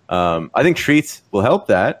 I think treats will help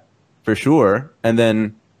that for sure. And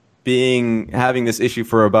then having this issue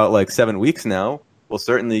for about like 7 weeks now, well,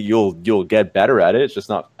 certainly you'll get better at it. It's just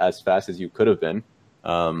not as fast as you could have been.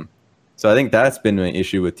 So I think that's been an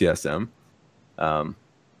issue with TSM. But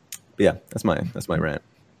yeah, that's my rant.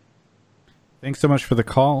 Thanks so much for the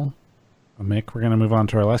call, Mick. We're going to move on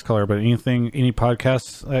to our last caller. But any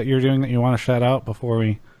podcasts that you're doing that you want to shout out before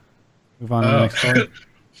we move on to the next caller?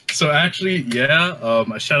 So actually, yeah,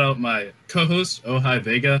 I shout out my co-host, Ohai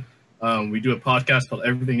Vega. We do a podcast called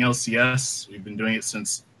Everything LCS. We've been doing it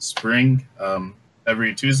since spring.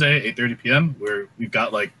 Every Tuesday, 8:30 p.m., where we've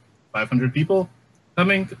got like 500 people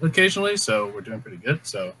coming occasionally, so we're doing pretty good.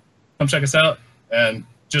 So come check us out and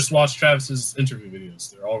just watch Travis's interview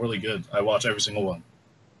videos. They're all really good. I watch every single one.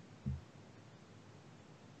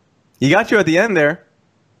 He got you at the end there.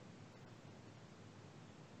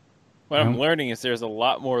 What I'm learning is there's a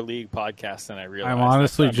lot more League podcasts than I realized. I'm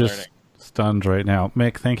honestly just stunned right now.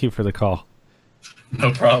 Mick, thank you for the call.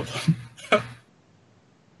 No problem.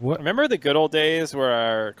 What? Remember the good old days where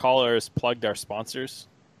our callers plugged our sponsors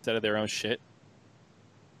instead of their own shit?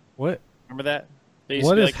 What? Remember that?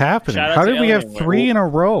 What is happening? How did we have 3 in a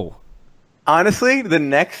row? Honestly, the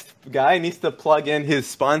next guy needs to plug in his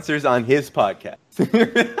sponsors on his podcast.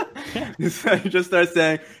 Just start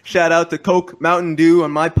saying, shout out to Coke Mountain Dew on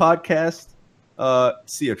my podcast.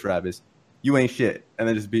 See ya, Travis. You ain't shit. And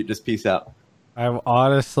then just peace out. I'm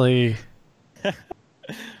honestly...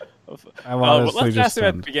 let's ask him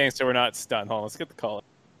at the beginning so we're not stunned. Hold on, let's get the caller.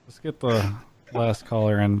 Let's get the last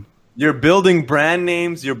caller in. You're building brand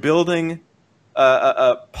names. You're building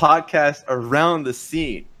a podcast around the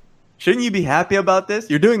scene. Shouldn't you be happy about this?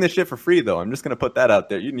 You're doing this shit for free, though. I'm just gonna put that out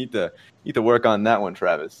there. You need to work on that one,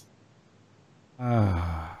 Travis.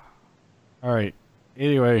 All right.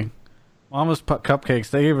 Anyway, Mama's Cupcakes.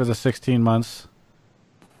 They gave her the 16 months.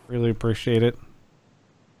 Really appreciate it.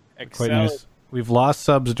 Excel. Quite nice. We've lost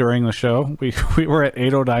subs during the show. We were at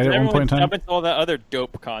 809 at one point in time. Jump into all that other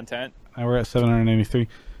dope content. Now we're at 783.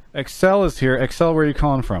 Excel is here. Excel, where are you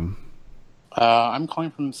calling from? I'm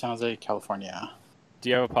calling from San Jose, California. Do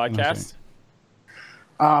you have a podcast?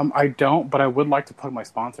 I don't, but I would like to plug my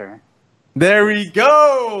sponsor. There we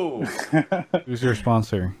go. Who's your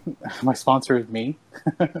sponsor? My sponsor is me.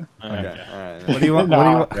 Okay. All right. What do you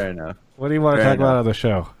want? Fair enough. What do you want to talk about on the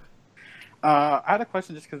show? I had a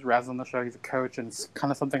question just because Raz on the show. He's a coach, and it's kind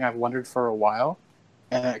of something I've wondered for a while,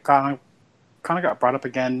 and it kind of got brought up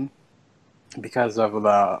again because of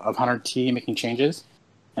Hunter T making changes,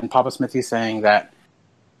 and Papa Smithy saying that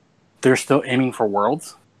they're still aiming for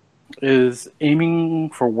Worlds. Is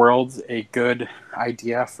aiming for Worlds a good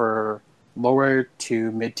idea for lower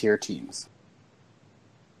to mid-tier teams?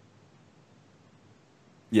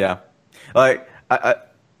 Yeah, like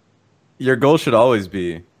your goal should always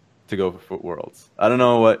be to go for Worlds. I don't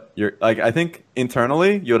know what you're like. I think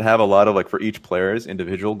internally you would have a lot of like for each player's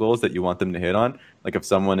individual goals that you want them to hit on. Like if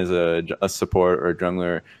someone is a support or a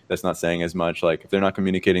jungler that's not saying as much, like if they're not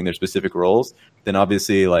communicating their specific roles, then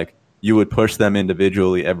obviously like you would push them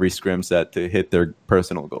individually every scrim set to hit their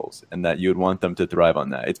personal goals, and that you would want them to thrive on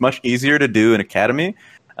that. It's much easier to do in academy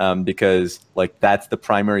because like that's the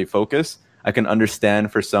primary focus. I can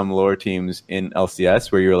understand for some lower teams in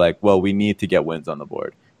LCS where you're like, well, we need to get wins on the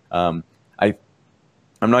board. I'm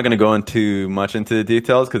not going to go into much into the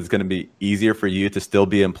details because it's going to be easier for you to still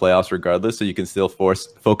be in playoffs regardless, so you can still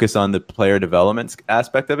focus on the player development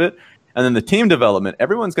aspect of it. And then the team development,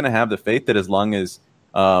 everyone's going to have the faith that as long as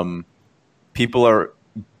people are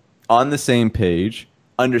on the same page,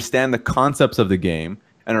 understand the concepts of the game,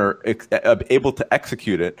 and are able to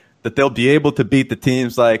execute it, that they'll be able to beat the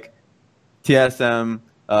teams like TSM,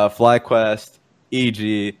 FlyQuest,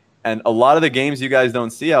 EG, and a lot of the games you guys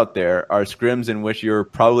don't see out there are scrims in which you're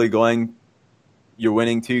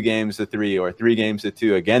winning 2 games to 3 or 3 games to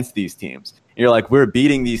 2 against these teams. And you're like, we're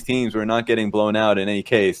beating these teams. We're not getting blown out in any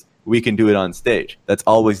case. We can do it on stage. That's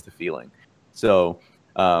always the feeling. So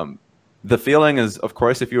the feeling is, of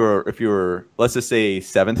course, if you're let's just say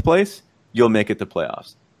 7th place, you'll make it to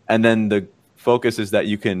playoffs. And then the focus is that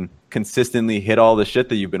you can consistently hit all the shit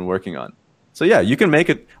that you've been working on. So yeah, you can make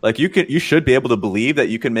it. Like you should be able to believe that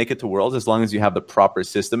you can make it to Worlds as long as you have the proper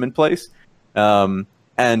system in place.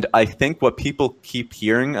 And I think what people keep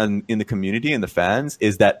hearing in the community and the fans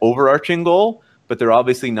is that overarching goal, but they're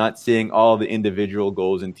obviously not seeing all the individual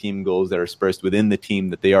goals and team goals that are dispersed within the team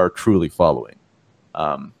that they are truly following.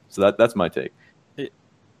 So that's my take.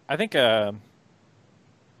 I think,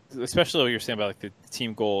 especially what you're saying about like the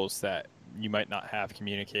team goals that you might not have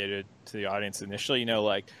communicated to the audience initially. You know,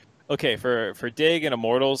 like. Okay, for Dig and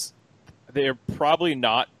Immortals, they're probably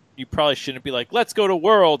not. You probably shouldn't be like, let's go to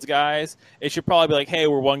Worlds, guys. It should probably be like, hey,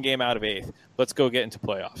 we're 1 game out of 8th. Let's go get into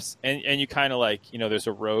playoffs. And you kind of like, you know, there's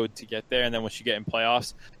a road to get there. And then once you get in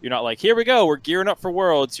playoffs, you're not like, here we go, we're gearing up for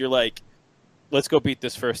Worlds. You're like, let's go beat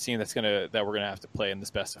this first team that we're gonna have to play in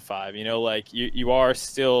this best of 5. You know, like you are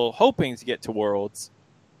still hoping to get to Worlds.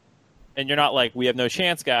 And you're not like, we have no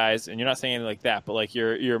chance, guys, and you're not saying anything like that, but like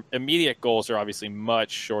your immediate goals are obviously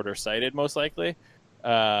much shorter sighted, most likely.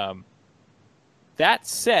 That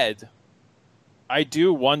said, I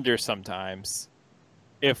do wonder sometimes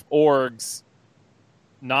if orgs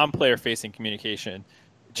non-player facing communication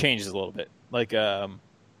changes a little bit. Like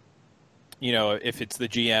you know, if it's the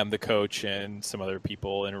GM, the coach, and some other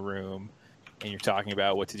people in a room, and you're talking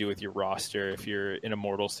about what to do with your roster, if you're in a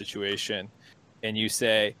mortal situation, and you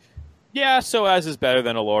say, yeah, Soaz is better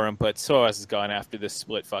than Alorum, but Soaz has gone after this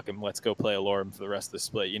split. Fuck him. Let's go play Alorum for the rest of the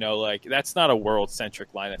split. You know, like that's not a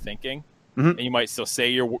world-centric line of thinking. Mm-hmm. And you might still say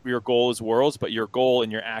your goal is Worlds, but your goal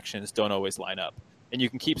and your actions don't always line up. And you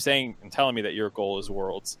can keep saying and telling me that your goal is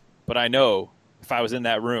Worlds, but I know if I was in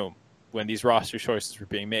that room when these roster choices were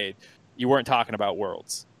being made, you weren't talking about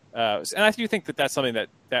Worlds. And I do think that that's something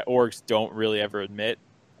that orgs don't really ever admit.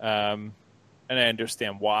 And I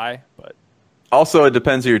understand why, but. Also, it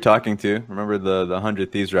depends who you're talking to. Remember the 100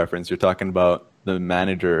 Thieves reference. You're talking about the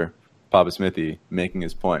manager, Papa Smithy, making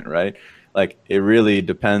his point, right? Like, it really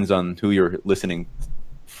depends on who you're listening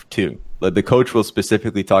to. Like, the coach will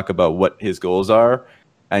specifically talk about what his goals are,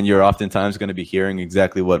 and you're oftentimes going to be hearing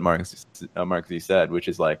exactly what Mark Z said, which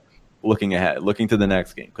is like looking ahead, looking to the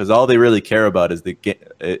next game, because all they really care about is the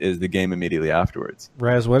game immediately afterwards.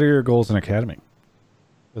 Raz, what are your goals in academy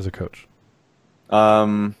as a coach?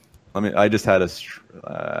 I just had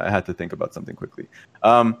I had to think about something quickly.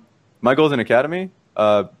 My goals in academy,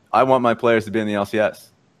 I want my players to be in the LCS.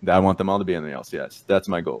 I want them all to be in the LCS. That's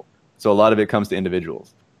my goal. So a lot of it comes to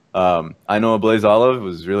individuals. I know Blaze Olive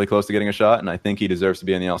was really close to getting a shot, and I think he deserves to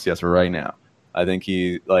be in the LCS right now. I think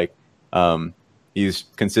he's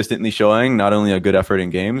consistently showing not only a good effort in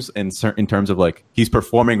games, in terms of like he's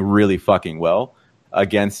performing really fucking well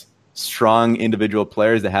against strong individual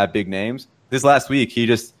players that have big names. This last week, he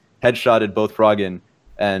just headshotted both Froggen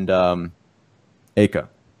and Aka.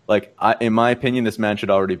 Like, in my opinion, this man should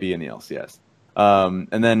already be in the LCS.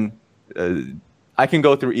 And then I can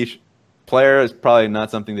go through each player. Is probably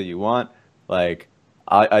not something that you want. Like,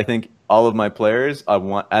 I think all of my players, I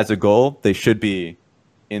want as a goal, they should be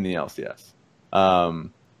in the LCS.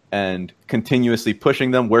 And continuously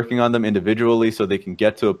pushing them, working on them individually so they can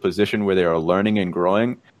get to a position where they are learning and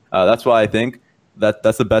growing. That's why I think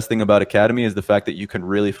that's the best thing about Academy is the fact that you can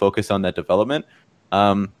really focus on that development.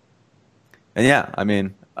 And yeah, I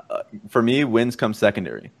mean, for me, wins come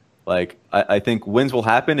secondary. Like, I think wins will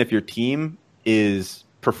happen if your team is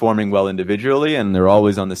performing well individually and they're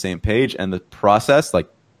always on the same page, and the process, like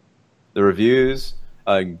the reviews,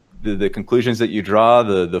 the conclusions that you draw,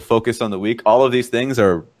 the focus on the week, all of these things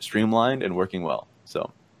are streamlined and working well.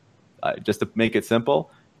 So just to make it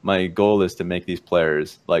simple, my goal is to make these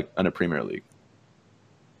players like in a Premier League.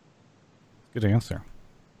 Good answer.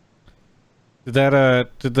 Did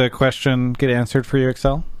the question get answered for you,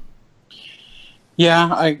 Excel?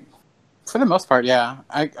 Yeah, for the most part, yeah.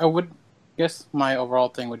 I would guess my overall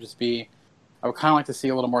thing would just be I would kind of like to see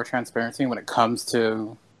a little more transparency when it comes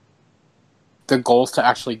to the goals to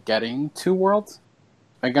actually getting to Worlds.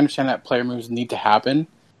 I understand that player moves need to happen,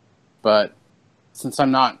 but since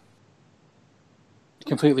I'm not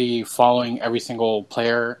completely following every single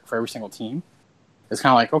player for every single team, it's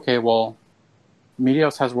kind of like, okay, well,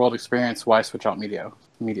 Meteos has world experience, why switch out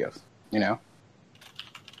Meteos, you know?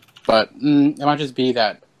 But it might just be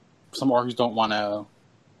that some orgs don't want to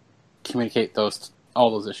communicate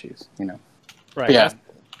all those issues, you know? Right. But yeah.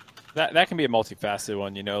 That can be a multifaceted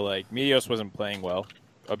one, you know, like Meteos wasn't playing well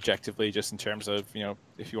objectively, just in terms of, you know,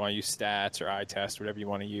 if you want to use stats or eye test, whatever you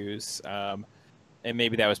want to use. And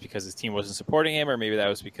maybe that was because his team wasn't supporting him, or maybe that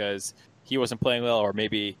was because he wasn't playing well, or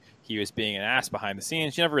maybe he was being an ass behind the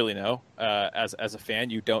scenes. You never really know. As a fan,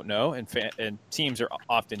 you don't know, and teams are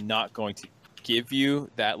often not going to give you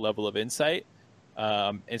that level of insight.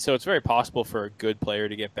 And so it's very possible for a good player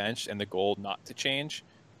to get benched and the goal not to change.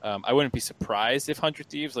 I wouldn't be surprised if 100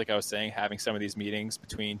 Thieves, like I was saying, having some of these meetings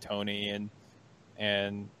between Tony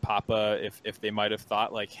and Papa, if they might have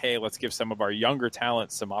thought like, hey, let's give some of our younger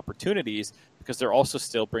talents some opportunities, because they're also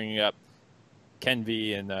still bringing up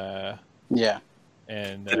Kenvi and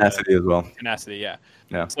and Tenacity as well. Tenacity, yeah.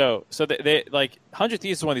 Yeah. So they like 100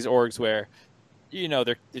 Thieves is one of these orgs where, you know,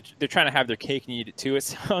 they're trying to have their cake and eat it too. It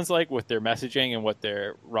sounds like, with their messaging and what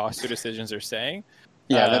their roster decisions are saying.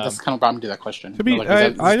 Yeah, that's kind of brought me to that question.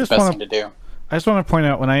 I just want to point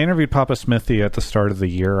out, when I interviewed Papa Smithy at the start of the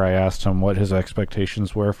year, I asked him what his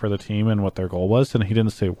expectations were for the team and what their goal was, and he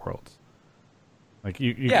didn't say Worlds. Like,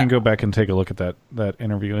 you can go back and take a look at that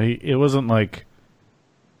interview. It wasn't like,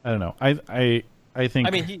 I don't know. I think.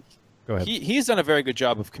 I mean, go ahead. He's done a very good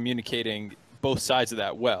job of communicating both sides of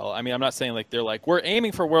that well. I mean, I'm not saying like they're like, we're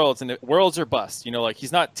aiming for Worlds and Worlds are bust. You know, like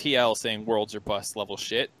he's not TL saying Worlds are bust level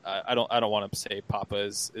shit. I don't want to say Papa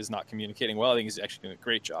is not communicating well. I think he's actually doing a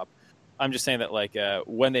great job. I'm just saying that like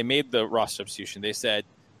when they made the roster substitution, they said,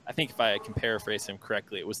 I think if I can paraphrase him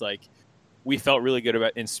correctly, it was like, we felt really good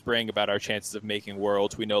in spring about our chances of making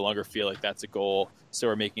Worlds. We no longer feel like that's a goal, so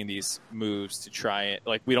we're making these moves to try it.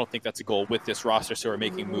 Like, we don't think that's a goal with this roster, so we're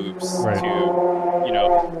making moves to, you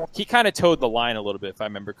know. He kind of towed the line a little bit, if I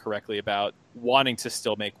remember correctly, about wanting to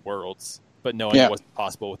still make Worlds, but knowing it wasn't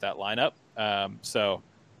possible with that lineup. So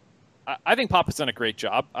I think Papa's done a great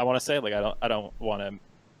job. I want to say, like, I don't want to,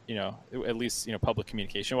 you know, at least, you know, public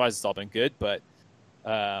communication wise, it's all been good, but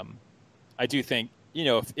I do think, you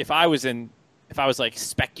know, if I was like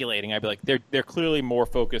speculating, I'd be like, they're clearly more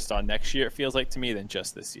focused on next year, it feels like to me, than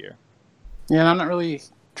just this year. Yeah, and I'm not really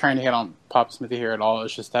trying to hit on Papa Smithy here at all.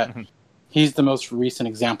 It's just that he's the most recent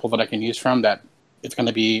example that I can use from that. It's going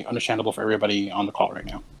to be understandable for everybody on the call right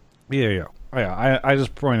now. Yeah. I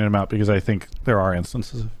just pointed him out because I think there are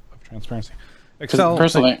instances of transparency. Excel,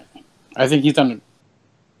 personally, I think he's done.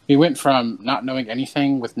 He went from not knowing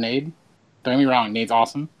anything with Nade. Don't get me wrong, Nade's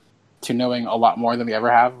awesome, to knowing a lot more than we ever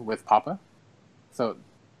have with Papa. So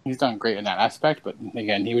he's done great in that aspect, but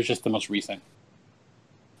again, he was just the most recent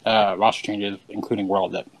roster changes, including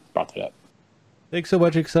World, that brought that up. Thanks so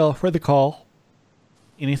much, Excel, for the call.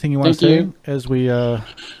 Anything you want to say as we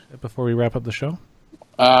before we wrap up the show?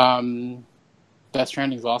 Death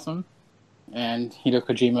Stranding's awesome, and Hideo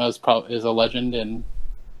Kojima is a legend, and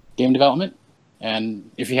game development. And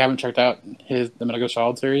if you haven't checked out the Metal Gear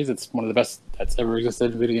Solid series, it's one of the best that's ever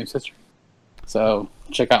existed in video games history. So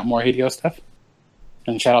check out more Hideo stuff.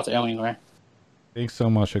 And shout out to Alienware. Thanks so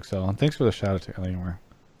much, Excel. And thanks for the shout out to Alienware.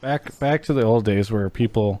 Back to the old days where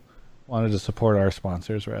people wanted to support our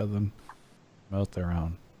sponsors rather than promote their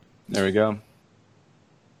own. There we go.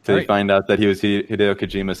 So you find out that he was Hideo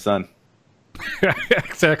Kojima's son.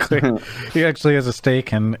 Exactly. He actually has a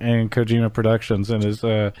stake in Kojima Productions and is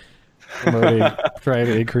promoting, trying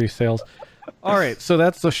to increase sales. All right, so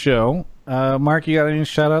that's the show. Mark, you got any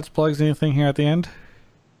shout-outs, plugs, anything here at the end?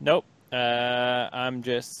 Nope. I'm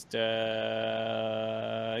just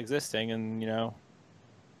existing, and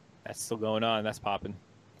that's still going on. That's popping.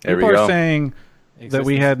 There People we go. are saying that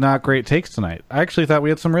we had not great takes tonight. I actually thought we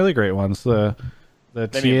had some really great ones. The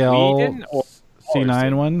TL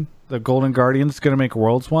C9 one, the Golden Guardians going to make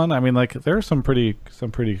Worlds one. I mean, like, there are some pretty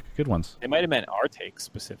good ones. They might have meant our takes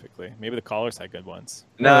specifically. Maybe the callers had good ones.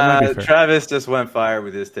 Nah, Travis just went fire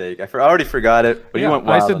with his take. I already forgot it, but he went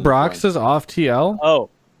wild. I said Brox is off TL. Oh,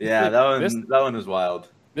 yeah, that one was wild.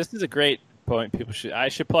 This is a great point. I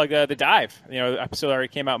should plug the Dive. The episode already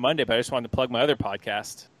came out Monday, but I just wanted to plug my other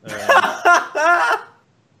podcast.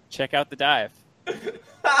 Check out the Dive.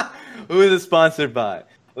 Who is it sponsored by?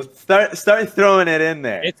 Let's start throwing it in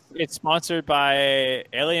there. It's sponsored by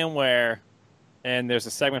Alienware, and there's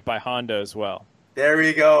a segment by Honda as well. There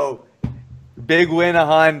we go. Big win of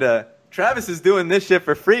Honda. Travis is doing this shit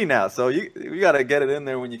for free now, so you got to get it in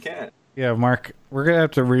there when you can. Yeah, Mark, we're going to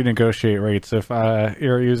have to renegotiate rates if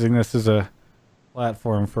you're using this as a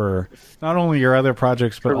platform for not only your other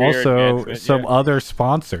projects, but also some other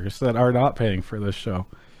sponsors that are not paying for this show.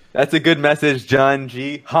 That's a good message, John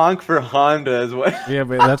G. Honk for Honda as well. Yeah,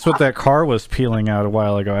 but that's what that car was peeling out a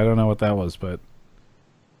while ago. I don't know what that was, but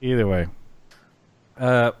either way.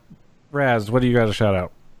 Raz, what do you got to shout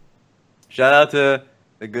out? Shout out to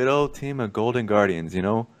the good old team of Golden Guardians.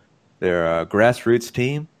 They're a grassroots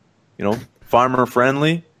team. Farmer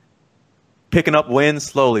friendly, picking up wins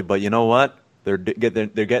slowly, but you know what? They're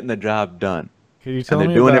getting the job done. Can you tell me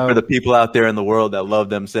they're doing it for the people out there in the world that love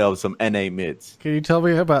themselves some NA mids. Can you tell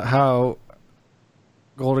me about how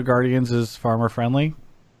Golden Guardians is farmer friendly?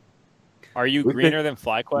 Are you greener than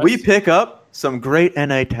FlyQuest? We pick up some great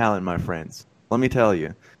NA talent, my friends. Let me tell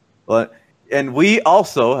you. And we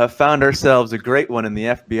also have found ourselves a great one in the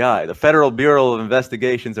FBI. The Federal Bureau of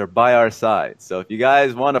Investigations are by our side. So if you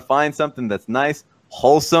guys want to find something that's nice,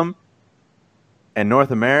 wholesome, and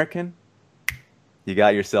North American, you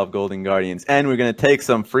got yourself Golden Guardians. And we're going to take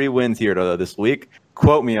some free wins here this week.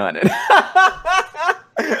 Quote me on it.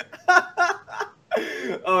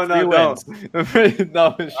 Oh, no, no. No, shit.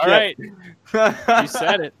 All right. You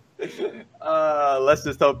said it. Let's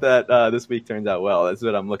just hope that this week turns out well. That's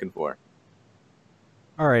what I'm looking for.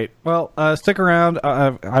 All right. Well, stick around.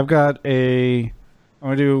 I've got a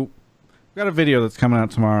video that's coming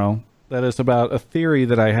out tomorrow that is about a theory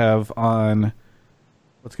that I have on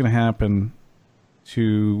what's going to happen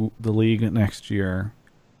to the league next year.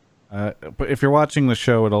 But if you're watching the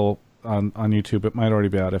show, it'll on YouTube. It might already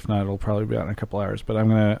be out. If not, it'll probably be out in a couple hours. But I'm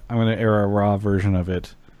gonna air a raw version of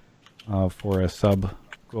it for a sub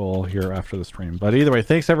goal here after the stream. But either way,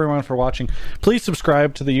 thanks everyone for watching. Please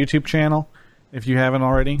subscribe to the YouTube channel if you haven't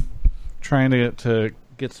already. Trying to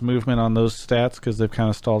get some movement on those stats because they've kind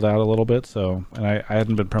of stalled out a little bit. So, and I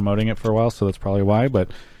hadn't been promoting it for a while, so that's probably why.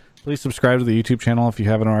 But please subscribe to the YouTube channel if you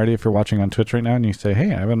haven't already. If you're watching on Twitch right now and you say,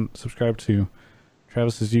 hey, I haven't subscribed to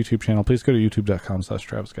Travis's YouTube channel, please go to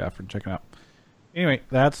youtube.com/Travis Gafford and check it out. Anyway,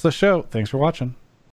 that's the show. Thanks for watching.